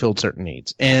people that filled certain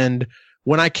needs. And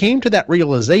when I came to that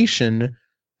realization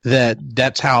that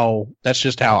that's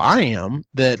just how I am,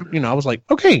 that I was like,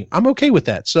 okay, I'm okay with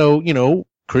that. So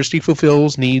Christy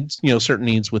fulfills needs, certain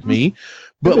needs with me,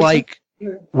 but like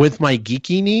with my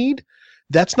geeky need,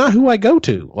 that's not who I go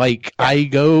to. Like I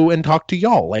go and talk to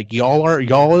y'all. Like y'all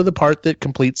are the part that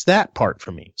completes that part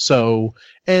for me. So,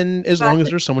 and as long as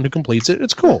there's someone who completes it,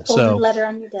 it's cool. Folded So letter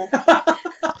on your desk.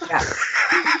 Yeah.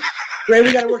 Ray,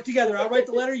 we got to work together. I'll write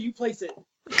the letter. You place it.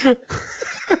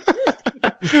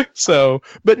 so,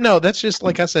 but no, that's just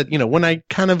like I said, when I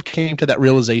kind of came to that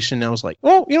realization, I was like,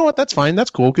 well, you know what, that's fine. That's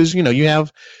cool. Cause you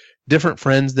have different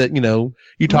friends that,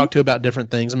 you talk to about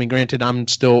different things. I mean, granted,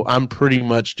 I'm pretty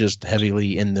much just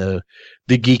heavily in the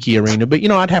geeky arena, but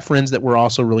I'd have friends that were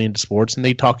also really into sports, and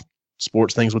they'd talk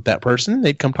sports things with that person, and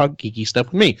they'd come talk geeky stuff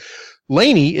with me.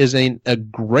 Lainey is a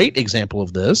great example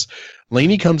of this.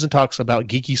 Lainey comes and talks about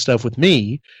geeky stuff with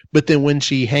me, but then when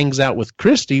she hangs out with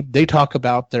Christy, they talk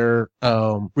about their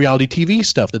reality TV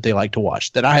stuff that they like to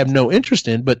watch that I have no interest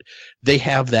in, but they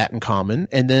have that in common.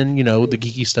 And then, the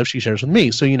geeky stuff she shares with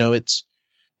me. So, it's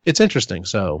interesting.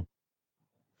 So,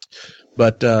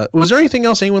 but was there anything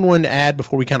else anyone wanted to add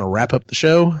before we kind of wrap up the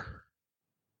show?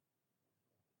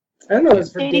 I don't know.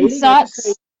 It's for Dating dating. I just sucks.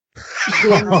 say-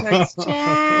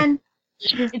 Jen,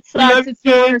 It sucks. It's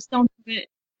the worst. Don't do it.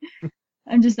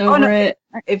 I'm just over no. it.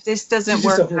 if this doesn't She's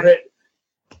just work, over it.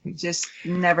 I'm just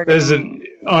never Doesn't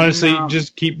honestly No.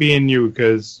 just keep being you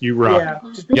because you rock. Yeah,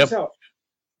 just be Yep. yourself.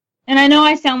 And I know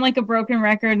I sound like a broken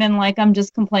record and like I'm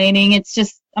just complaining. It's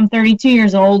just I'm 32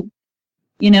 years old.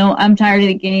 I'm tired of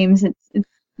the games. It's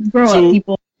grow So- up,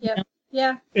 people.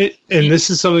 Yeah. And this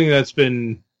is something that's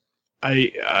been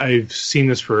I've seen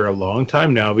this for a long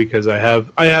time now, because I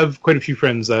have quite a few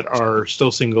friends that are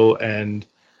still single, and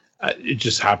it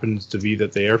just happens to be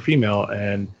that they are female,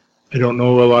 and I don't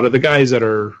know a lot of the guys that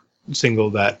are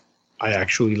single that I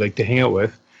actually like to hang out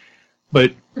with.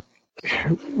 But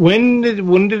when did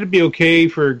it be okay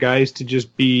for guys to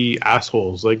just be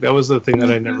assholes? Like, that was the thing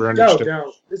that I never understood.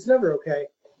 No, it's never okay.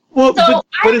 Well, So, I but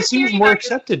have a it seems theory more about this.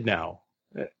 accepted now.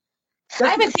 I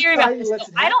have a theory about this. Though.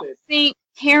 I don't think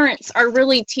parents are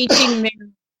really teaching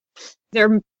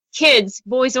their kids,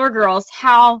 boys or girls,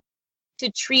 how to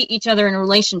treat each other in a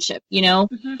relationship.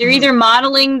 They're either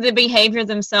modeling the behavior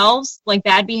themselves, like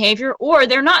bad behavior, or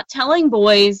they're not telling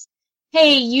boys,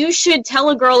 hey, you should tell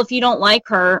a girl if you don't like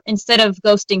her instead of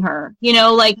ghosting her.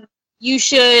 Like you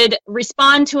should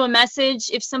respond to a message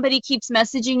if somebody keeps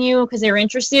messaging you because they're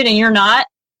interested and you're not.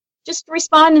 Just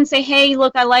respond and say, hey,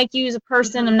 look, I like you as a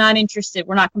person. I'm not interested.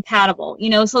 We're not compatible.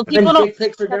 So people And don't dick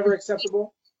pics are never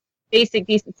acceptable. basic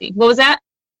decency. What was that?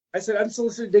 I said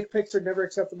unsolicited dick pics are never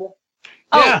acceptable.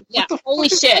 Oh, Yeah. yeah. Holy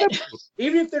shit.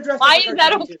 Even if they're dressed Why like a is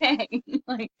that cartoon. okay?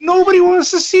 Like, Nobody wants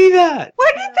to see that.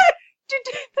 Why did that?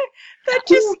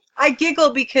 I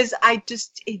giggle because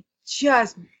it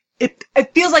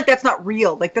feels like that's not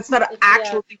real. Like that's not an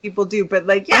actual thing people do. But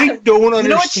like, yeah, I don't understand. You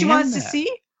know what she wants to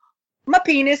see? My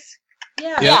penis.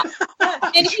 Yeah.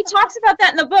 And he talks about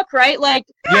that in the book, right? Like,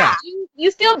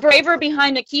 you feel braver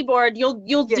behind a keyboard.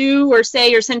 You'll do or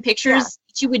say or send pictures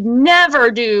that you would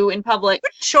never do in public.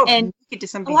 And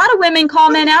a lot of women call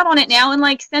men out on it now and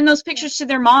like send those pictures to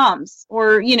their moms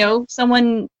or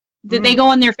someone that they go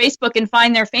on their Facebook and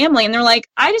find their family and they're like,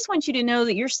 I just want you to know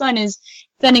that your son is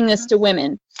sending this to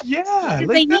women. Yeah,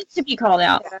 they need to be called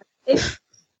out.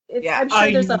 I'm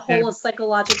sure there's a whole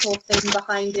psychological thing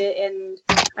behind it, and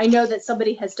I know that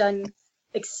somebody has done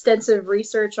extensive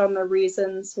research on the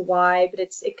reasons why, but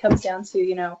it comes down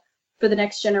to, for the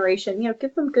next generation,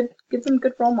 give them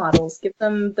good role models, give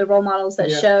them the role models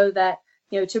that show that,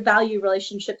 to value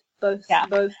relationships, both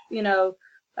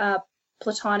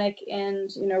platonic and,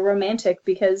 romantic,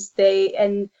 because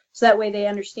so that way they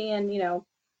understand,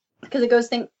 because it goes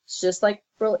things just like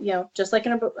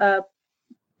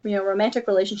in a romantic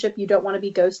relationship, you don't want to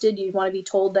be ghosted. You want to be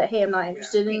told that, hey, I'm not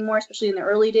interested anymore, especially in the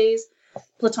early days.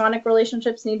 Platonic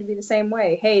relationships need to be the same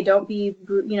way. Hey, don't be,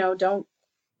 don't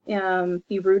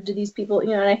be rude to these people.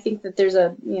 And I think that there's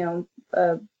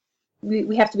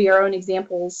we have to be our own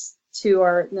examples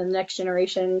to the next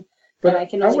generation. But I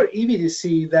want Evie to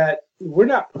see that we're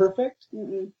not perfect,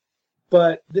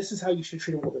 but this is how you should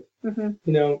treat a woman.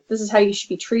 Mm-hmm. This is how you should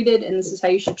be treated, and this is how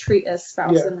you should treat a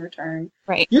spouse in return.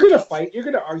 Right. You're gonna fight. You're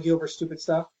gonna argue over stupid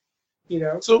stuff.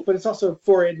 So, but it's also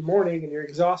 4 a.m. and you're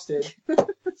exhausted.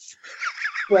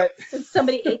 But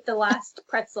somebody ate the last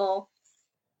pretzel.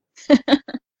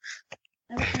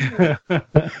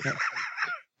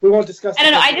 We won't discuss. I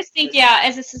don't know. I just think,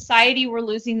 as a society, we're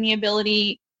losing the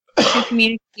ability to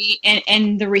communicate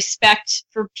and the respect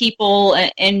for people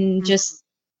and just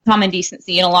common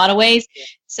decency in a lot of ways.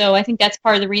 So I think that's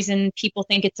part of the reason people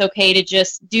think it's okay to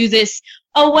just do this.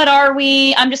 Oh, what are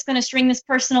we? I'm just going to string this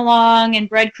person along and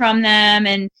breadcrumb them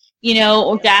and,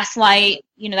 or gaslight.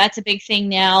 That's a big thing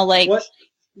now. Like,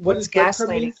 what is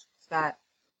gaslighting? Is that?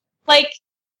 Like,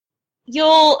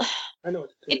 I know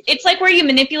it's like where you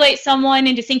manipulate someone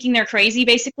into thinking they're crazy,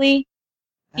 basically,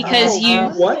 because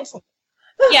what?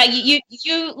 Yeah,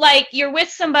 you like you're with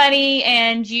somebody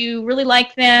and you really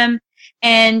like them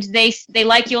and they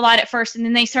like you a lot at first and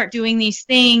then they start doing these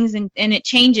things and it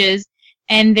changes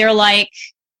and they're like,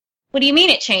 what do you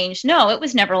mean it changed? No, it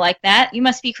was never like that. You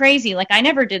must be crazy. Like I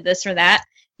never did this or that,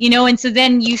 and so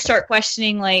then you start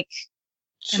questioning like,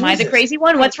 am I the crazy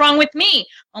one? What's wrong with me?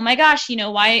 Oh my gosh,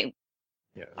 why?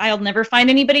 Yeah. I'll never find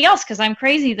anybody else because I'm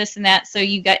crazy, this and that. So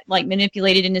you got like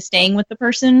manipulated into staying with the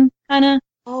person kind of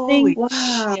thing.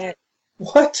 Wow. Shit.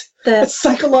 What? That's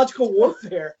psychological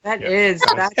warfare. That is.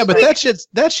 But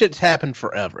that shit's happened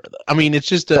forever. Though. I mean, it's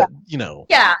just Yeah,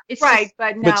 it's right.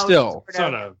 Just, but still. It's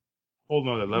on a whole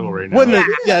nother level right now.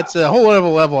 It's a whole other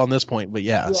level on this point. But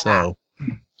so.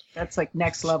 That's like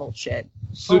next level shit.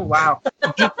 So, oh, wow.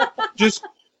 Just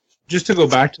to go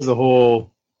back to the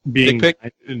whole being... Dick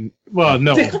pic? Well,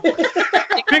 no.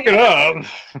 Pick it up.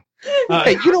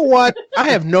 Hey, you know what? I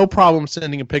have no problem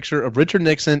sending a picture of Richard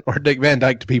Nixon or Dick Van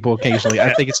Dyke to people occasionally.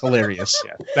 I think it's hilarious.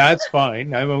 Yeah, that's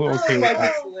fine. I'm okay with that.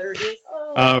 That's hilarious.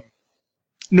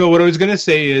 No, what I was going to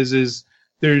say is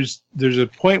there's a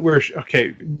point where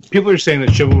people are saying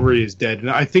that chivalry is dead, and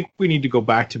I think we need to go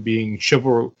back to being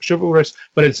chivalrous,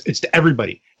 but it's to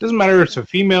everybody. It doesn't matter if it's a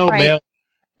female, male.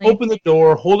 Open the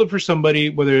door, hold it for somebody.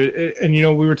 We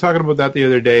were talking about that the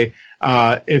other day.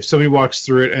 If somebody walks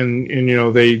through it and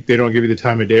they don't give you the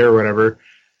time of day or whatever.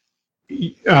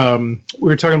 We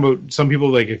were talking about some people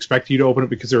like expect you to open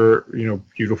it because they're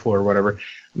beautiful or whatever.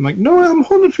 I'm like, no, I'm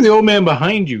holding it for the old man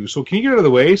behind you. So can you get out of the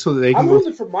way so that they can? I'm holding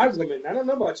it for my women. I don't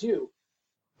know about you.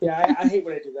 Yeah, I hate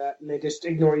when I do that and they just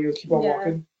ignore you and keep on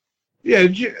walking. Yeah,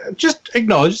 just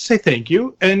acknowledge, say thank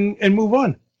you, and move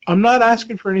on. I'm not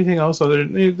asking for anything else other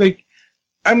than like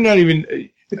I'm not even.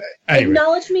 Anyway.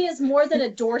 Acknowledge me as more than a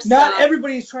doorstop. Not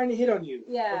everybody is trying to hit on you.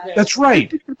 Yeah, okay. That's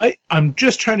right. I'm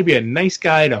just trying to be a nice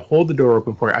guy to hold the door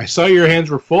open for you. I saw your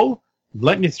hands were full, I'm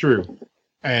letting you through,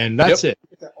 and that's it.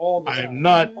 I'm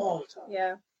not. All the time.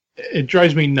 Yeah. It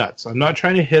drives me nuts. I'm not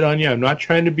trying to hit on you. I'm not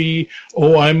trying to be.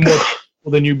 Oh, I'm more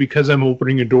powerful than you because I'm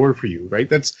opening a door for you. Right?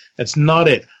 That's not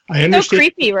it. I understand. So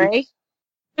creepy, right?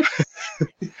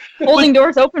 Holding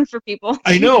doors open for people.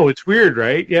 I know, it's weird,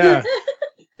 right? Yeah.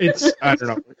 I don't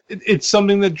know. It's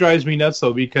something that drives me nuts,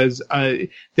 though, because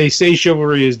they say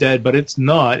chivalry is dead, but it's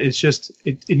not. It's just,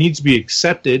 it needs to be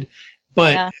accepted,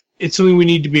 but it's something we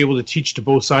need to be able to teach to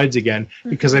both sides again,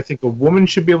 because I think a woman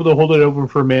should be able to hold it open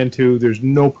for a man, too. There's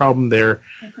no problem there.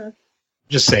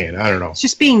 Just saying. I don't know. It's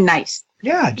just being nice.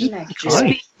 Yeah, just Nice. Just kind.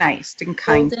 being nice and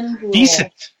kind. Golden rule.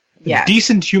 Decent. Yeah.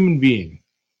 Decent human being.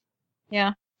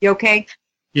 You okay?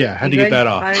 Yeah, had to You get good? that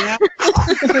off.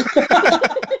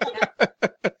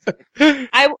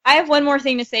 I have one more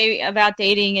thing to say about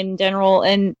dating in general,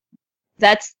 and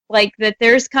that's like that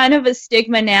there's kind of a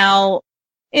stigma now.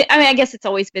 I guess it's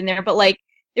always been there, but like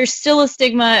there's still a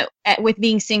stigma with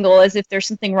being single, as if there's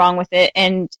something wrong with it,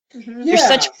 and Mhm. there's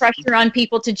such pressure on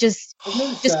people to just I've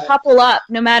noticed just that. couple up,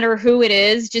 no matter who it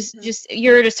is. Just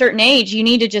you're at a certain age, you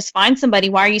need to just find somebody.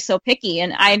 Why are you so picky?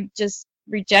 And I just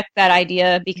reject that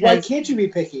idea Why because can't you be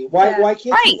picky? Why can't Right.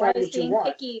 you Why find is what you being want?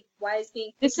 picky? Why is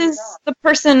being this picky is wrong? the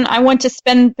person I want to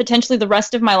spend potentially the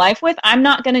rest of my life with. I'm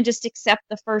not going to just accept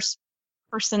the first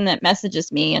person that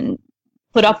messages me and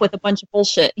put up with a bunch of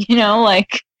bullshit,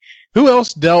 like. Who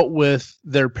else dealt with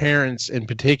their parents in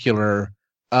particular?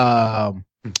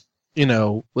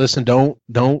 Listen, don't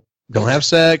have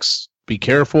sex. Be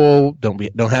careful.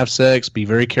 Don't have sex. Be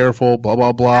very careful. Blah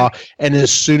blah blah. And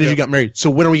as soon as you got married, so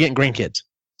when are we getting grandkids?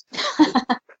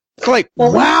 It's like,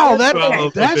 Well, wow, well,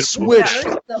 that bit- switch Where's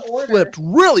the order? flipped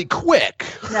really quick.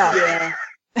 No. Yeah.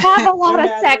 Have a lot They're of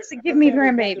mad sex we're- and give me okay,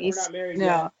 we're grandbabies. not married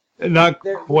No. yet. Not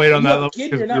They're- quite on you that have a level. kid,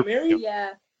 because you're not we're- married? Yeah.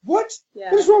 What?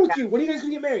 Yeah. What is wrong with you? When are you guys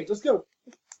gonna get married? Let's go.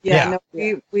 Yeah. Yeah.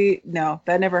 No, we no,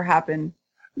 that never happened.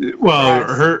 Well, Yes.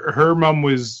 her mom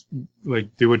was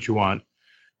like, do what you want,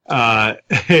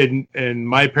 and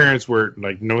my parents were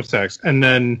like, no sex. And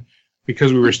then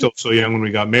because we were still so young when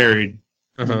we got married,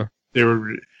 Uh-huh. they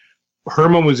were. Her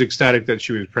mom was ecstatic that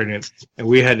she was pregnant, and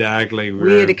we had to act like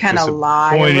We had to kinda lie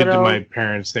a disappointed to little. my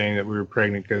parents saying that we were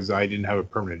pregnant because I didn't have a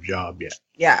permanent job yet.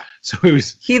 Yeah. So it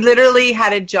was He literally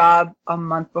had a job a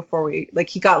month before he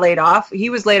got laid off. He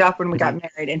was laid off when we got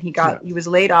married, and he was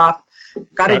laid off,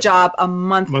 got a Got- job a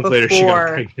month a month later she got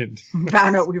before pregnant.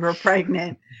 found out we were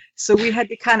pregnant. So we had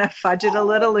to kind of fudge it a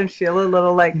little and feel a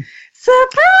little like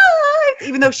surprise,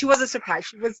 even though she wasn't surprised.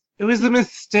 She was It was a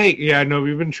mistake. Yeah, I know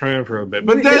we've been trying for a bit,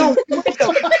 but We then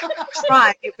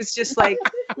trying. It was just like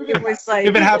it was like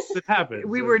if it happens, it happens.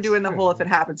 we were doing the whole if it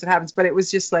happens, it happens. But it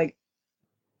was just like,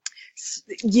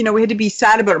 we had to be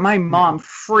sad about it. My mom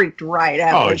freaked right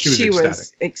out. Oh, Like, she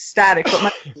was ecstatic. But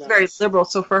my mom was very liberal,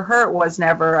 so for her it was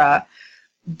never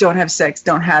don't have sex,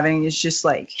 don't have any. It's just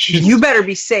like, She's- you better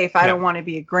be safe. I Yeah. don't want to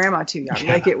be a grandma too young.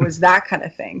 Yeah. Like it was that kind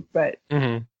of thing. But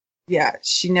Mm-hmm. yeah,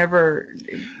 she never.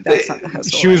 That's not the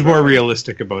household. She was I more grew up in.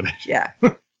 realistic about it. Yeah,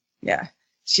 yeah.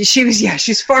 She was. Yeah,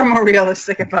 she's far more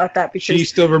realistic about that because She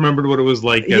still remembered what it was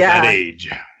like at Yeah. that age.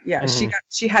 yeah, Mhm.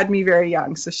 she had me very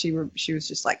young, so she was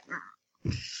just like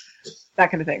that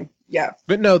kind of thing. Yeah,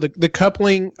 But no, the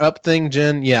coupling up thing,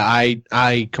 Jen. Yeah,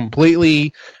 I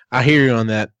completely I hear you on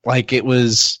that. Like it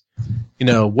was,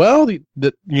 well,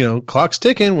 the clock's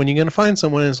ticking. When you gonna find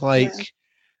someone? It's like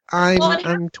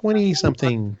I'm 20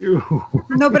 something.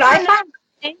 no, but I found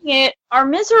Dang it, are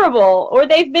miserable, or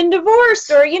they've been divorced,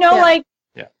 or like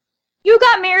Yeah. you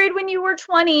got married when you were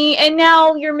 20 and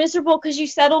now you're miserable because you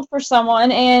settled for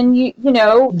someone, and you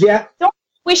Yeah,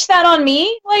 wish that on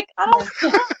me. Like, I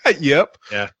don't. Yep.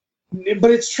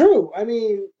 but it's true. I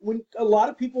mean, when a lot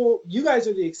of people, you guys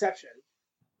are the exception.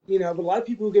 But a lot of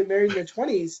people who get married in their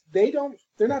 20s,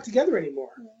 they're not together anymore.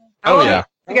 Oh yeah.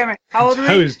 Okay, how old were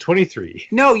I you? was 23.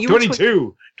 No, you were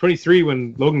 22. 23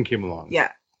 when Logan came along.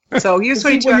 Yeah. So he was See,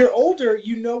 22. when you're older,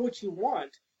 you know what you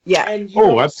want, Yeah. and you Oh,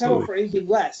 don't absolutely. settle for anything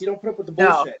less. You don't put up with the No.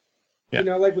 bullshit.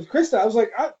 Yeah. Like with Krista, I was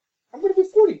like, I'm going to be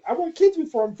 40. I want kids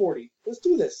before I'm 40. Let's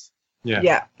do this.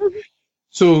 Yeah.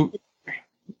 So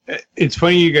it's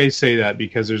funny you guys say that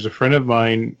because there's a friend of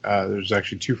mine. There's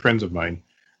actually two friends of mine,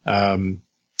 and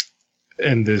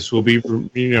this will be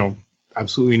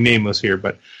absolutely nameless here,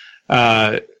 but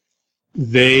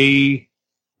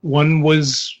one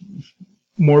was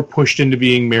more pushed into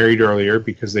being married earlier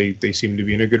because they seemed to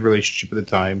be in a good relationship at the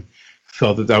time.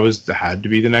 Felt that had to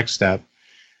be the next step.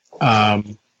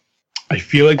 I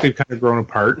feel like they've kind of grown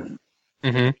apart.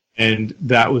 Mm-hmm. And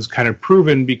that was kind of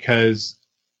proven because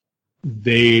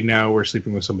they now were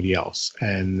sleeping with somebody else.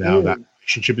 And now that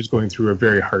relationship is going through a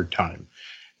very hard time.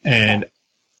 And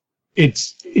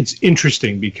it's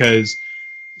interesting because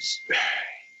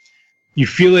you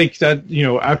feel like that,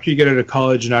 after you get out of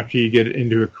college and after you get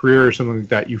into a career or something like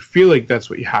that, you feel like that's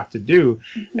what you have to do.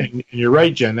 Mm-hmm. And you're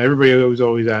right, Jen. Everybody was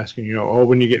always asking,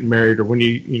 when you get married or when are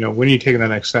you taking that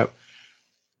next step?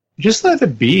 Just let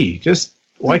it be.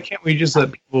 Why can't we just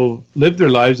let people live their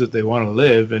lives that they want to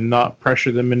live and not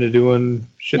pressure them into doing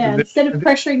shit? Yeah, that they instead of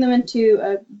pressuring them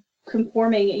into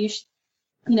conforming, you should,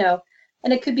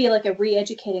 and it could be like a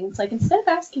re-educating. It's like, instead of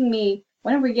asking me,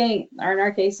 when are we getting, or in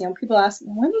our case, people ask,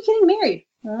 when are you getting married?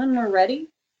 When we're ready.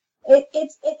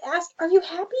 it asks, are you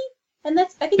happy? And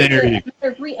that's, I think it's a matter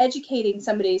of re-educating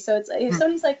somebody. So it's if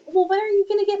somebody's like, well, when are you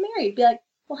going to get married? Be like,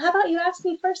 well, how about you ask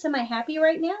me first, am I happy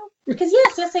right now? Because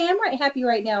yes, I am happy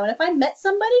right now. And if I met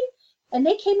somebody and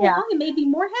they came along and made me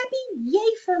more happy,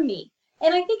 yay for me.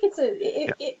 And I think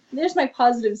there's my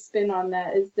positive spin on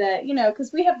that is that,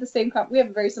 because we have we have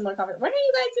a very similar conversation. When are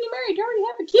you guys getting married? You already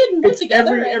have a kid and live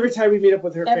together. Every time we meet up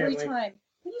with her every family. time.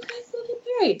 When are you guys going to get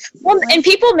married? Well, and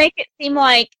people make it seem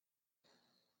like,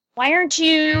 why aren't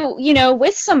you,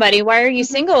 with somebody? Why are you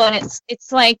single? And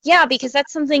it's like, yeah, because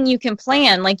that's something you can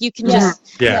plan. Like you can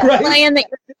just plan that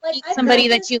you're meet somebody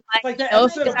that you like. Like that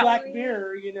episode of Black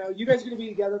Mirror, you guys are going to be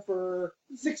together for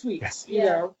 6 weeks. You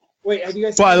know, wait, have you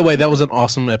guys? By the way, that was an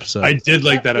awesome episode. I did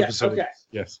like that episode. Okay.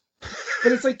 Yes.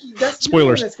 But it's like that's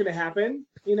spoilers. That's going to happen.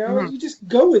 You just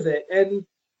go with it, and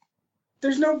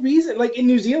there's no reason. Like in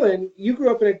New Zealand, you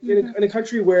grew up in a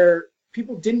country where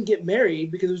people didn't get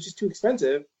married because it was just too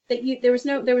expensive. There was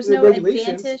no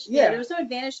advantage. Yeah, there was no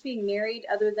advantage to being married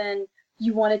other than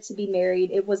you wanted to be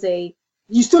married. It was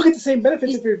you still get the same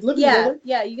benefits if you're living together.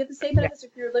 Yeah, you get the same benefits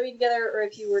if you're living together or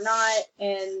if you were not.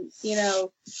 And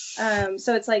so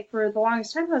it's like for the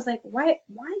longest time I was like, why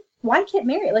get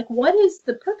married? Like, what is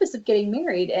the purpose of getting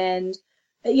married? And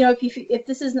if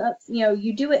this is not,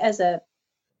 you do it as I'm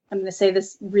going to say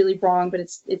this really wrong, but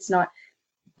it's not.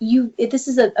 This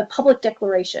is a public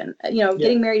declaration.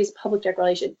 Getting married is a public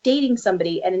declaration. Dating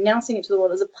somebody and announcing it to the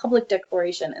world is a public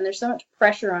declaration. And there's so much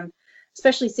pressure on,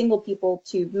 especially single people,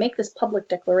 to make this public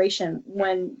declaration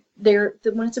when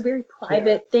it's a very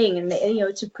private thing. And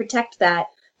to protect that,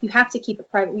 you have to keep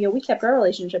it private. We kept our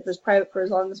relationship as private for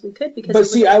as long as we could because. But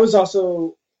see, I'm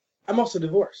also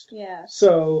divorced. Yeah.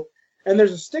 So. And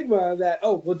there's a stigma that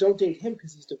don't date him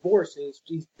because he's divorced and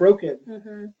he's broken.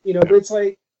 Mm-hmm. But it's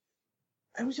like.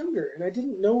 I was younger and I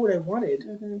didn't know what I wanted,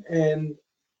 and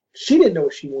she didn't know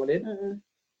what she wanted,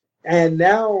 and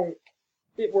now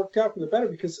it worked out for the better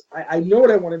because I know what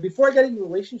I wanted. Before I got into a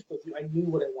relationship with you, I knew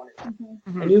what I wanted.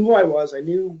 I knew who I was. I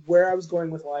knew where I was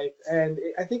going with life, and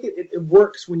I think it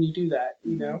works when you do that,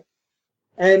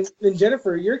 And then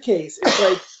Jennifer, your case, it's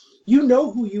like you know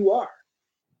who you are.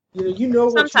 You know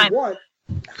what you want.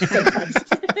 Sometimes.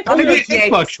 On a good day.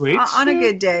 Fluctuates. On a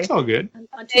good day. It's all good.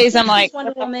 On Tuesdays, I'm like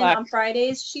Wonder Woman. On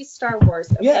Fridays, she's Star Wars.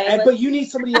 Okay? Yeah, but you need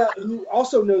somebody else who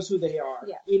also knows who they are.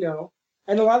 Yeah.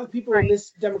 And a lot of people in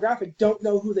this demographic don't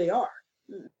know who they are.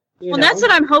 Well, that's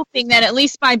what I'm hoping, that at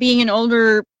least by being an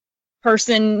older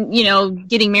person,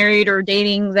 getting married or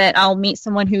dating, that I'll meet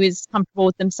someone who is comfortable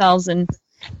with themselves and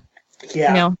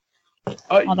all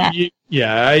that.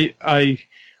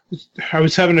 I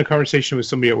was having a conversation with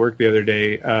somebody at work the other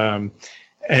day,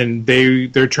 and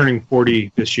they're turning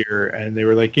 40 this year, and they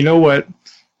were like, you know what?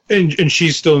 And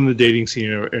she's still in the dating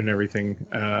scene and everything.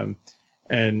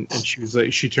 And she was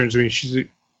like, she turns to me, she's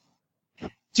like,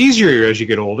 it's easier as you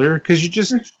get older because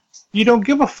you don't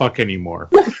give a fuck anymore.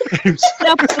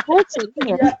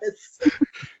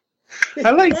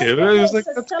 I liked it. I was like,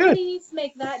 that's somebody good. needs to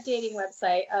make that dating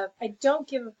website of I don't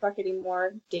give a fuck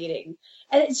anymore dating.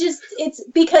 And it's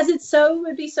because it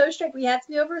would be so strict. We have to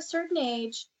be over a certain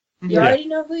age. You already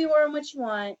know who you are and what you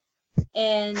want.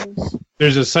 And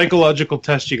there's a psychological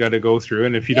test you got to go through,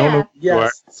 and if you don't know who you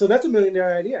are. So that's $1 million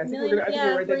idea. I think we're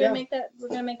gonna make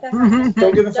that happen.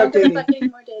 Don't give a fuck dating.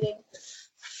 Anymore dating.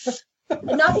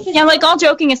 And not because like all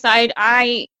joking aside,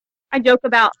 I joke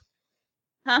about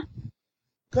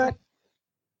Go ahead.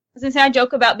 I was gonna say I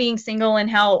joke about being single and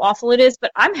how awful it is,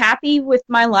 but I'm happy with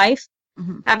my life.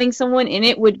 Having someone in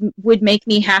it would make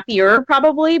me happier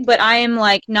probably, but I am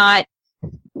like not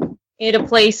at a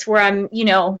place where I'm,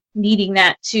 needing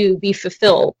that to be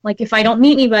fulfilled. Like if I don't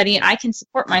meet anybody and I can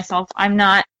support myself, I'm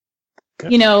not,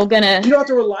 gonna. You don't have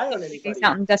to rely on anybody.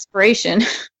 Out in desperation.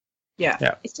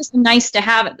 Yeah. It's just nice to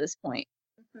have at this point.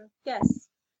 Yes.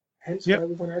 Hence why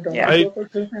we want our dog.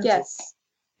 Yes.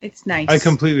 It's nice. I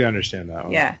completely understand that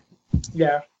one. Yeah.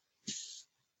 Yeah.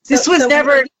 This was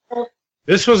never.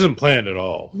 This wasn't planned at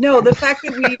all. No, the fact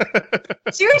that we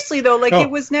seriously though, it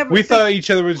was never. We thought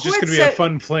each other was just going to be a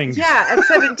fun fling. Yeah, at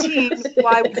 17,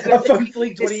 why would a fun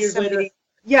fling 20 years later?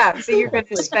 Yeah, so you're going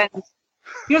to spend.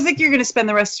 You don't think you're going to spend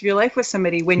the rest of your life with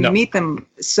somebody when you meet them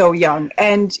so young,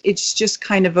 and it's just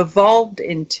kind of evolved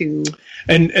into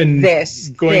and this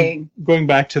going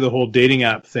back to the whole dating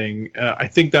app thing. I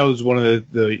think that was one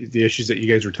of the issues that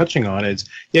you guys were touching on. Is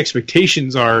the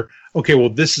expectations are okay? Well,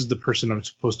 this is the person I'm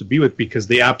supposed to be with because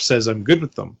the app says I'm good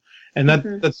with them, and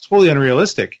that's totally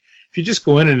unrealistic. If you just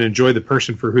go in and enjoy the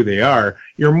person for who they are,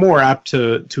 you're more apt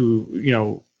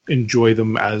to enjoy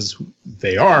them as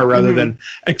they are rather than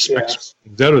expect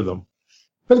things out of them.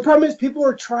 But the problem is people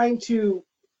are trying to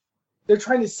they're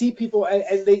trying to see people, and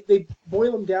they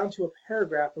boil them down to a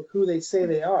paragraph of who they say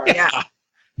they are. Yeah.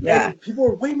 Yeah. And people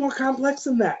are way more complex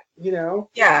than that, you know?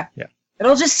 Yeah. Yeah. It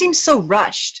all just seems so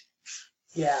rushed.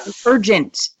 Yeah.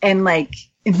 Urgent and like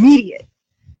immediate.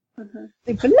 Mm-hmm.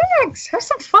 Like, relax, have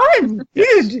some fun,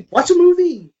 dude. Watch a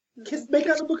movie. Kids make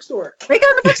out in the bookstore. Make out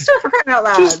in the bookstore for crying out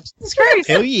loud. It's great.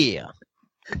 Hell yeah.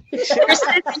 It's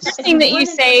interesting that you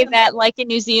say that, like in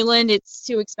New Zealand, it's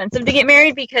too expensive to get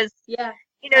married because, Yeah.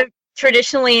 you know,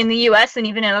 traditionally in the U.S. and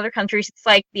even in other countries, it's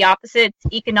like the opposite.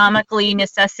 It's economically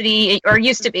necessity, or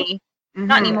used to be,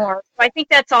 not anymore. So I think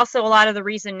that's also a lot of the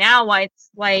reason now why it's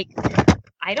like,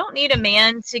 I don't need a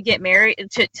man to get married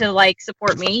to like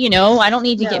support me, you know. I don't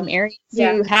need to get married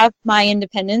to have my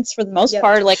independence for the most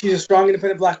part. Like, she's a strong,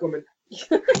 independent black woman.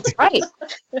 right.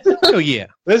 Oh yeah.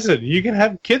 Listen, you can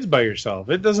have kids by yourself.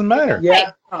 It doesn't matter.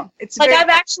 Yeah. Oh, it's Like, very- I've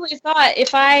actually thought,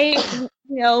 if I,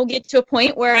 get to a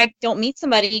point where I don't meet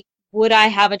somebody, would I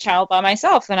have a child by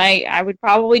myself? And I would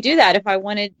probably do that if I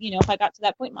wanted, if I got to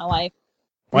that point in my life.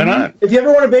 Why not? If you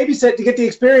ever want to babysit to get the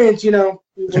experience, we're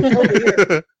totally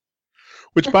here.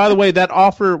 Which, by the way, that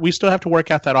offer, we still have to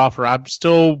work out that offer. I'm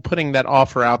still putting that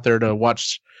offer out there to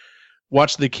watch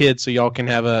the kids, so y'all can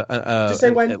have Just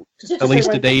say when. at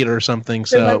least a date or something.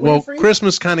 Say So, when well, you're free?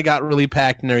 Christmas kind of got really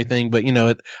packed and everything, but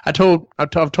I told,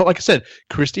 like I said,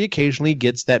 Christy occasionally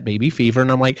gets that baby fever, and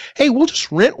I'm like, hey, we'll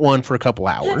just rent one for a couple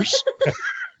hours.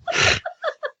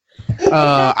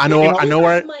 I know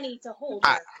where money to hold.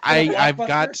 I've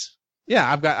got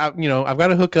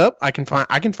a hookup. I can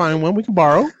find one we can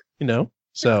borrow.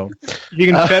 So You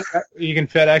can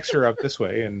FedEx her up this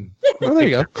way, and well, there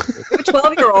you go. a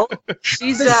 12-year-old.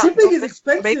 She's The shipping is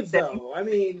expensive, babysitting. though. I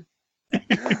mean,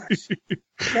 gosh.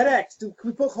 FedEx. Can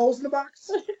we poke holes in the box?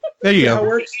 There you How it go.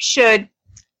 works? You should.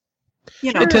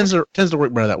 It tends to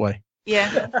work better that way.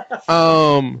 Yeah.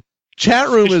 Chat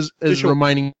room is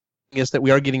reminding us that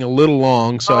we are getting a little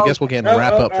long, so I guess we'll get a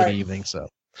wrap up for the alright. evening. So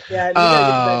Yeah, you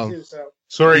gotta get to bed too, so.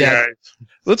 sorry, Yeah. guys.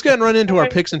 let's go ahead and run into our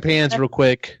picks and pans real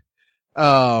quick.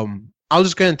 I'll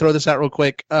just go ahead and throw this out real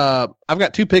quick. I've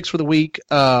got 2 picks for the week.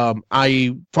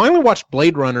 I finally watched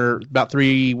Blade Runner about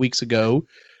 3 weeks ago.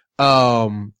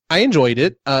 I enjoyed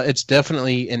it. It's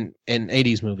definitely an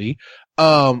 80s movie.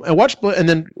 And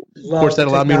then of course that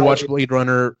allowed me to watch Blade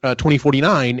Runner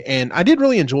 2049, and I did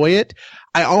really enjoy it.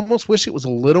 I almost wish it was a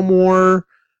little more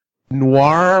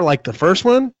noir like the first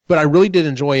one, but I really did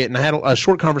enjoy it, and I had a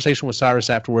short conversation with Cyrus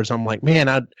afterwards. I'm like,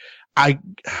 man,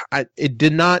 it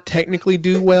did not technically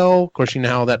do well. Of course, you know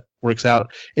how that works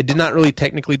out. It did not really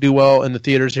technically do well in the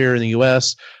theaters here in the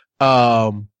U.S.,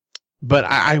 but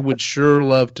I would sure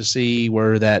love to see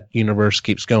where that universe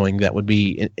keeps going. That would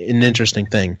be an interesting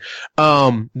thing.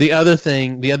 The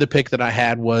other pick that I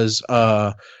had was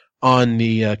on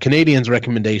the Canadians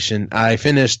recommendation. I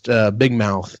finished Big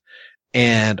Mouth,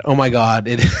 and oh my God,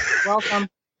 Welcome.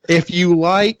 if you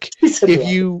liked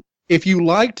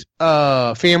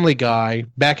Family Guy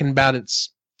back in about its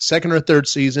second or third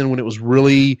season, when it was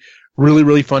really, really,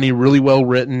 really funny, really well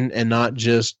written, and not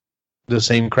just the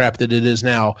same crap that it is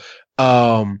now,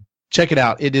 check it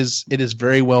out. It is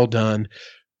very well done.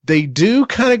 They do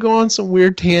kind of go on some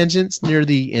weird tangents near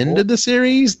the end of the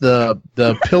series. The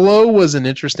pillow was an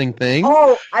interesting thing.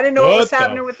 Oh, I didn't know what was the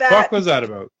happening with that. fuck was that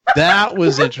about? That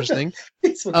was interesting.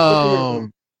 Yeah,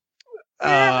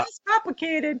 it's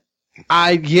complicated.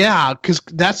 Because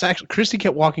that's actually, Christy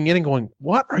kept walking in and going,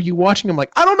 "What are you watching?" I'm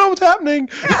like, "I don't know what's happening."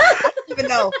 I don't even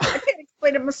know. I can't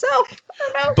explain it myself.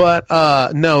 I don't know.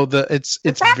 But no, it's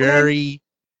happening?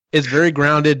 very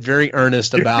grounded, very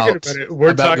earnest about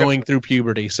We're about talking going through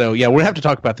puberty. So yeah, we'll have to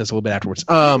talk about this a little bit afterwards.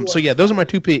 So yeah, those are my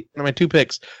two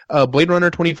picks. Blade Runner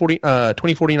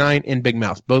 2049 and Big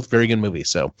Mouth, both very good movies.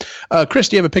 So, Chris,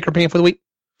 do you have a pick or pan for the week?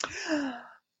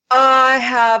 I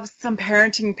have some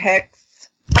parenting picks.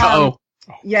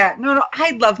 Yeah, no,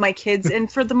 I love my kids,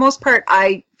 and for the most part,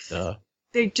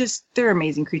 they're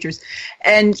amazing creatures.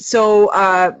 And so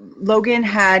Logan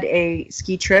had a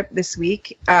ski trip this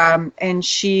week, and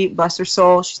she, bless her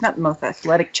soul, she's not the most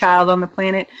athletic child on the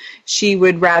planet. She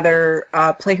would rather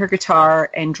play her guitar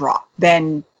and draw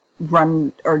than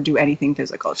run or do anything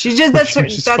physical. She just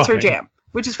that's her jam,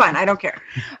 which is fine. I don't care.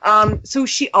 So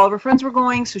all of her friends were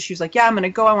going, so she was like, yeah, I'm going to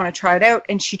go. I want to try it out.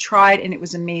 And she tried, and it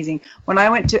was amazing. When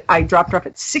I dropped her off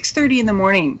at 6:30 in the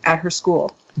morning at her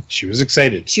school. She was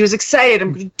excited. She was excited.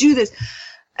 I'm going to do this.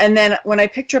 And then when I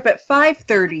picked her up at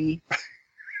 5:30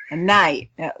 at night,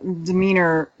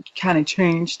 demeanor kind of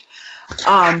changed.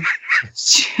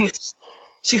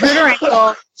 She hurt her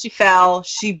ankle. She fell.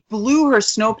 She blew her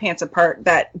snow pants apart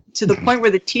to the point where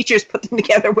the teachers put them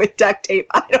together with duct tape.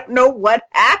 I don't know what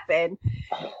happened.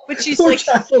 But she's Poor like,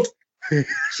 child.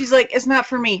 She's like, it's not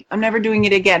for me. I'm never doing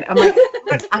it again. I'm like,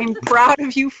 but I'm proud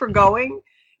of you for going.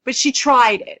 But she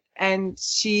tried it, and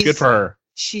she's Good for her.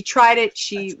 She tried it.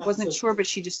 She wasn't sure, but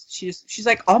she's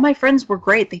like, all my friends were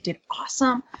great. They did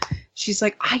awesome. She's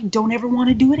like, I don't ever want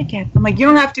to do it again. I'm like, you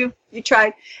don't have to. You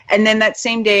tried. And then that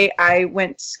same day, I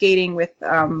went skating with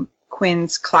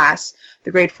Quinn's class,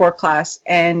 the grade 4 class,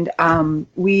 and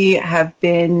we have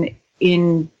been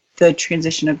in the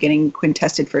transition of getting Quinn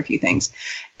tested for a few things.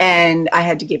 And I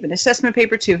had to give an assessment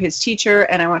paper to his teacher,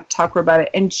 and I want to talk to her about it.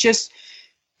 And just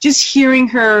hearing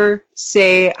her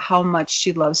say how much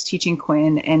she loves teaching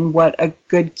Quinn and what a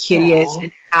good kid he is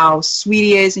and how sweet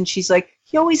he is. And she's like,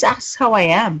 he always asks how I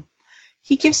am.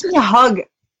 He gives me a hug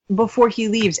before he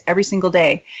leaves every single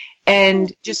day.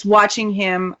 And just watching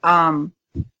him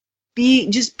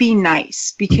be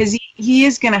nice, because he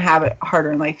is going to have it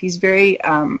harder in life. He's very,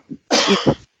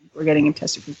 we're getting him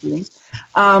tested for feelings.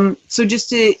 So just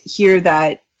to hear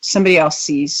that somebody else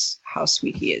sees how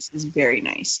sweet he is very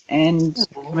nice. And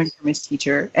coming from his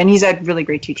teacher, and he's had really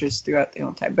great teachers throughout the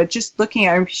whole time, but just looking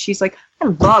at him, she's like, I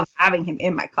love having him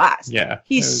in my class. Yeah.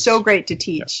 He's so great to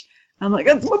teach. Yeah. I'm like,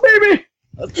 that's my baby.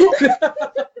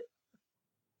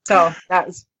 So that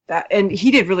was that. And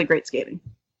he did really great skating.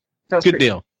 That was Good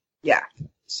deal. Yeah.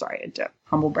 Sorry, I had to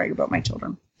humble brag about my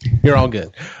children. You're all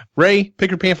good. Ray, pick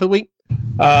your pan for the week.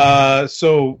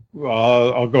 So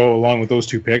I'll go along with those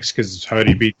two picks, because how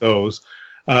do you beat those?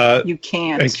 You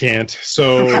can't. I can't.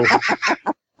 So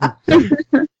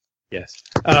yes.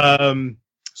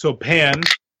 So Pan,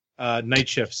 night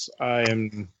shifts. I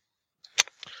am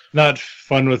not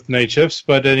fun with night shifts,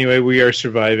 but anyway, we are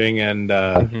surviving. And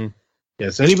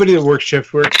yes, anybody that works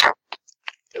shift work,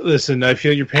 listen, I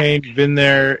feel your pain. You've been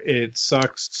there. It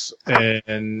sucks,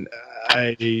 and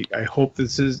I hope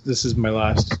this is my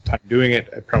last time doing it.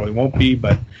 It probably won't be,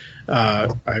 but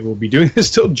I will be doing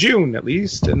this till June at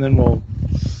least, and then we'll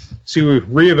see. We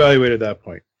reevaluate at that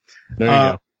point. There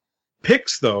you go.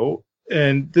 Picks though,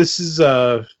 and this is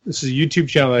a YouTube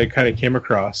channel that I kind of came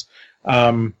across.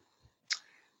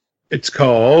 It's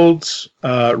called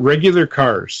Regular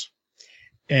Cars,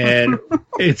 and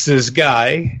it's this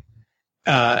guy.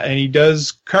 And he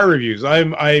does car reviews.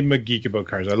 I'm a geek about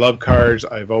cars. I love cars.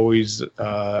 I've always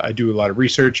I do a lot of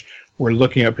research. We're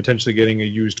looking at potentially getting a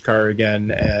used car again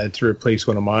to replace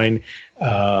one of mine,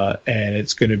 and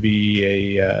it's going to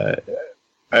be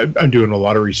I'm doing a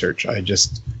lot of research.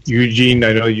 Eugene,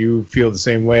 I know you feel the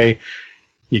same way.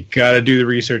 You got to do the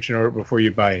research in order before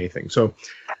you buy anything. So,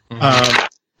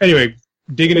 anyway,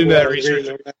 digging into that research,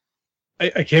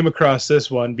 I came across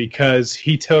this one because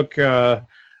he took a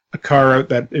car out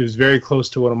that was very close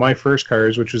to one of my first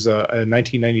cars, which was a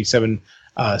 1997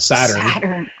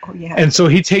 Saturn. Oh, yeah. And so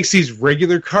he takes these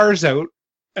regular cars out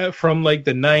from like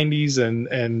the 90s and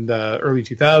early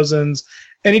 2000s,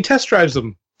 and he test drives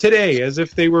them today as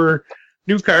if they were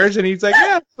new cars. And he's like,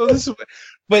 yeah, so this is.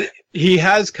 But he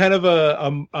has kind of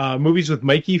a Movies with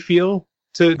Mikey feel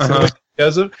to what he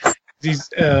does it.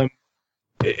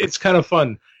 It's kind of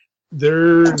fun.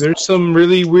 There's some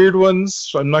really weird ones.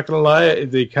 So I'm not gonna lie,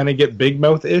 they kind of get big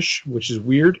mouth-ish, which is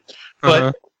weird.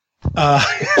 But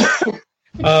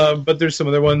but there's some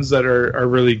other ones that are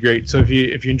really great. So if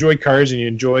you enjoy cars and you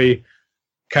enjoy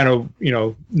kind of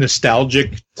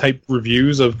nostalgic type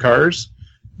reviews of cars,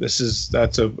 that's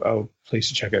a place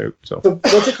to check out. So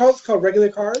what's it called? It's called Regular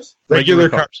Cars. Regular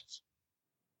Cars.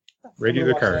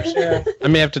 Regular Cars. Yeah. I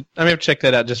may have to check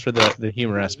that out just for the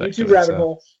humor aspect. YouTube rabbit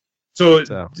hole. So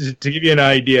to give you an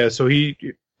idea, so he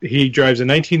drives a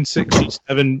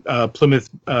 1967 Plymouth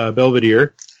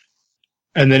Belvedere,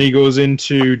 and then he goes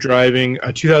into driving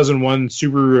a 2001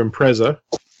 Subaru Impreza.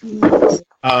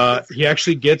 He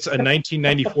actually gets a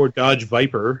 1994 Dodge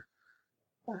Viper.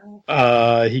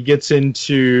 He gets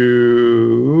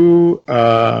into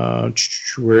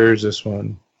where is this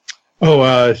one?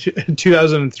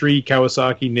 2003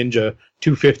 Kawasaki Ninja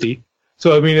 250.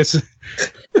 So I mean, it's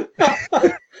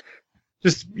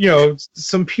just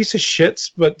some piece of shits,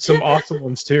 but some awesome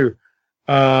ones too.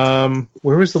 Where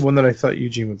was the one that I thought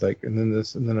Eugene would like? And then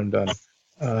I'm done.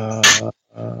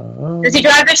 Does he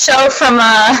drive the show from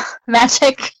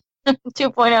Magic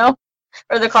 2.0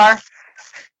 or the car?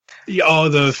 Yeah,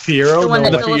 the Fiero. The one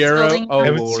that the Philip's Fiero. building? I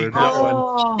haven't Lord. seen that one.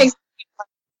 Oh,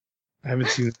 I haven't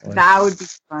seen that one. that would be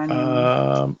fun.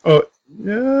 I'm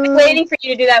waiting for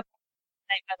you to do that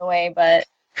tonight, by the way, but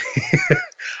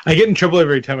I get in trouble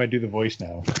every time I do the voice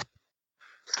now.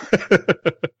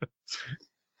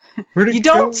 You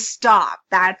don't stop.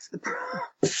 That's the problem.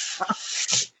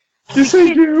 Yes,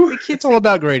 I do. It's all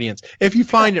about gradients. If you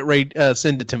find it, Ray,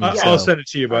 send it to me. I'll send it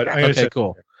to you, bud. Okay. Okay,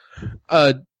 cool.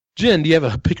 Jen, do you have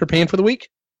a pick or pan for the week?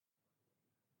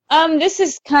 This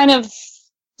is kind of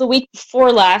the week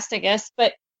before last, I guess,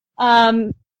 but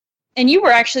and you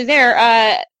were actually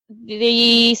there.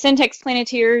 The Syntex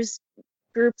Planeteers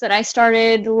group that I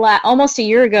started almost a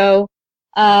year ago,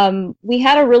 we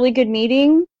had a really good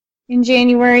meeting in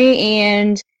January,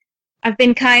 and I've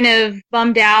been kind of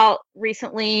bummed out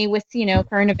recently with,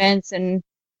 current events and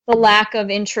the lack of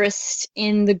interest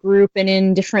in the group and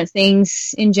in different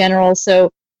things in general.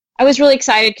 So I was really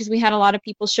excited because we had a lot of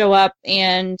people show up,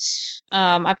 and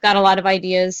I've got a lot of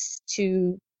ideas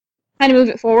to kind of move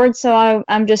it forward. So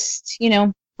I'm just,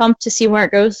 pumped to see where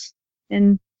it goes.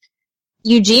 And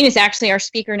Eugene is actually our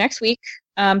speaker next week.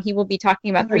 He will be talking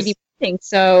about 3D printing.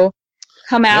 So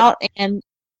come out and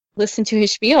listen to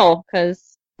his spiel.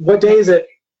 Because what day is it?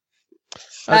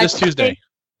 This Tuesday.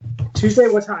 Tuesday,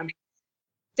 what time?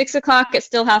 6 o'clock at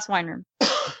Stillhouse Wine Room.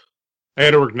 I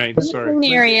had to work nights. Sorry. In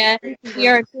the area,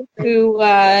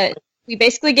 we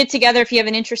basically get together if you have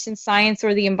an interest in science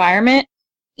or the environment,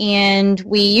 and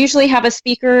we usually have a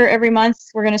speaker every month.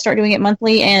 We're going to start doing it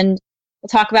monthly, and we'll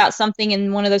talk about something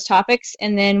in one of those topics,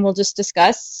 and then we'll just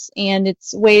discuss. And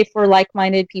it's a way for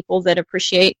like-minded people that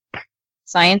appreciate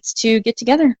science to get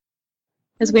together,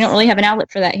 because we don't really have an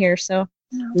outlet for that here. So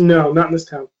no, not in this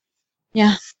town.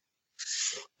 Yeah.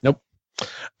 Nope.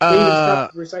 We need to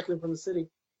stop recycling from the city.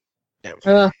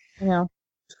 Yeah.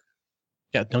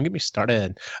 Yeah, don't get me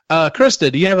started.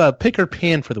 Krista, do you have a pick or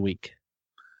pan for the week?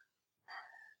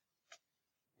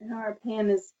 Our pan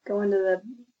is going to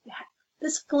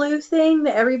this flu thing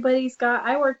that everybody's got.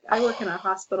 I work in a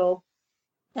hospital,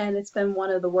 and it's been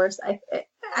one of the worst. I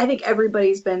think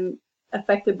everybody's been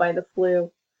affected by the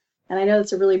flu, and I know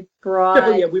it's a really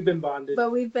broad. Yeah, we've been bonded.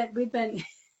 But we've been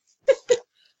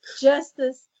just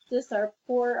this our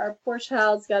poor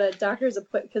child's got a doctor's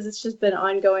appointment because it's just been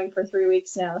ongoing for 3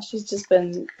 weeks now. She's just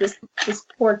been this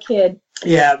poor kid.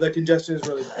 Yeah, the congestion is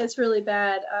really bad. It's really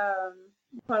bad.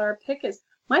 But our pick is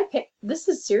my pick. This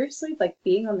is seriously like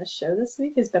being on the show this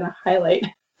week has been a highlight.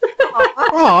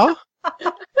 Aw.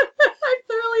 I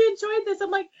thoroughly enjoyed this.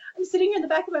 I'm sitting here in the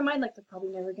back of my mind like they're probably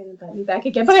never going to invite me back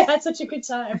again, but I had such a good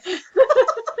time.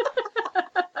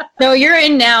 No, you're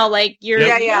in now. Like you're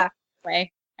Yeah.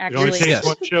 Way. It only Actually, takes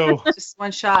one show. Just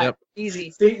one shot. Yep.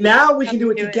 Easy. See, now we can do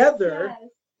it together.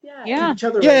 Yes. Yeah. Each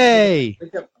other. Yay!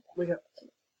 Wake up.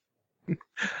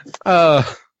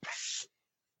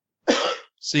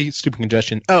 See, stupid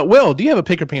congestion. Will, do you have a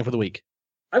pick or pan for the week?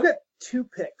 I've got 2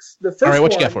 picks. The first All right,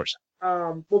 what one, you got for us?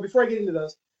 Well, before I get into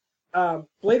those,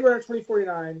 Blade Runner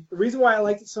 2049, the reason why I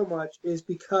liked it so much is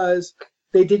because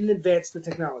they didn't advance the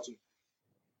technology.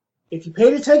 If you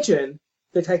paid attention,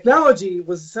 the technology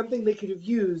was something they could have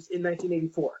used in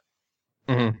 1984.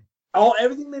 Mm-hmm.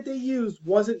 Everything that they used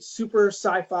wasn't super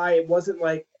sci-fi. It wasn't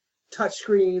like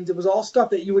touchscreens. It was all stuff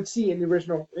that you would see in the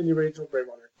original Blade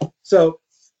Runner. So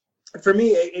for me,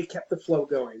 it kept the flow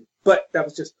going. But that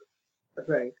was just a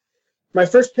thing. My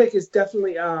first pick is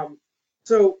definitely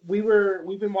so we've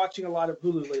been watching a lot of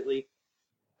Hulu lately,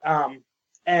 and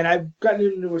I've gotten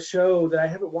into a show that I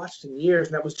haven't watched in years,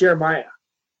 and that was Jeremiah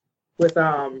with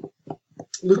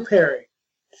Luke Perry.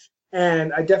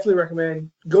 And I definitely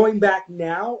recommend going back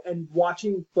now and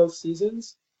watching both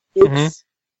seasons. It's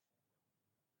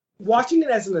watching it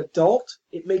as an adult,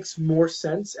 it makes more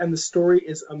sense, and the story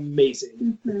is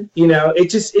amazing.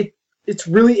 Mm-hmm. It's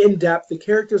really in depth. The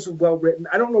characters are well written.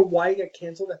 I don't know why it got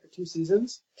canceled after 2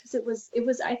 seasons. Because it was.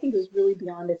 I think it was really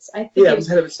beyond its. I think it was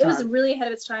ahead of its time. It was really ahead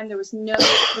of its time. There was no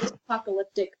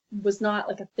apocalyptic was not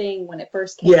like a thing when it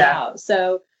first came out.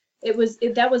 So that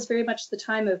was very much the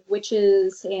time of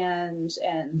witches and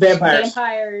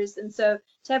vampires, and so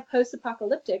to have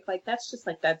post-apocalyptic that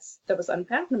was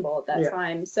unfathomable at that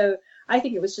time. So I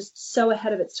think it was just so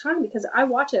ahead of its time because I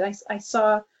watched it. I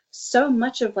saw so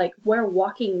much of where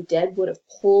Walking Dead would have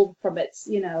pulled from its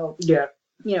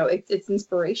its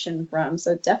inspiration from.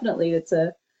 So definitely it's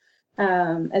a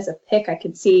as a pick I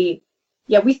could see.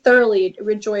 Yeah, we thoroughly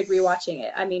enjoyed rewatching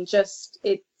it. I mean,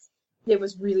 it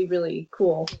was really, really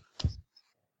cool.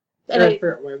 And I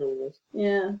forgot what the other one was.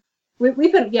 Yeah. We've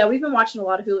been watching a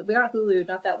lot of Hulu. We got Hulu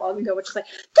not that long ago, which is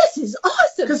this is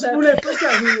awesome. Because when I first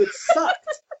got Hulu, it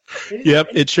sucked. Yep,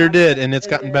 it sure did, and it's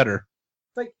gotten better.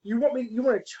 It's you want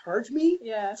to charge me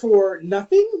for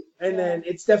nothing? And then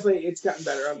it's gotten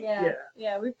better.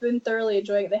 Yeah, we've been thoroughly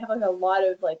enjoying it. They have a lot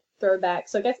of throwbacks.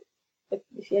 So I guess if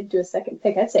you had to do a second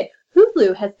pick, I'd say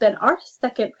Hulu has been our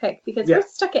second pick because we're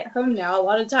stuck at home now a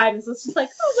lot of times. It's just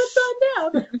what's on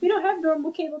now? We don't have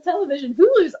normal cable television.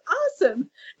 Hulu's awesome.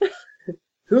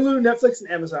 Hulu, Netflix,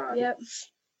 and Amazon. Yep.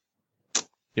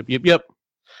 Yep.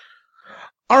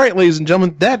 All right, ladies and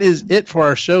gentlemen, that is it for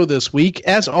our show this week.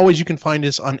 As always, you can find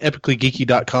us on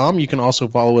epicallygeeky.com. You can also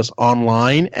follow us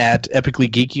online at Epically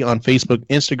Geeky on Facebook,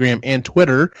 Instagram, and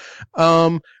Twitter.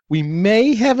 We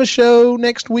may have a show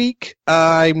next week.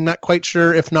 I'm not quite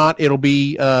sure. If not, it'll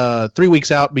be 3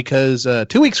 weeks out because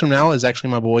 2 weeks from now is actually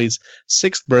my boy's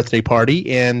 6th birthday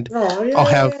party, and I'll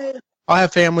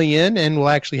have family in, and we'll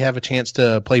actually have a chance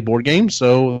to play board games.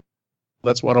 So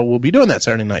that's what I will be doing that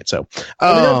Saturday night. So,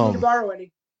 let me know if you need to borrow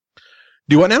any.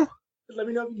 Do what now? Let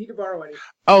me know if you need to borrow any.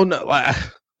 Oh no!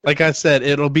 Like I said,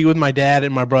 it'll be with my dad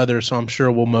and my brother, so I'm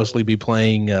sure we'll mostly be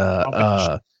playing.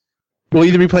 We'll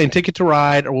either be playing Ticket to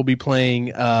Ride or we'll be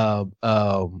playing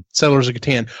Settlers of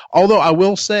Catan. Although I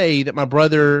will say that my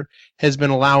brother has been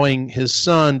allowing his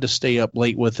son to stay up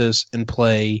late with us and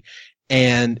play,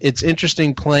 and it's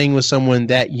interesting playing with someone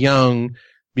that young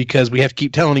because we have to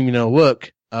keep telling him,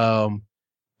 look,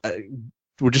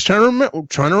 we're just trying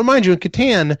to remind you in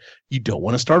Catan, you don't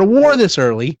want to start a war this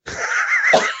early.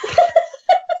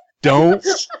 Don't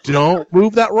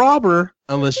move that robber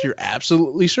unless you're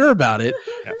absolutely sure about it.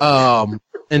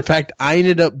 In fact, I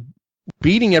ended up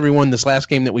beating everyone this last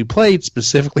game that we played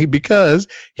specifically because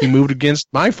he moved against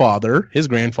my father, his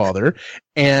grandfather,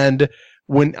 and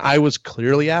when I was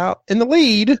clearly out in the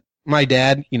lead, my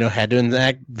dad, had to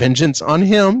enact vengeance on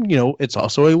him. It's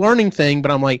also a learning thing,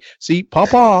 but I'm like, see,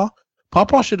 Papa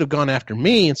should have gone after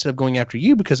me instead of going after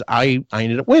you because I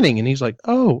ended up winning. And he's like,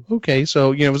 oh, okay.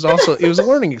 So, it was a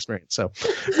learning experience. So,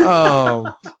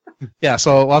 yeah,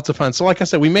 so lots of fun. So like I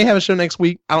said, we may have a show next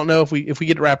week. I don't know if we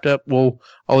get it wrapped up. I'll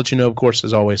let you know, of course,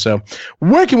 as always. So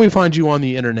where can we find you on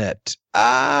the internet?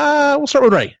 We'll start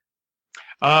with Ray.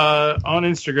 On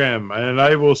Instagram, and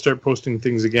I will start posting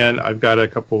things again. I've got a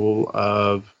couple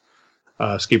of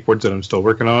skateboards that I'm still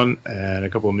working on and a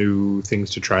couple of new things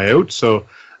to try out. So,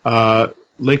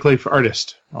 Lake Life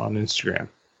Artist on Instagram.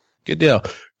 Good deal.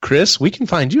 Chris, we can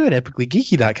find you at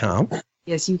epicallygeeky.com.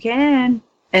 Yes, you can.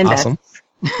 And awesome.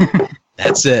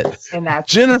 That's it. And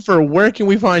that's Jennifer, where can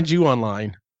we find you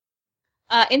online?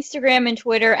 Instagram and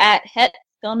Twitter at Het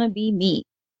Gonna Be Me.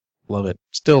 Love it.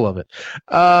 Still love it.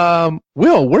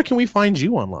 Will, where can we find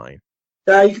you online?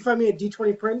 You can find me at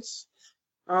D20 Prince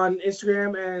on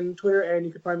Instagram and Twitter, and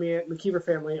you can find me at McKeever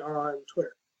Family on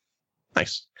Twitter.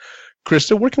 Nice.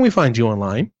 Krista, where can we find you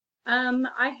online?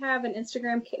 I have an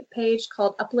Instagram page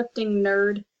called Uplifting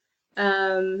Nerd.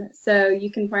 So you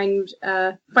can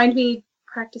find me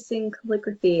practicing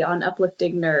calligraphy on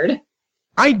Uplifting Nerd.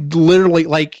 I literally,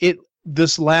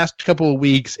 this last couple of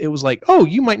weeks, it was like, oh,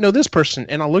 you might know this person.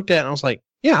 And I looked at it and I was like,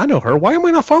 yeah, I know her. Why am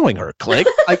I not following her? Click.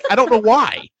 I don't know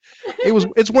why.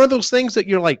 It's one of those things that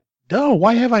you're like, no,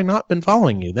 why have I not been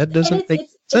following you? That doesn't make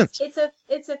sense.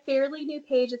 It's a fairly new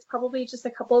page. It's probably just a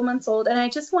couple of months old. And I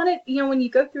just wanted, when you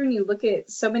go through and you look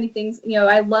at so many things,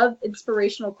 I love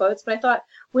inspirational quotes, but I thought,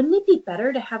 wouldn't it be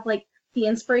better to have the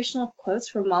inspirational quotes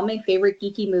from all my favorite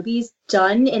geeky movies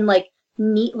done in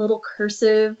neat little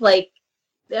cursive,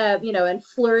 and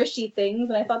flourishy things?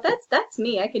 And I thought that's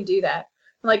me. I can do that.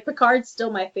 Picard's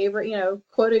still my favorite,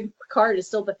 quoting Picard is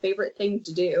still the favorite thing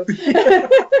to do.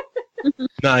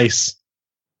 Nice.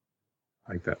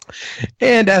 Like that.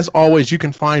 And as always, you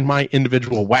can find my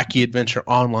individual wacky adventure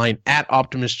online at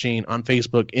Optimus Gene on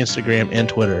Facebook, Instagram, and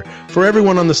Twitter. For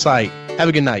everyone on the site, have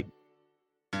a good night.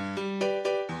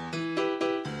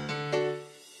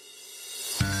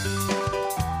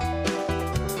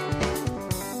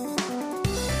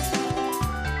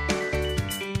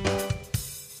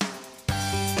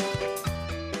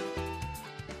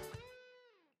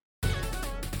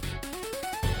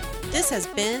 This has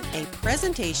been a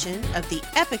presentation of the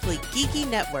Epically Geeky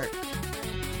Network.